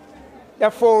 the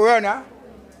forerunner,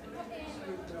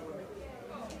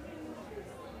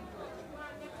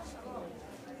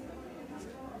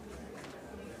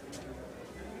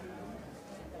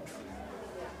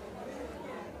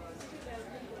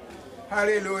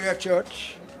 hallelujah,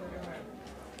 church.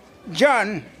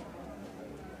 John,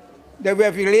 the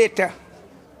Revelator,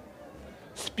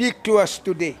 speak to us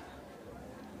today.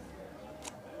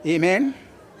 Amen.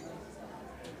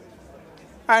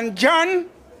 And John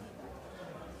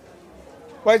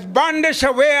was banished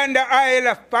away on the Isle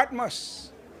of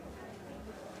Patmos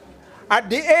at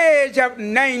the age of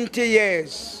 90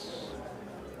 years.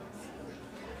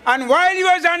 And while he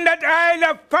was on that Isle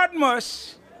of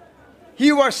Patmos,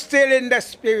 he was still in the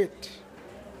Spirit,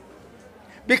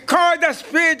 because the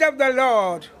Spirit of the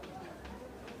Lord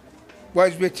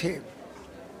was with him.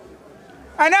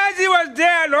 And as he was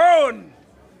there alone,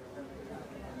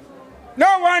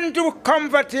 no one to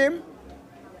comfort him,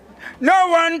 no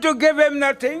one to give him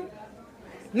nothing,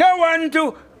 no one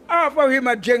to offer him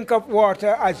a drink of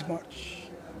water as much.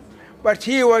 But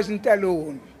he wasn't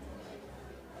alone,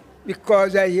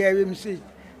 because I hear him say,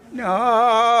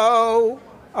 Now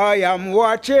I am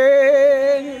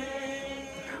watching,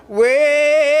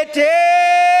 waiting,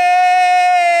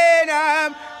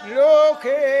 I'm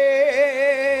looking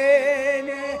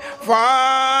for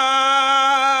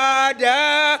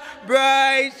the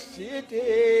bright city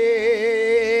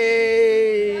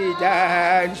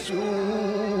that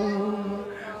soon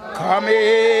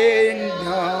coming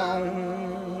down.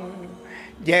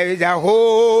 There is a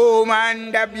home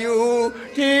and a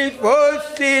beautiful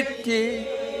city,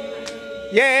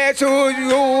 yes, whose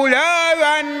ruler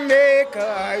and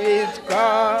maker is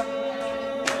God.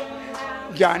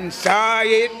 John saw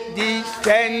it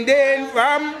descending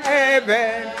from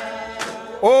heaven,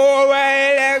 oh,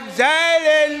 while exile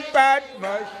in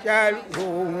Patmos shall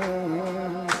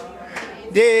roam.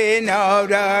 They know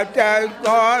that has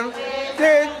gone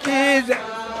to Jesus.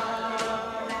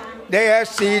 Their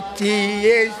city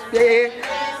is there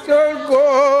to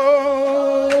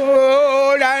gold,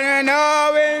 and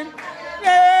knowing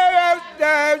their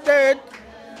started.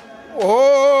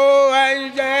 Oh,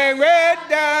 and they went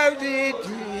down the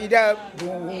city of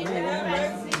gold.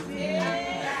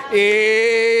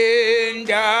 In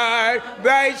that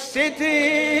bright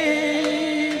city,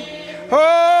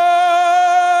 holy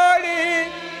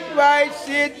bright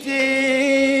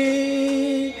city,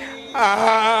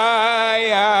 I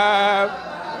have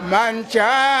mansion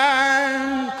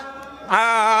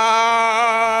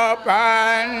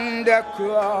upon the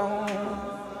crown.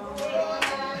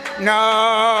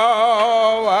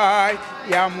 Now I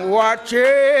am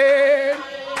watching,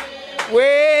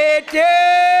 waiting,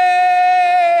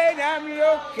 I'm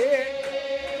looking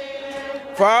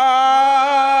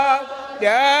for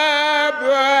the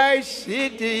bright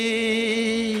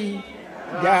city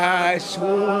that's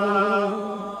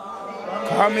soon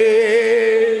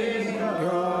coming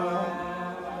down.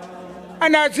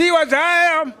 And as he was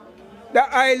on the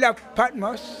Isle of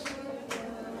Patmos,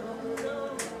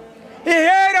 he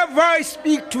heard a voice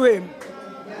speak to him.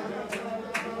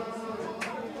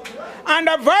 And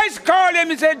the voice called him,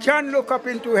 he said, John, look up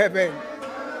into heaven.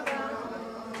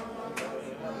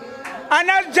 And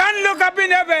as John looked up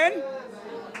in heaven,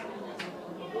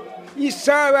 he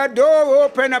saw a door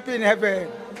open up in heaven.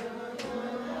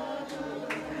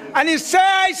 And he said,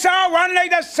 I saw one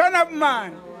like the Son of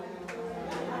Man,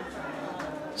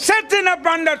 sitting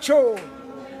upon the throne,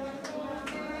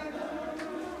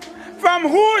 from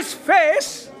whose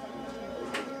face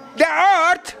the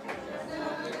earth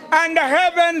and the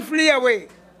heaven flee away,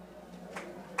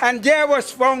 and there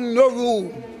was found no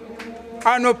room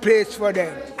or no place for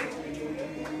them.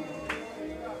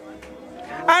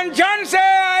 And John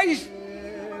said,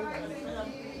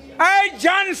 I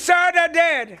John saw the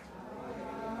dead,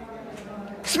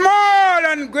 small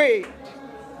and great.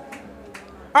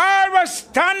 I was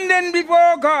standing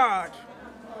before God,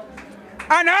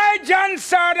 and I, John,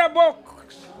 saw the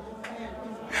books,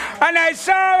 and I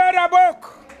saw the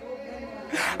book,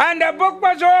 and the book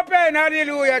was open,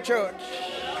 hallelujah, church.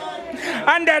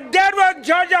 And the dead were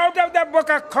judged out of the book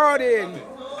according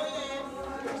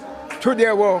to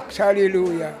their works,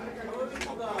 hallelujah.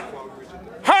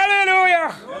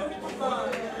 Hallelujah.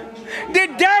 The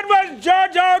dead was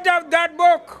judged out of that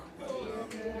book.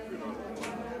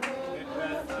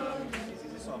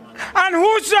 And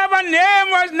whosoever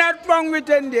name was not found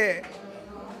written there,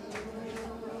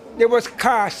 they was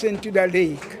cast into the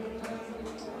lake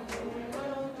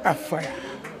of fire.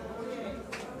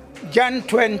 John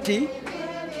 20,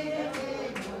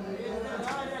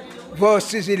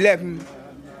 verses 11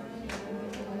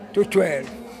 to 12.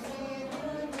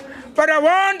 But I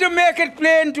want to make it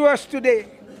plain to us today.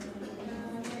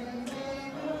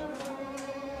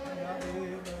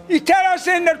 He tells us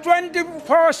in the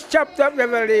 21st chapter of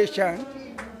Revelation,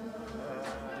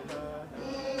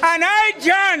 and I,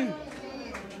 John,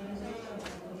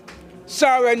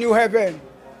 saw a new heaven,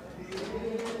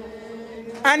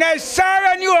 and I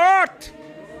saw a new earth.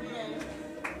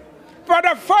 For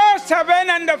the first heaven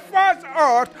and the first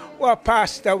earth were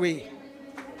passed away,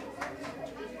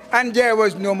 and there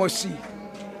was no more sea.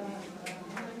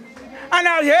 And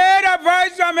I heard a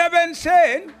voice from heaven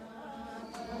saying,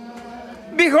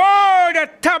 behold, the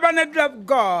tabernacle of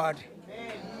God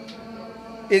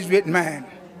is with man.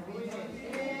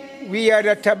 We are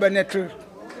the tabernacle.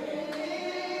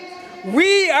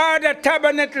 We are the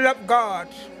tabernacle of God.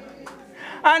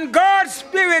 And God's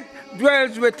Spirit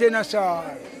dwells within us all.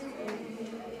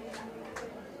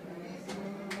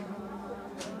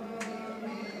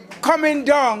 Coming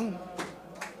down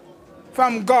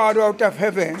from God out of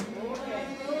heaven,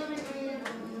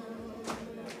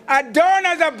 adorned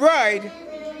as a bride,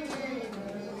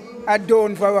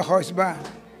 adorned for a husband.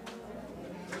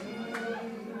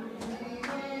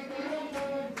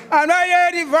 And I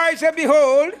heard the voice say,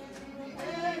 behold,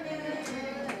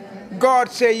 God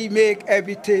say he make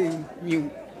everything new.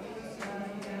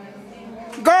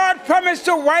 God promised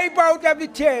to wipe out every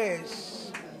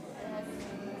tears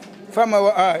from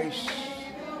our eyes.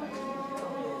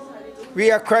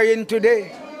 We are crying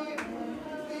today.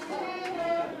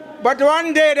 But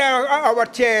one day our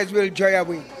tears will dry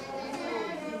away.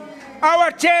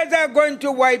 Our tears are going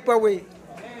to wipe away.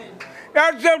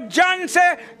 As John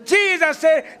said, Jesus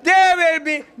said, there will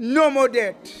be no more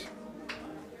death.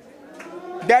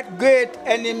 That great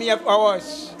enemy of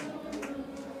ours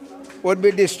would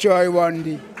be destroyed one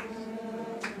day.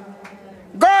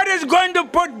 God is going to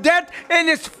put death in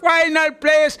its final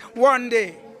place one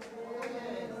day.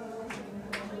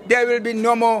 There will be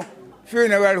no more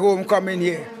funeral home coming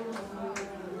here.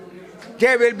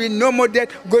 There will be no more death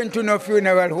going to no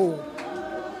funeral home.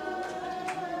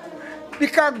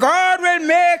 Because God will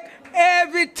make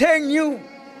everything new.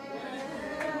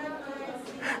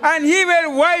 And he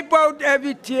will wipe out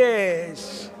every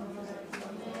tears.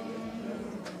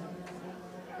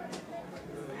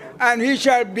 And he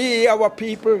shall be our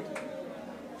people.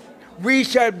 We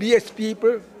shall be his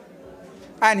people.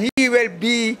 And he will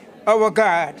be our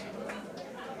God.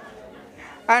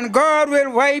 And God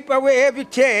will wipe away every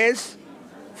tears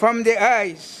from the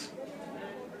eyes.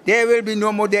 There will be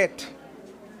no more death,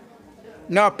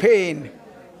 no pain,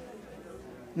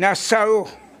 no sorrow.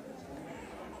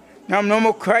 No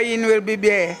more crying will be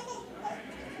there.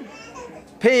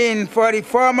 Pain, for the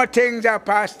former things are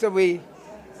passed away,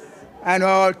 and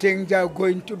all things are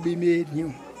going to be made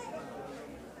new.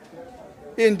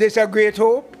 Isn't this a great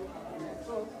hope?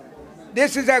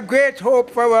 This is a great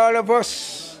hope for all of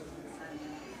us.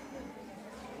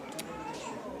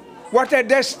 What a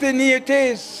destiny it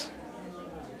is.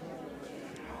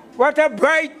 What a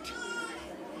bright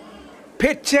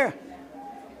picture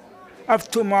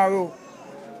of tomorrow.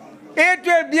 It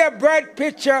will be a bright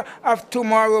picture of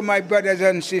tomorrow, my brothers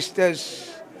and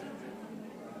sisters.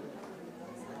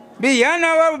 Beyond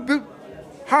our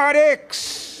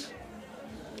heartaches,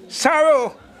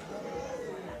 sorrow,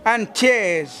 and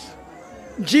tears,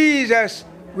 Jesus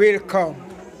will come.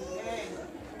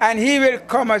 And he will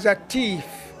come as a thief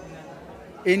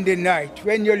in the night,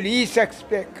 when you least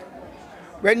expect.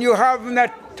 When you have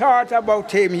not thought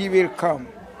about him, he will come.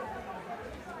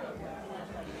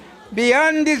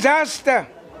 Beyond disaster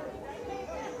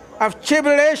of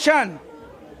tribulation,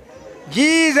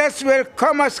 Jesus will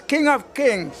come as King of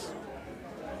Kings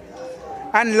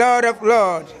and Lord of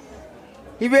Lords.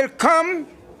 He will come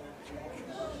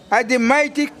as the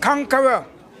mighty conqueror.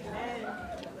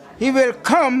 He will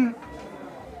come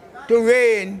to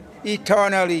reign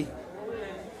eternally.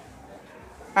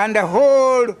 And the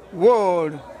whole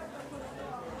world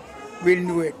will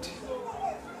know it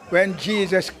when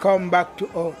Jesus comes back to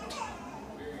earth.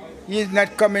 He is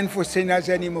not coming for sinners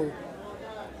anymore.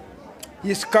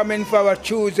 He is coming for our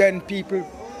chosen people,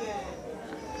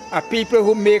 a people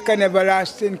who make an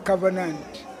everlasting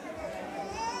covenant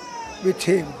with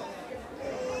him.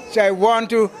 So I want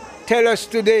to tell us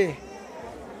today,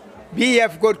 be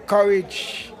of good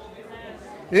courage.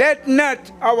 Let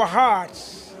not our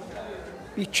hearts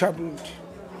be troubled,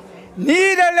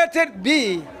 neither let it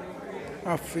be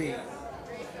afraid.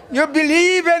 You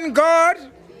believe in God,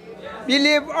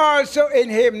 believe also in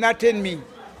him, not in me.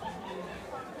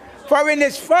 For in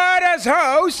his Father's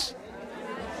house,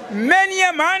 many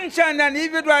a mansion, and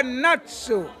if it were not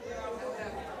so,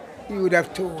 he would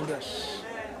have told us.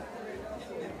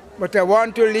 But I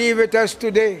want to leave with us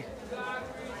today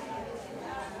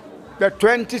the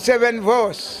 27th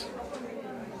verse.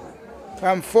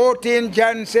 From 14,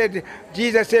 John said,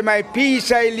 Jesus said, my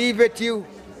peace I leave with you.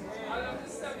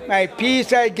 My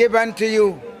peace I give unto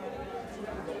you.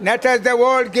 Not as the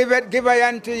world giveth, give I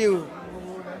unto you.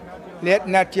 Let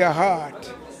not your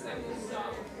heart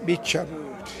be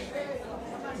troubled.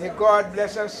 May God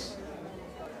bless us,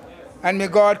 and may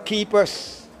God keep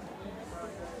us.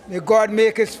 May God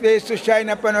make his face to shine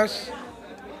upon us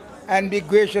and be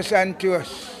gracious unto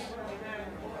us.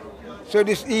 So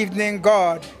this evening,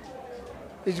 God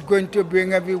is going to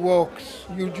bring every works.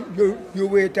 You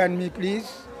wait on me,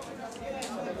 please.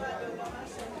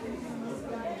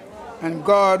 And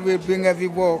God will bring every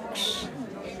works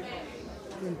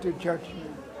into judgment.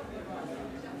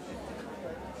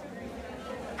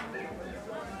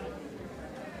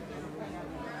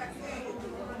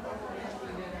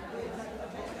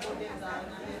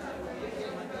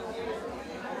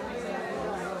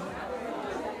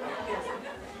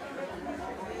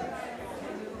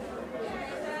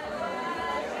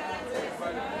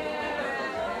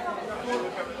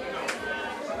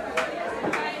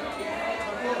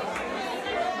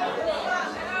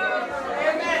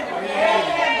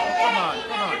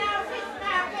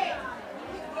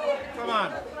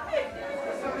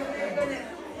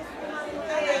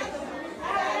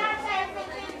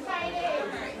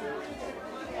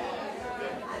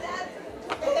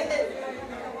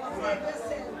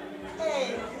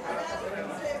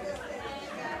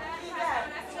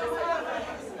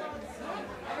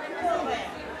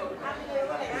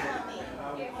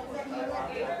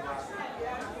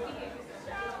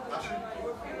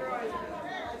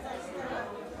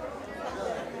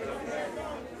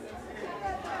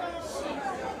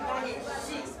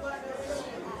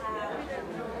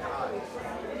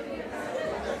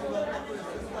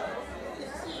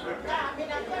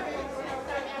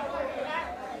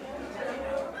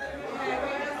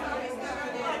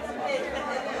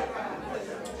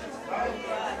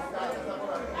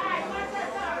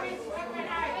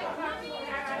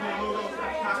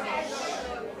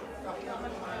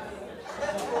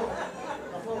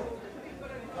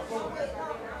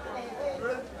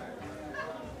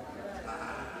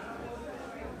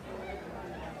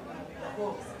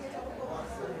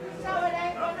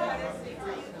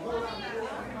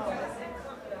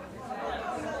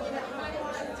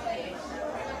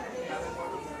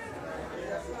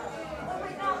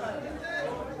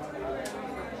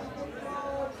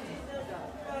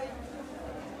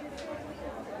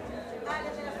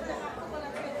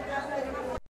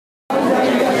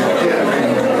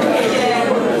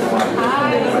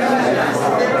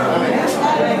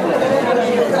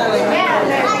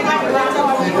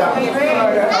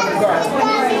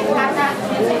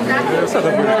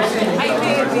 Comfort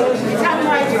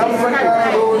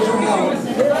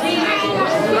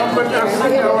us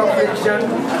in our affliction.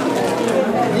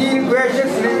 Deal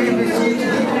graciously, we beseech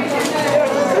thee,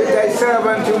 with thy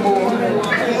servant to mourn,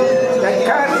 that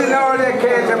casting all their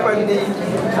cares upon thee,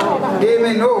 they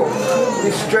may know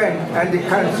the strength and the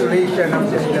consolation of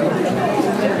thy love.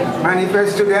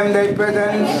 Manifest to them thy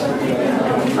presence,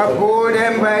 uphold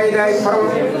them by thy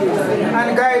power,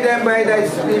 and guide them by thy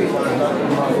spirit.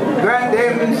 Grant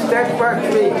them steadfast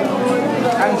faith,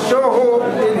 and show hope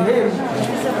in him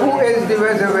who is the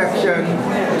resurrection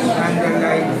and the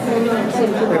life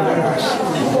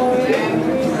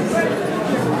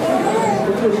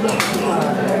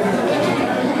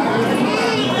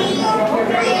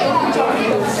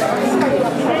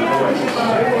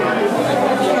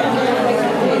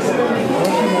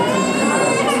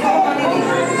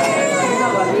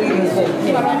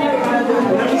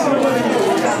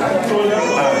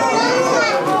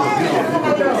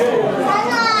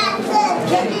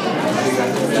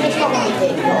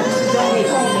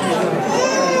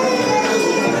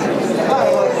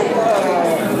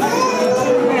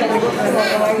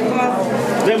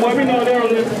Then what we know there,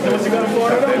 they must have got a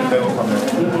photo.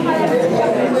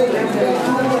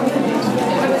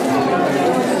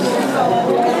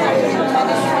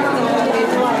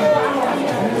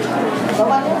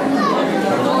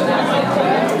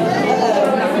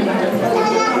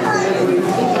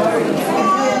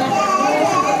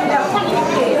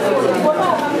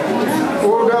 O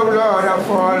thou Lord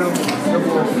of all the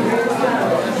world,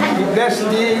 we bless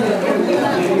thee,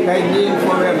 thy name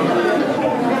forever.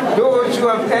 Those who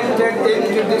have entered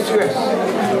into this rest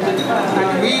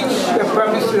and reached the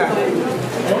promised land,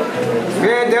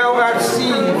 where thou art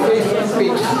seen face to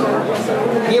face,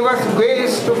 give us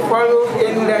grace to follow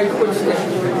in thy footsteps.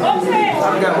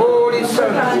 Of the Holy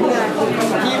Son,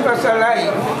 keep us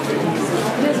alive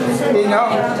in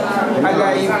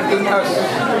us,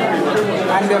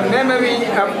 and the memory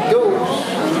of those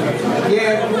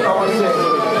dear to ourselves,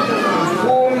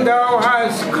 whom thou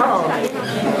hast called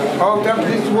out of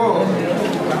this world,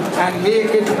 and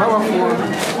make it powerful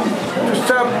to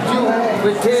subdue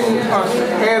within us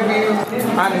every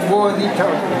unworthy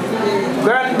thought.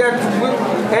 Grant that with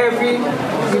every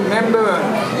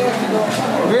remembrance,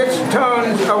 which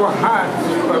turns our hearts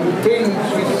from things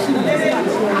we see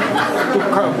to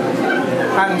come,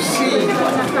 and see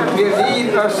will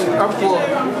lead us upward,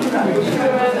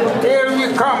 till we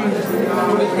come to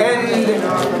the end,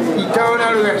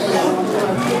 eternal rest,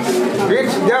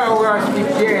 which thou hast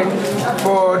prepared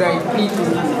for thy people.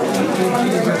 In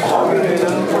Jesus'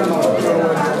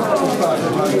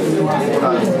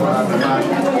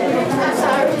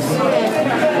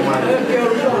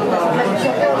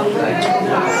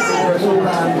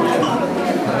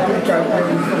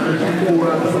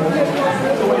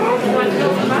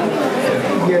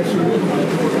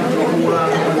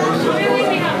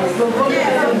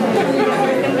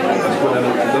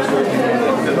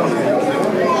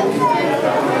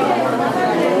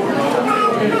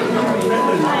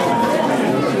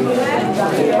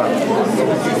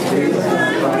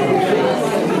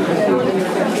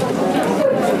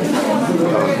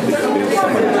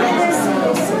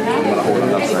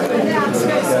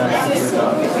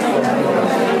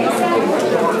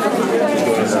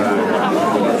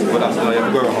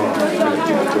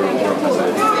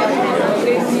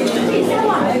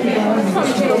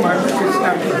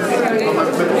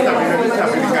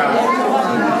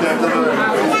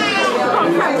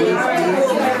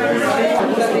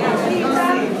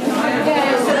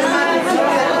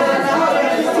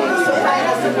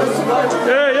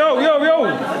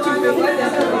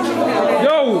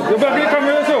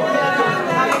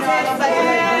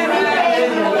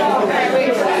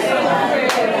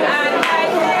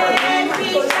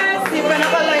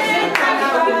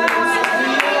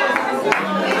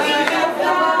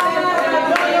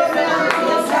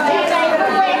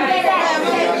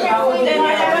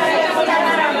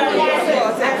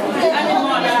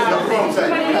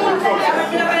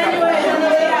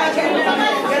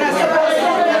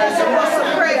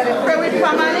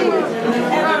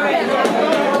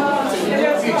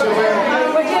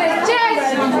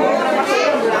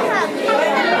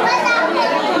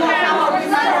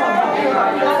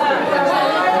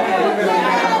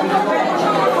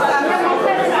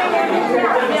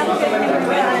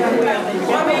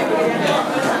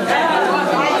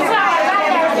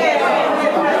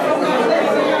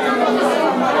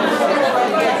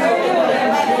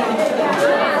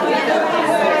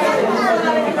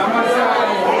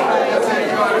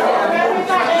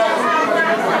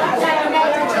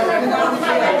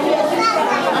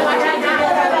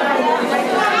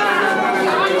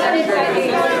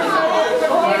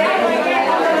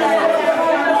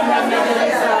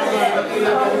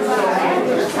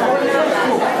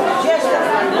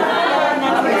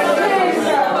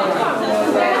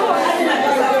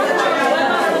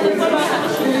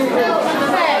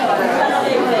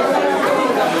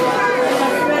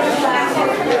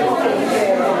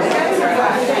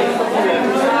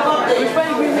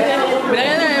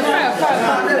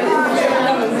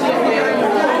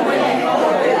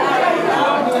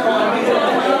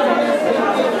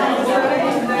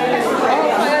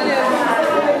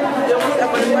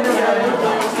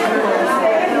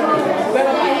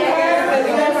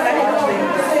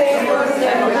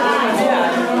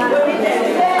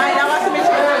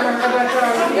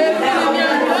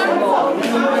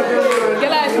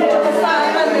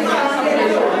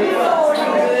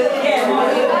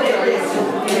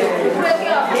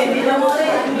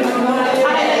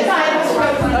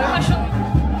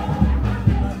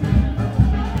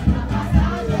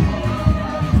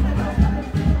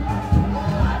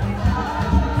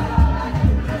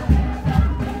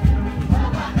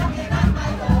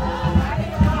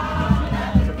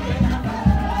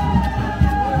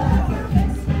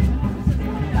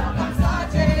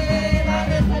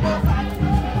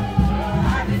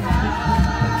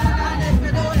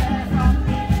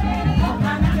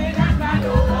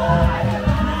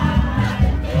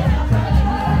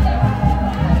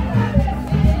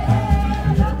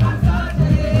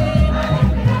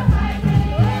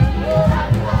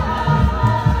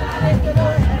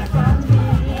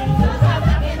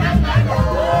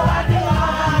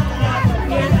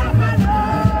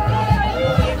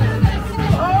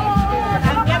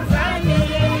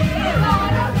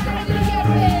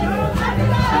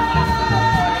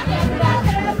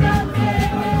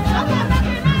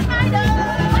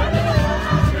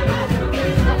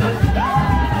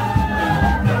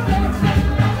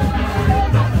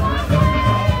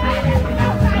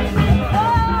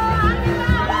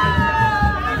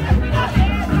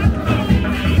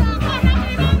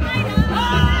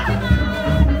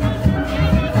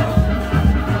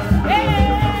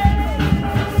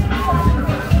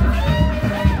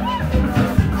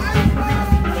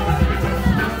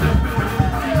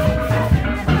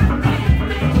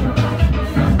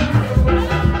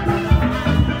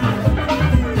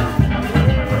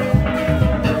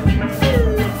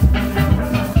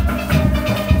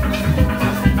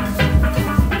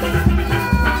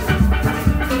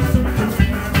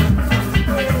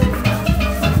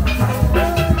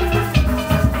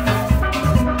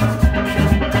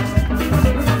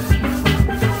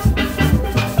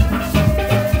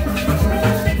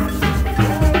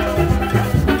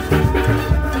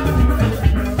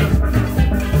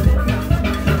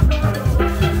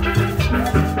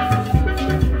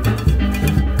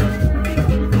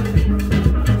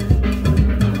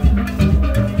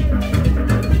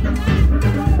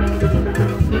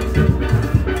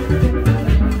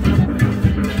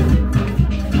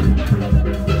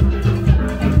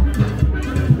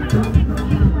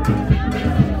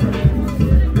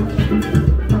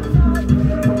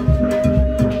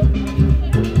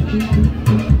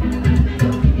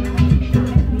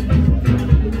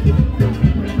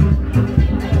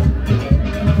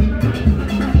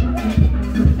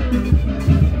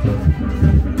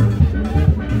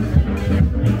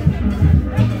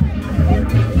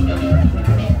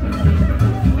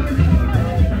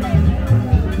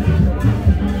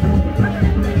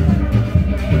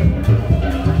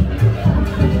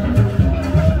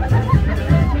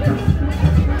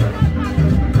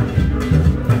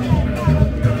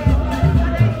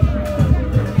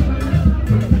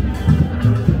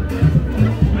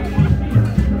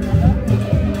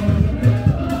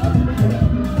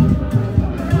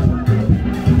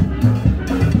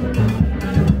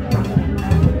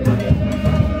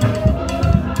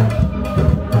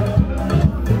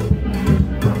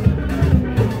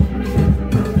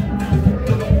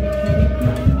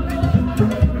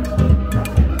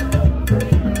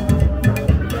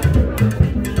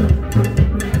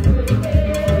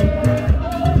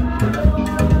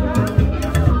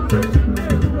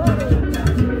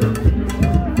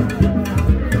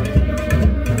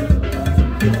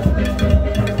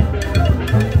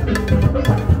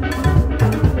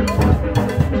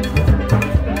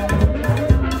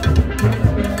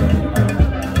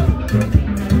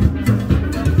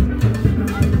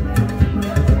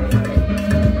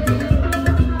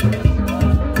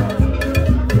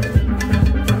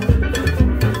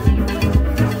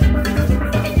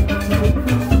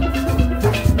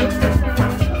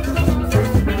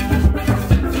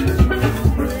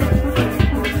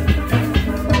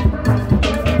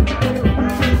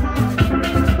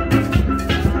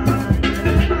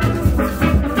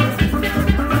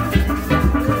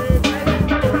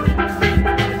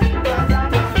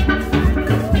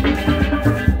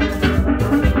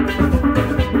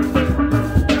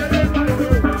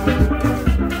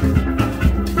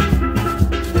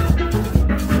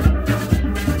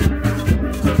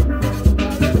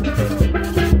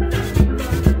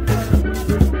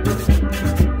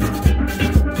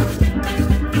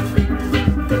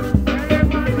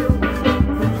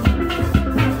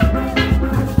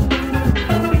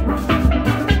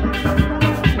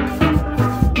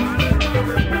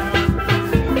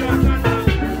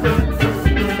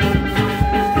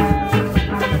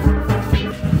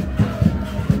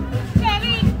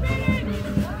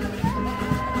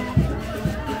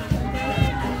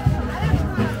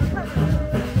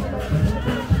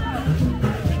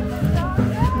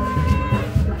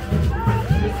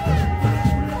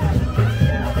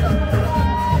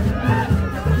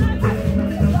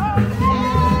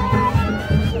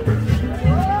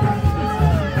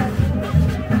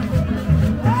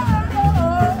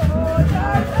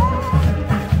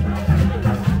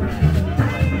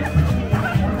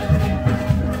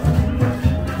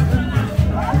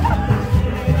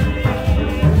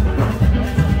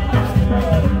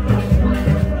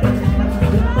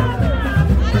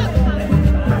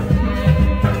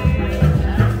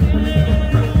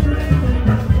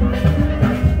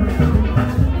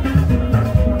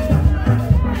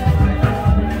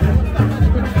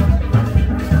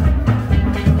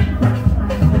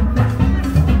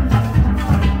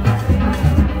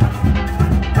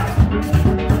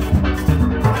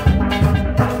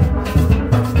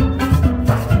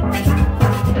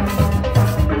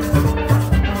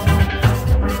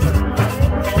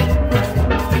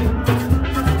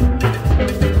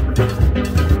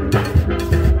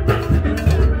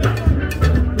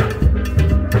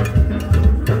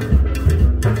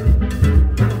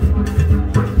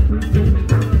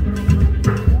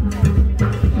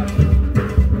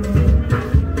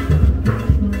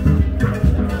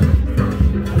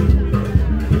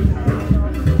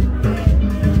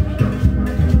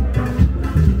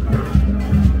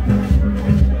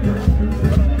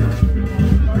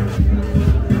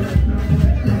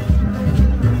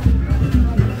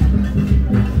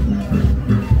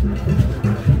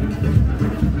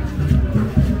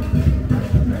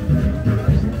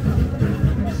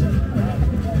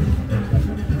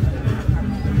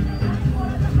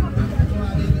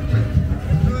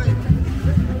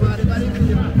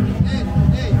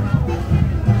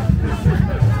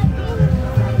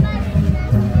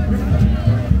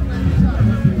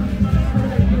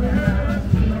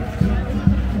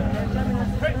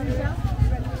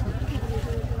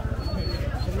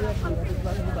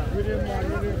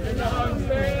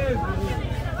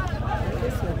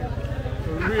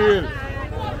 Real.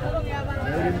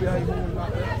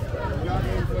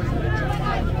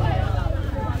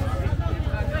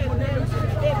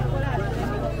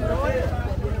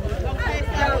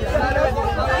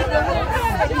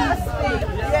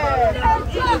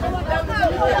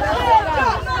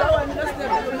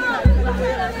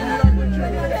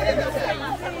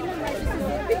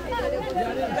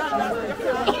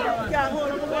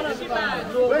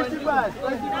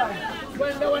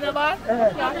 When the one about?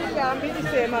 Can be the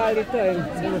same all the time.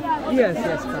 Yes,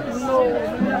 yes. No.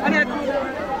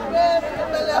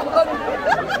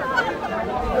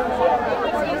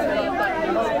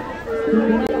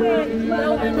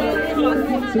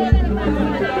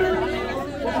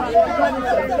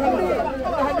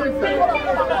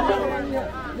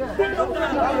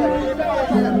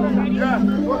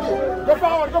 Go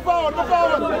forward, go forward, go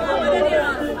forward.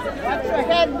 Watch your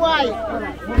head, boy.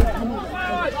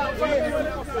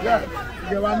 Yeah,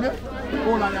 you want me?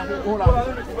 Hold on, hold on.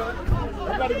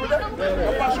 Everybody go there?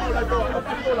 Up our shoulder, go. Up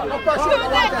our shoulder. Up our shoulder.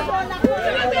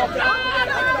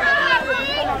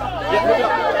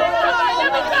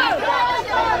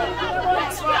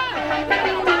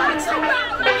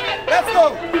 Let's go.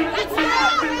 Let's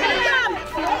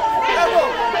go.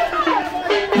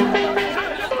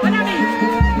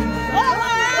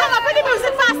 Come on, put the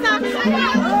music faster.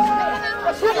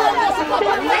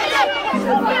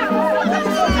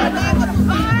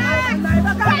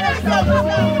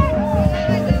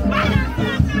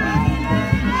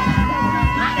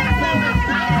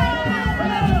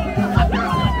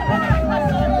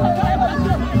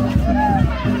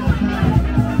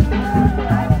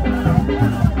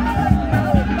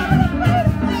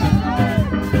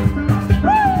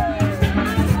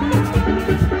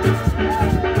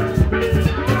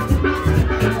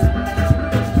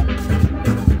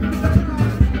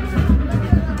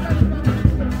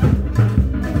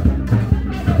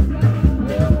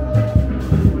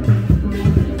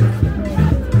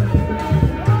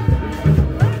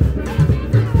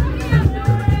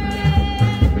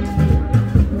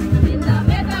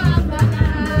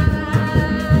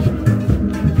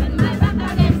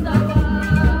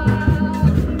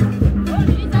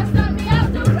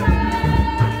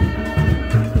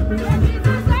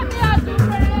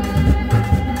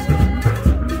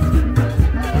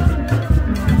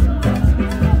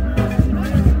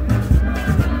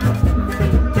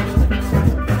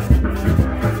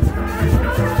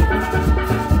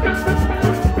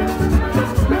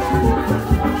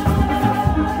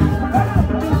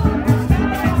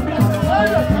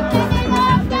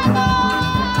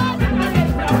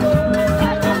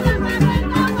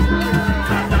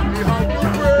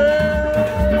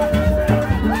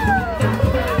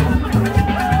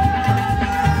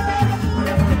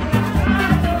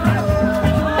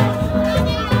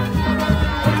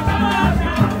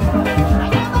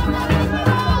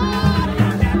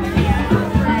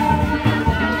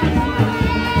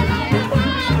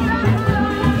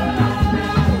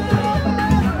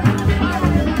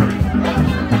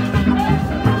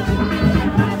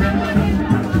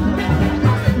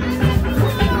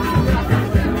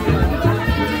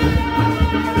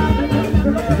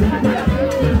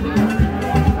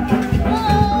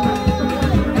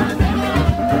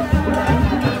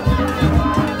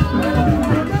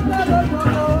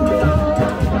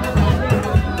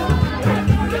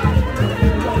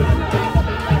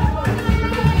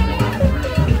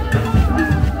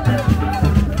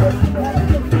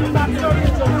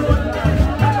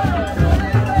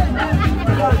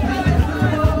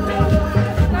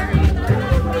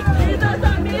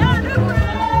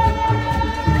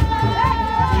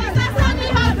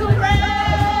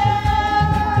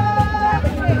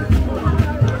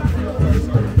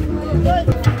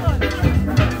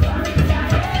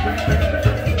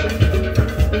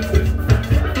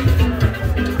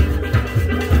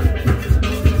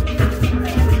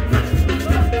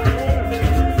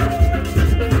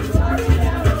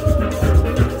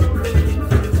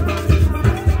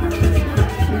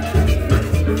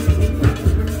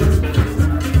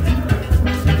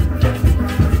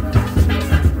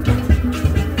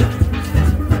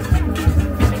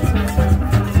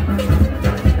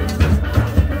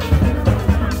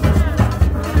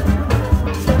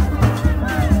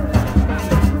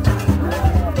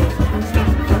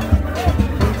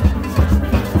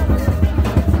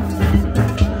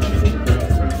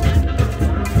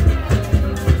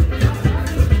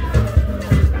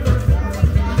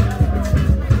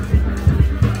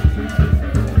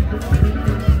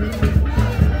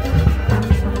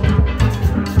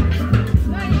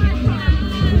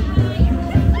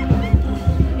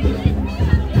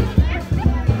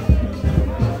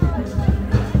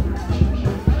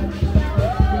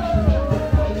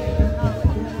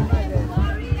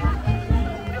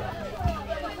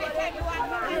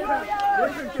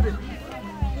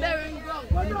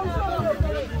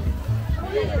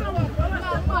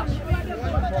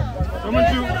 Coming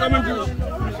through, coming through.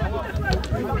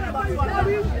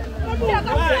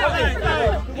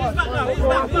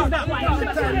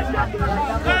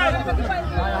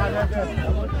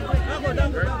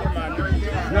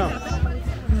 No.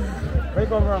 Where you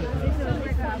come from?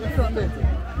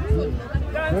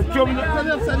 Throw me in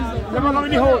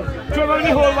the hole. Throw me in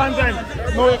the hole one time.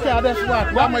 No, you can't. That's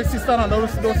what my sister and don't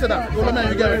say that. Don't let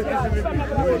me get it.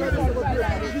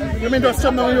 You mean just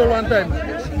throw me in the hole one time?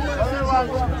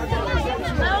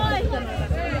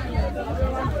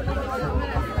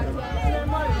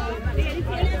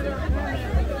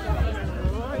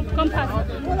 Come past.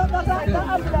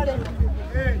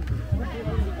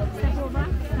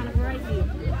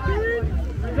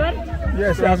 Good?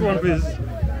 Yes, last one, please.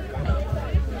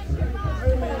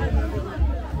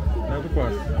 Now, good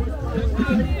pass.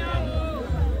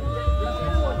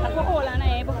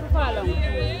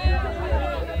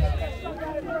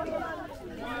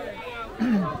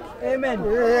 Amen.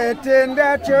 Wait in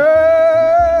the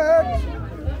church,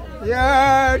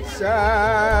 yard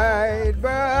side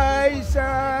by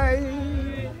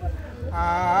side.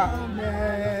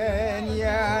 Amen.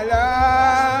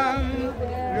 Yalam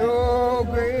no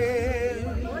grave,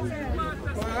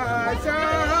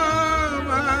 some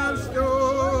of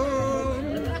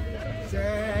stone,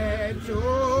 set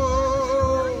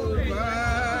over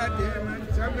them and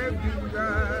some of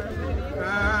God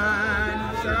and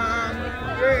some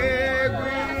green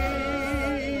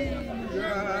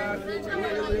grass.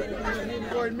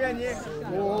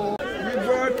 Oh, we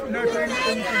brought nothing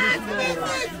into this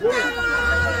world,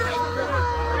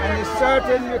 and it's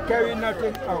certain we carry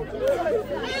nothing out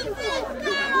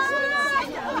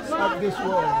of this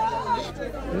world.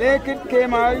 Naked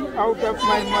came I out of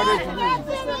my mother's womb,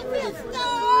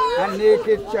 and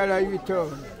naked shall I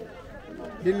return.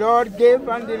 The Lord gave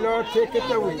and the Lord taketh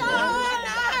away.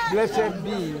 Blessed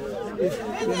be is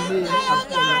the name of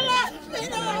the Lord.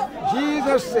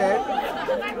 Jesus said,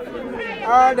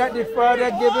 all that the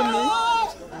Father given me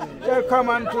shall come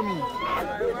unto me,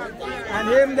 and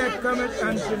him that cometh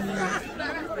unto me,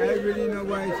 I really know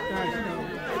why it's cast down.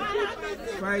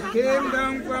 For I came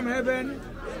down from heaven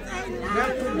not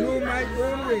to do my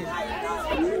own will,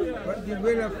 but the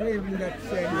will of him that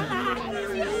sent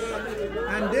me.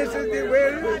 And this is the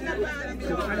will,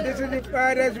 and this is the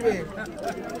Father's will,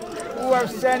 who have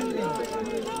sent me,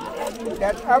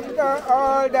 that after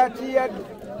all that he had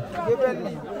given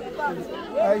me,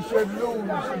 I should lose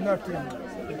nothing,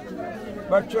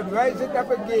 but should rise it up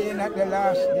again at the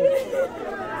last day.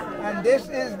 And this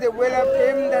is the will of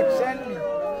him that sent me,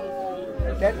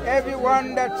 that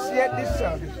everyone that seeth the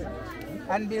Son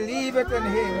and believeth in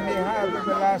him may have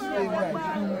everlasting life.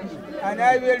 And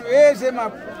I will raise him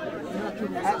up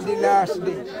at the last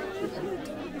day.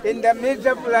 In the midst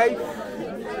of life,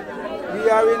 we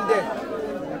are in death.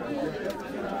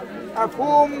 Of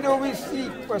whom do we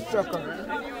seek for succor?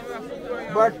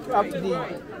 But of thee,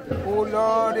 O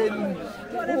Lord, in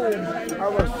whom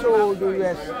our soul do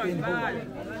rest in hope.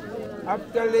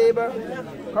 After labor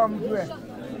comes rest.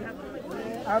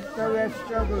 After rest,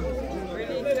 struggle.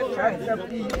 After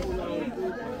peace.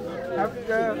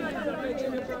 After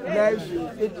life,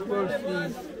 it will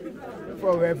cease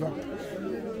forever.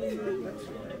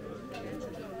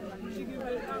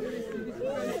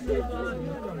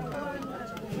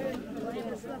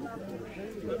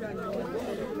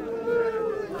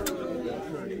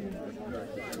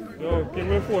 Yo, get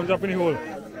my phones up in the hole.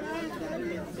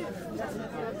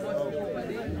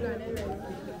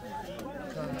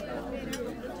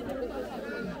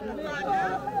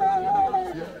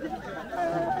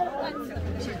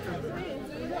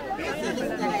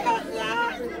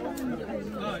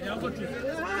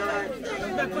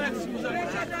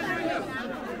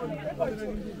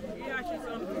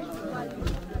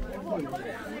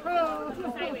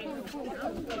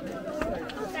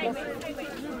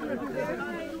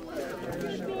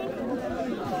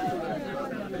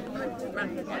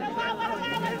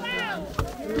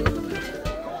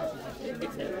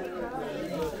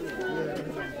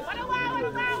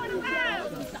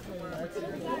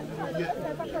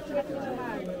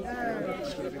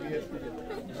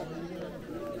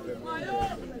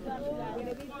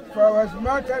 For as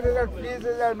much as it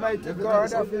pleases Almighty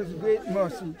God of his great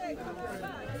mercy,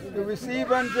 to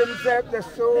receive unto himself the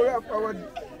soul of our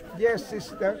dear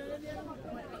sister,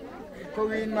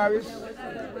 Coreen Morris,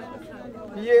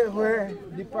 here where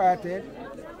departed,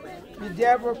 he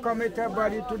therefore commit her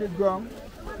body to the ground,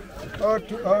 earth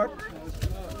to earth,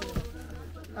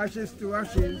 ashes to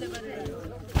ashes,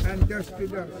 and dust to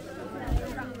dust,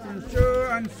 in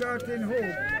sure and certain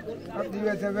hope of the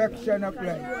resurrection of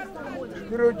life,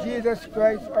 through Jesus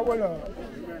Christ our Lord.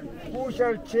 who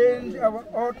shall change our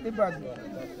earthly body,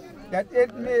 that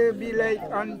it may be like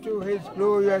unto his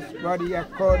glorious body,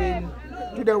 according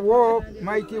to the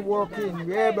mighty working,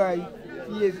 whereby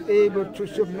he is able to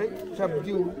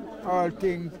subdue all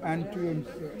things unto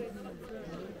himself.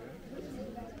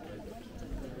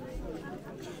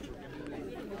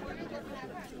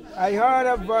 I heard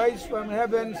a voice from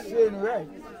heaven saying, right,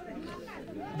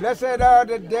 blessed are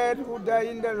the dead who die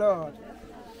in the Lord.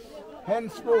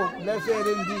 Henceforth, blessed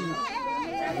indeed,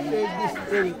 says the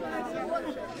Spirit,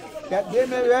 that they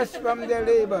may rest from their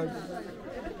labors,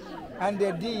 and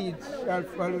their deeds shall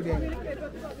follow them.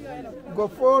 Go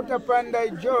forth upon thy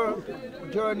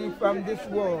journey from this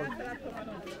world,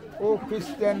 O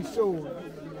Christian soul,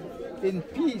 in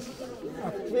peace,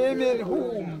 of him in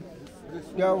whom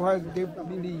thou hast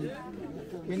believed.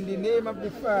 In the name of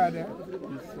the Father,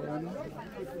 the Son,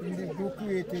 and the who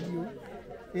created you.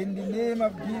 In the name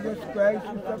of Jesus Christ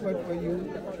who suffered for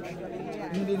you.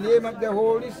 In the name of the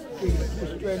Holy Spirit who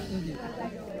strengthened you.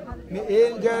 May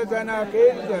angels and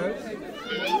archangels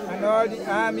and all the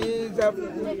armies of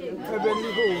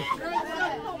heavenly hosts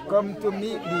come to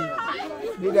meet thee.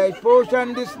 May thy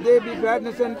portion this day be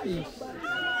gladness and peace,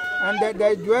 and that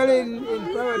thy dwelling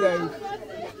in paradise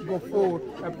go forth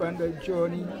upon thy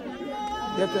journey.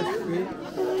 Let us pray.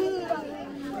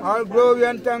 All glory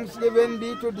and thanksgiving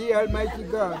be to thee, Almighty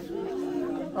God,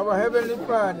 our Heavenly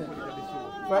Father,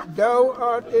 for thou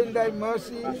art in thy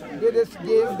mercy didst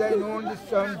give thine only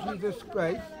Son, Jesus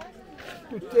Christ,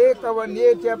 to take our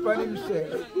nature upon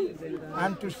himself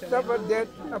and to suffer death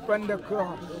upon the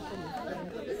cross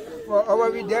for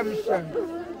our redemption.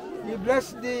 We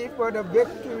bless thee for the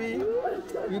victory.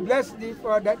 We bless thee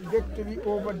for that victory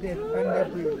over death and the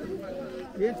grave,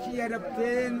 which he had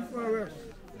obtained for us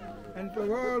and for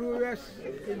all who rest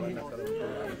in him.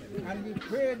 And we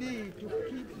pray thee to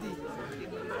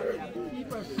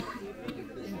keep us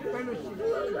in fellowship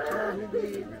with all who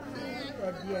live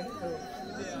for thee and earth,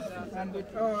 and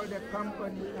with all the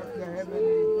company of the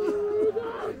heavenly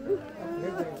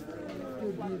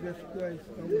through Jesus Christ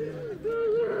our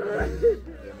Lord.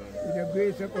 With the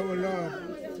grace of our Lord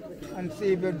and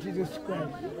Savior Jesus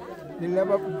Christ, the love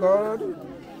of God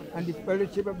and the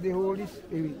fellowship of the Holy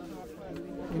Spirit,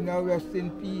 we now rest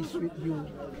in peace with you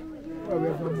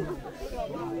forevermore.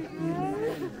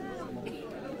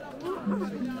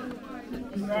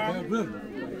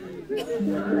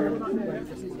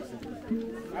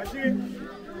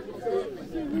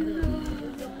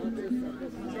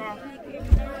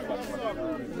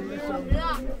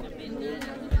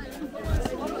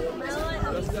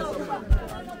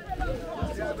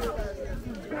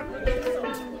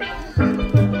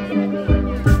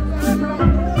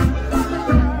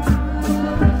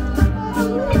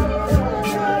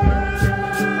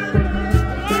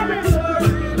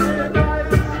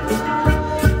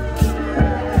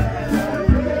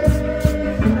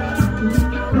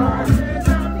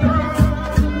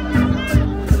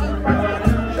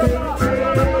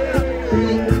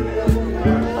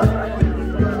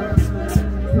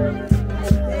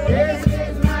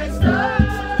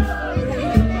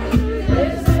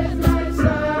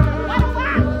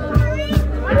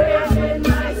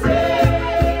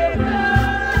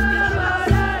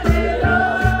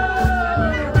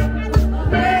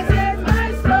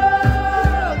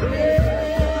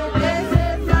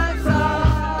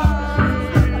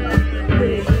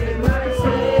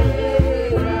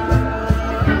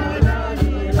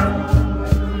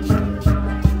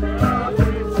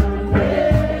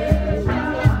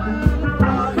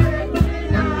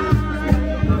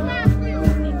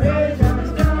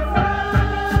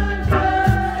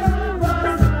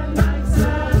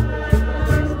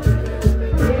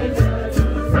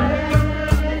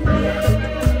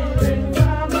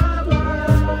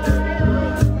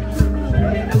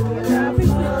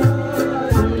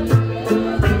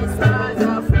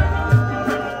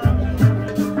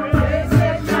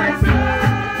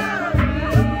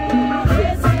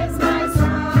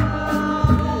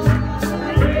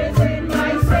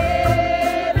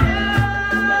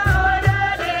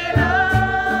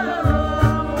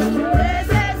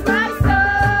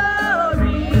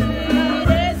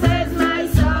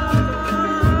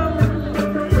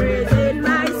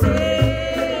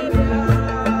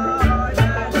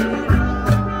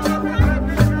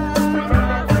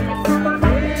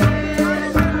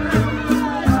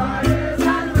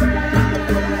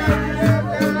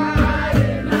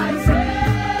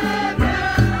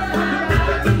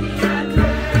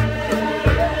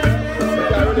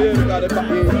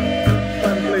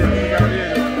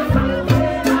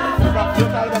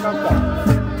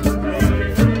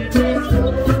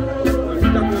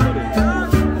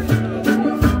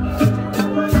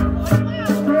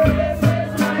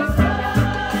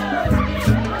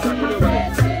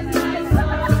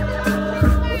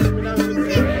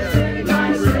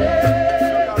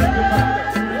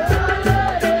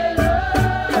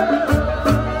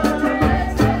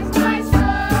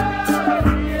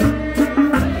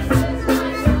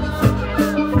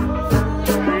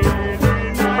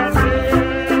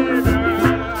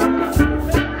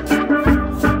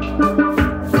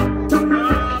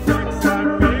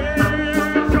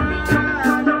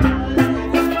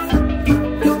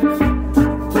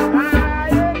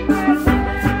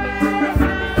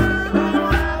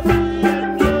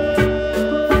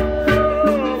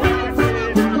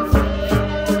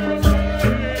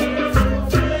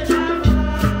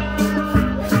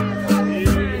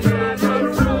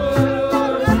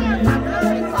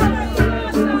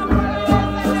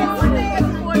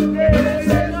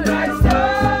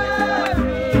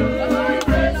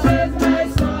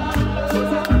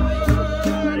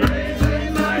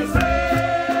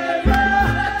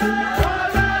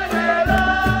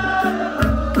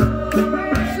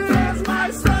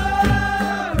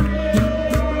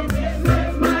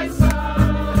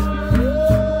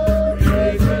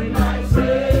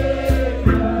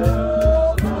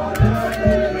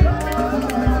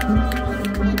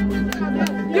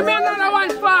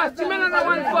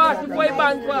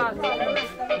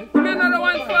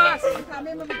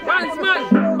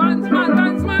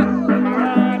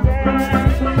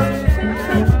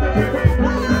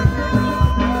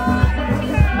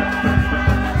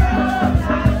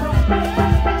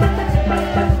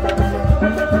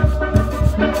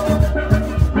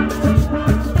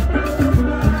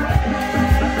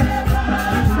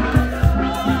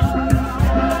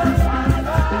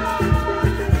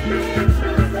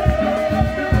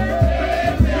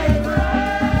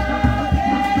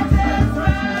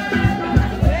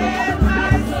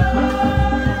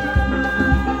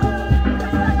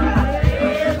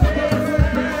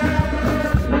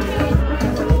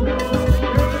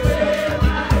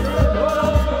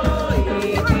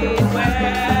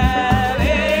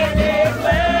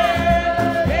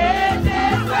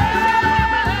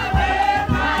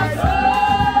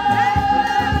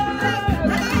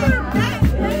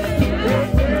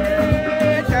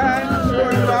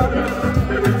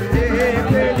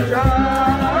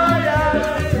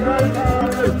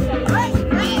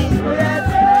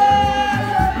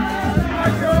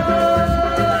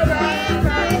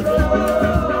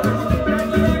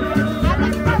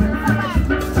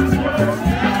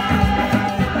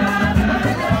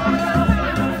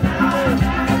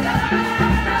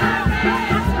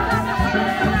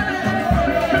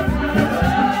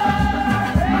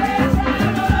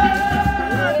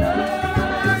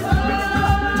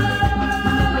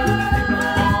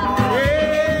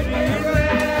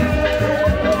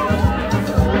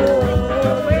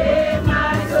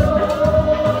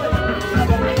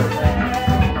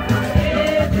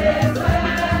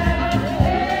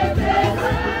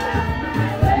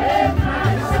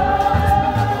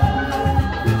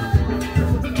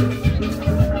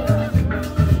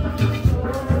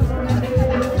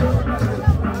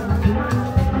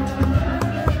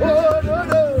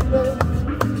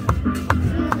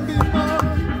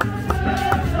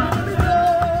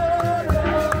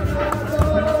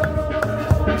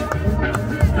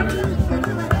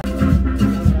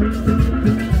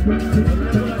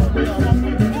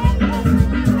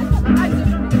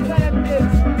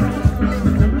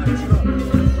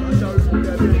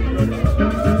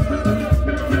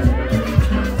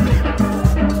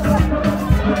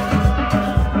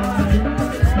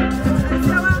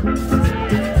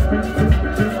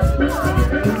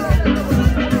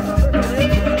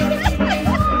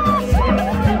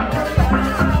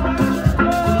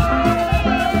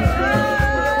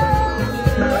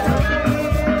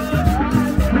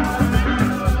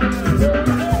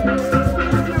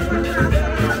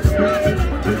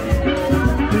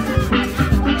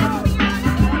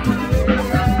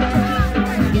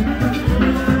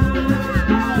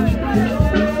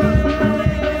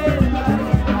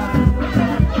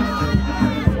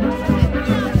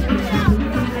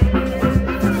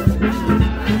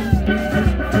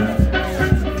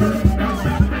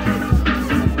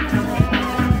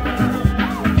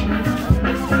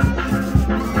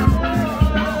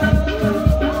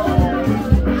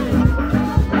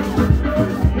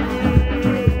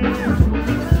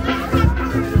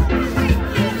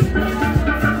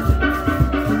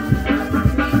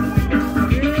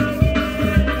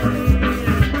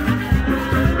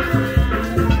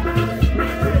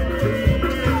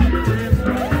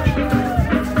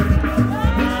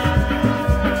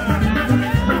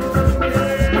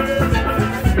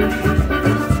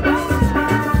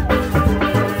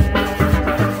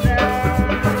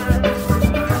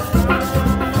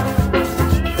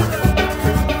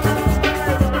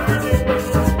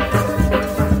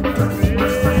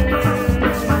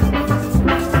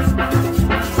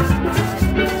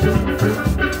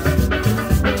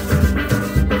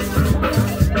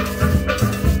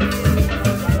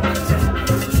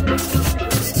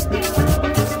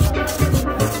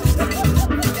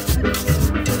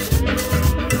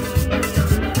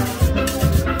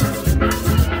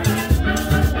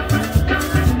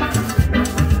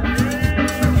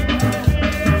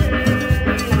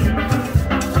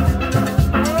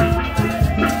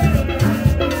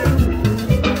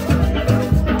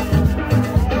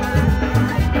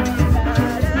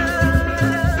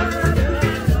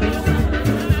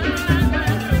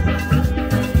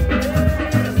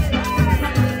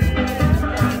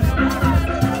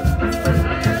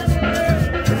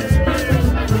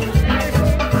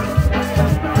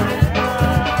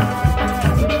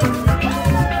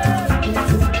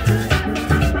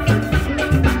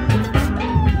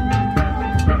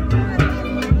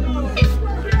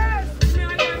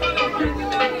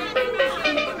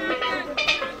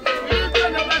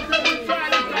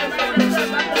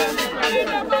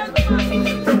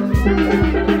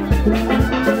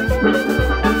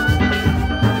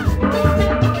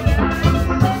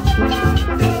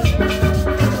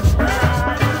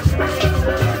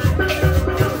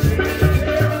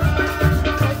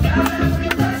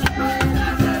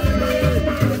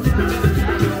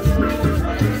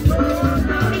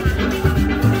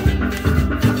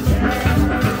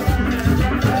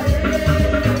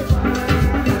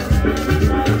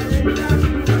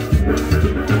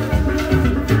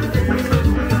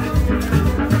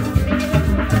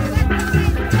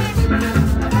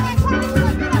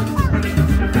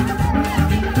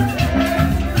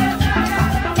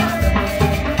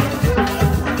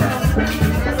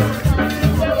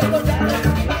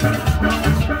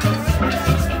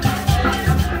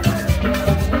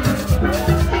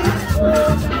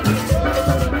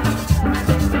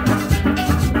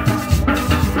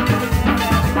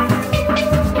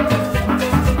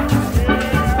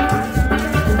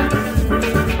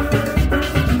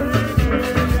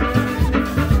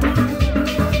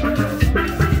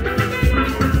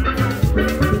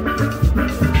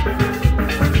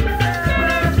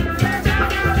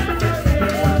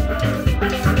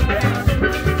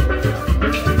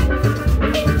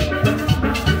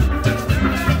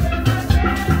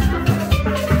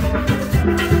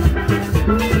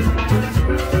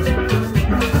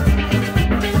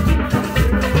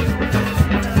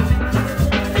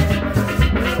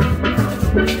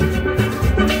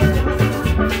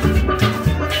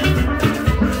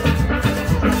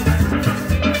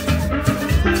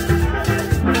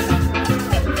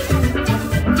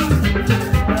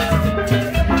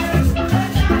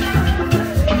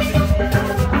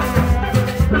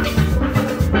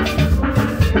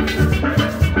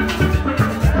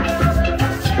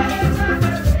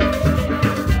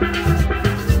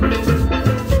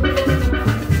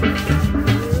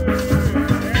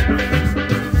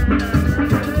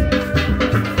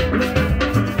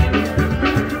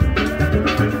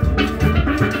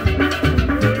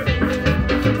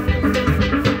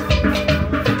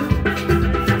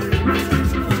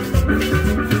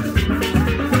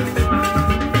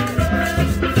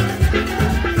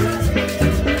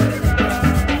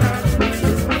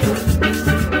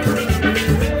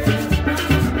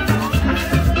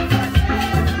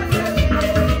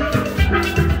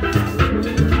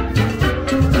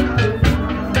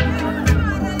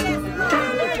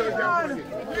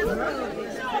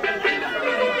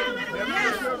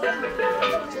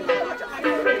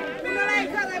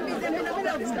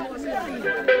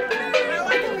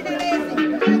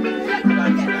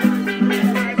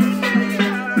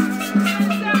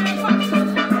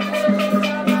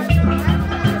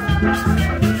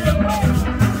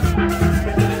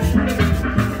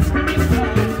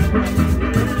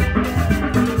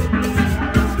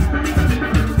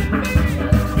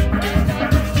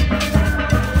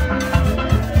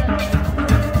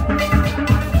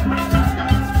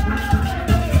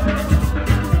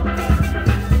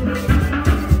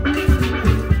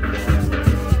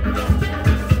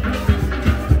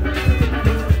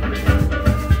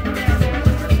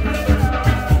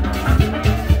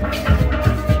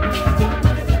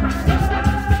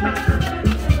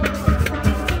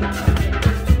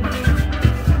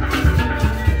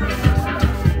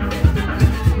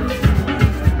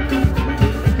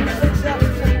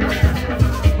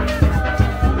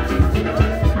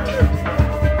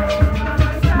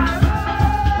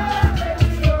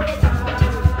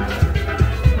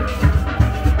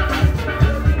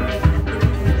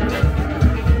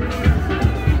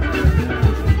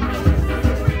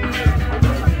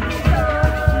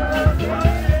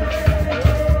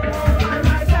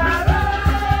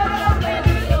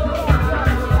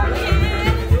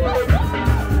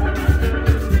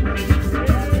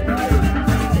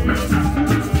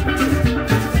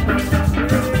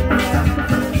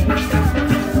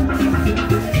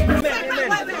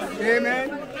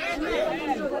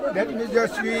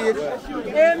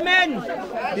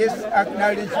 this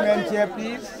acknowledgement here,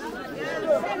 please.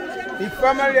 The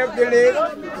family of the late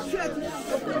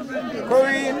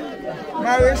Coreen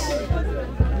Morris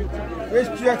wish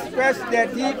to express their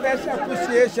deepest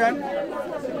appreciation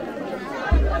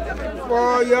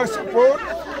for your support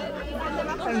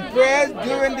and prayers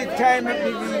during the time of the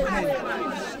evening.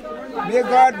 May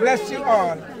God bless you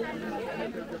all,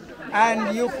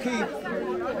 and you keep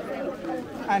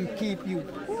you.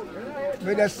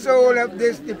 May the soul of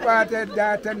this departed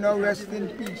daughter now rest in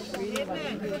peace,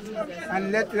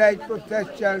 and let light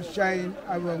protection shine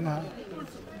around her.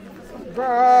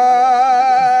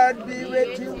 God be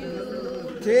with you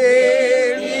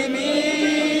till we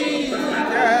meet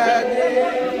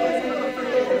again.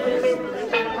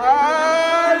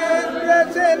 All His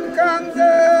blessing comes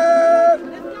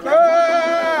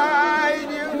by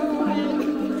you.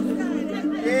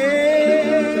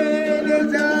 In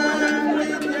His arms we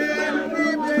gently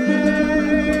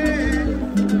bear.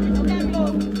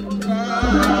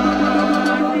 God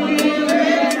be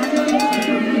with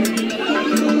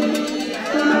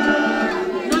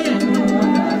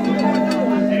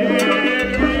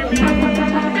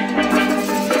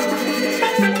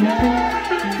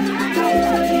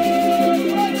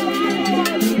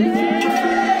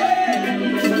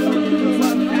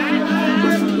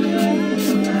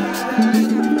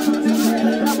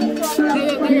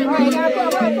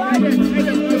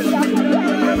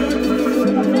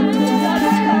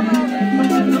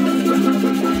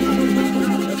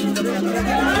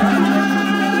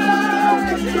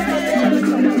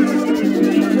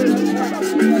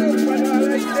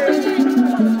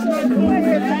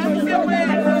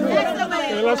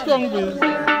Let's go, please.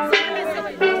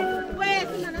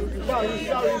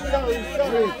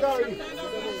 Sorry.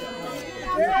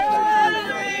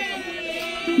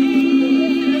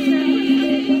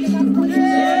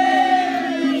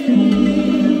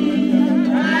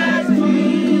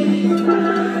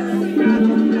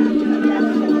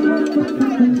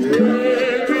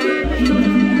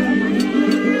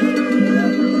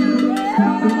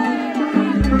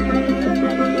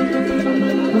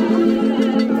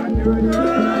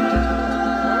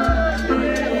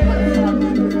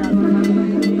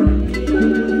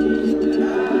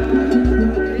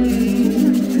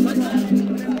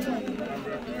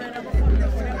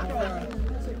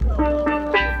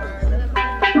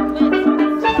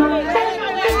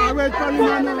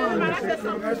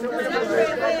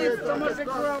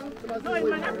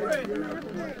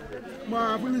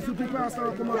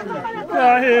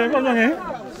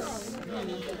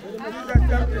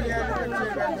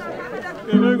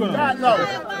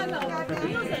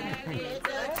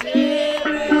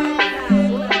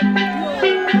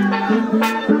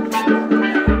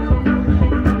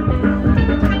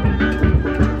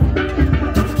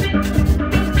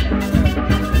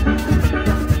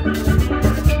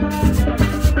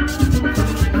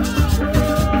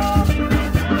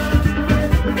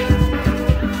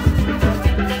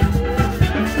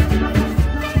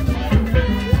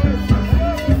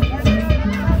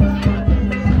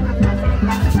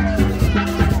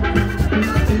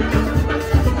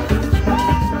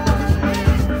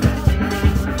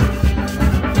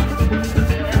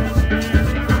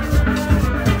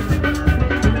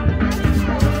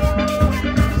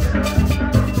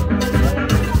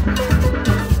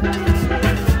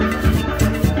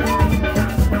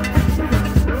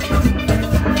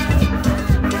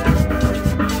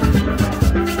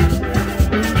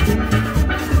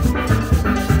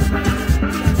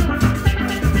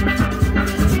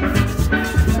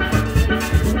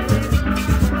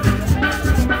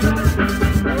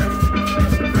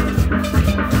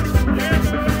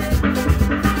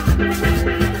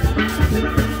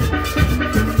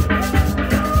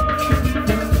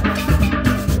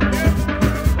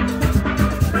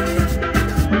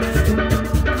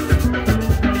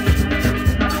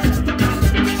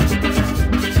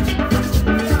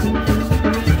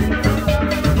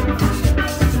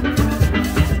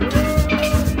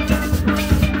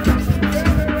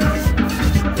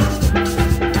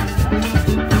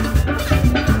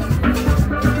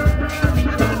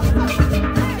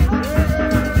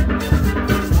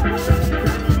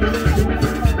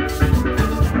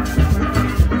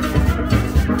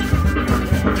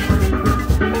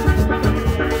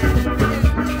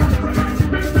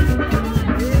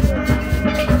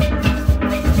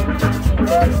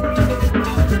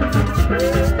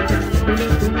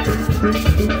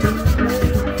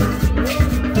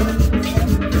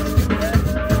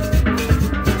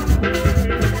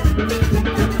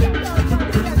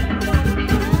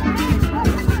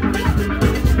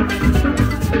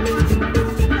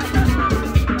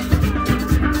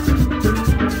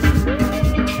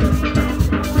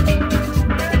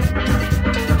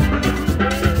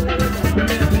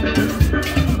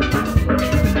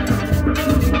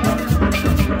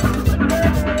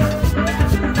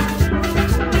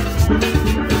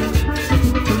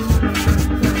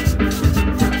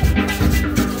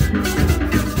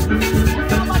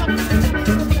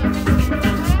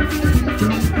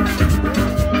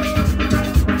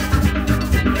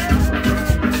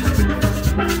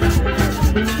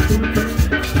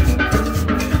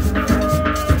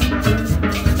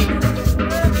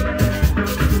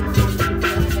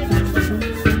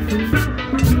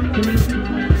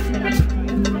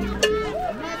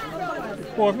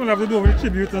 going to have to do with the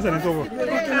tribute and send it over.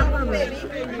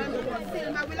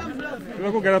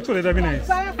 We'll go get a toilet, that'd be nice.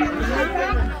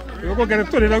 We'll go get a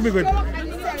toilet, that'd be good.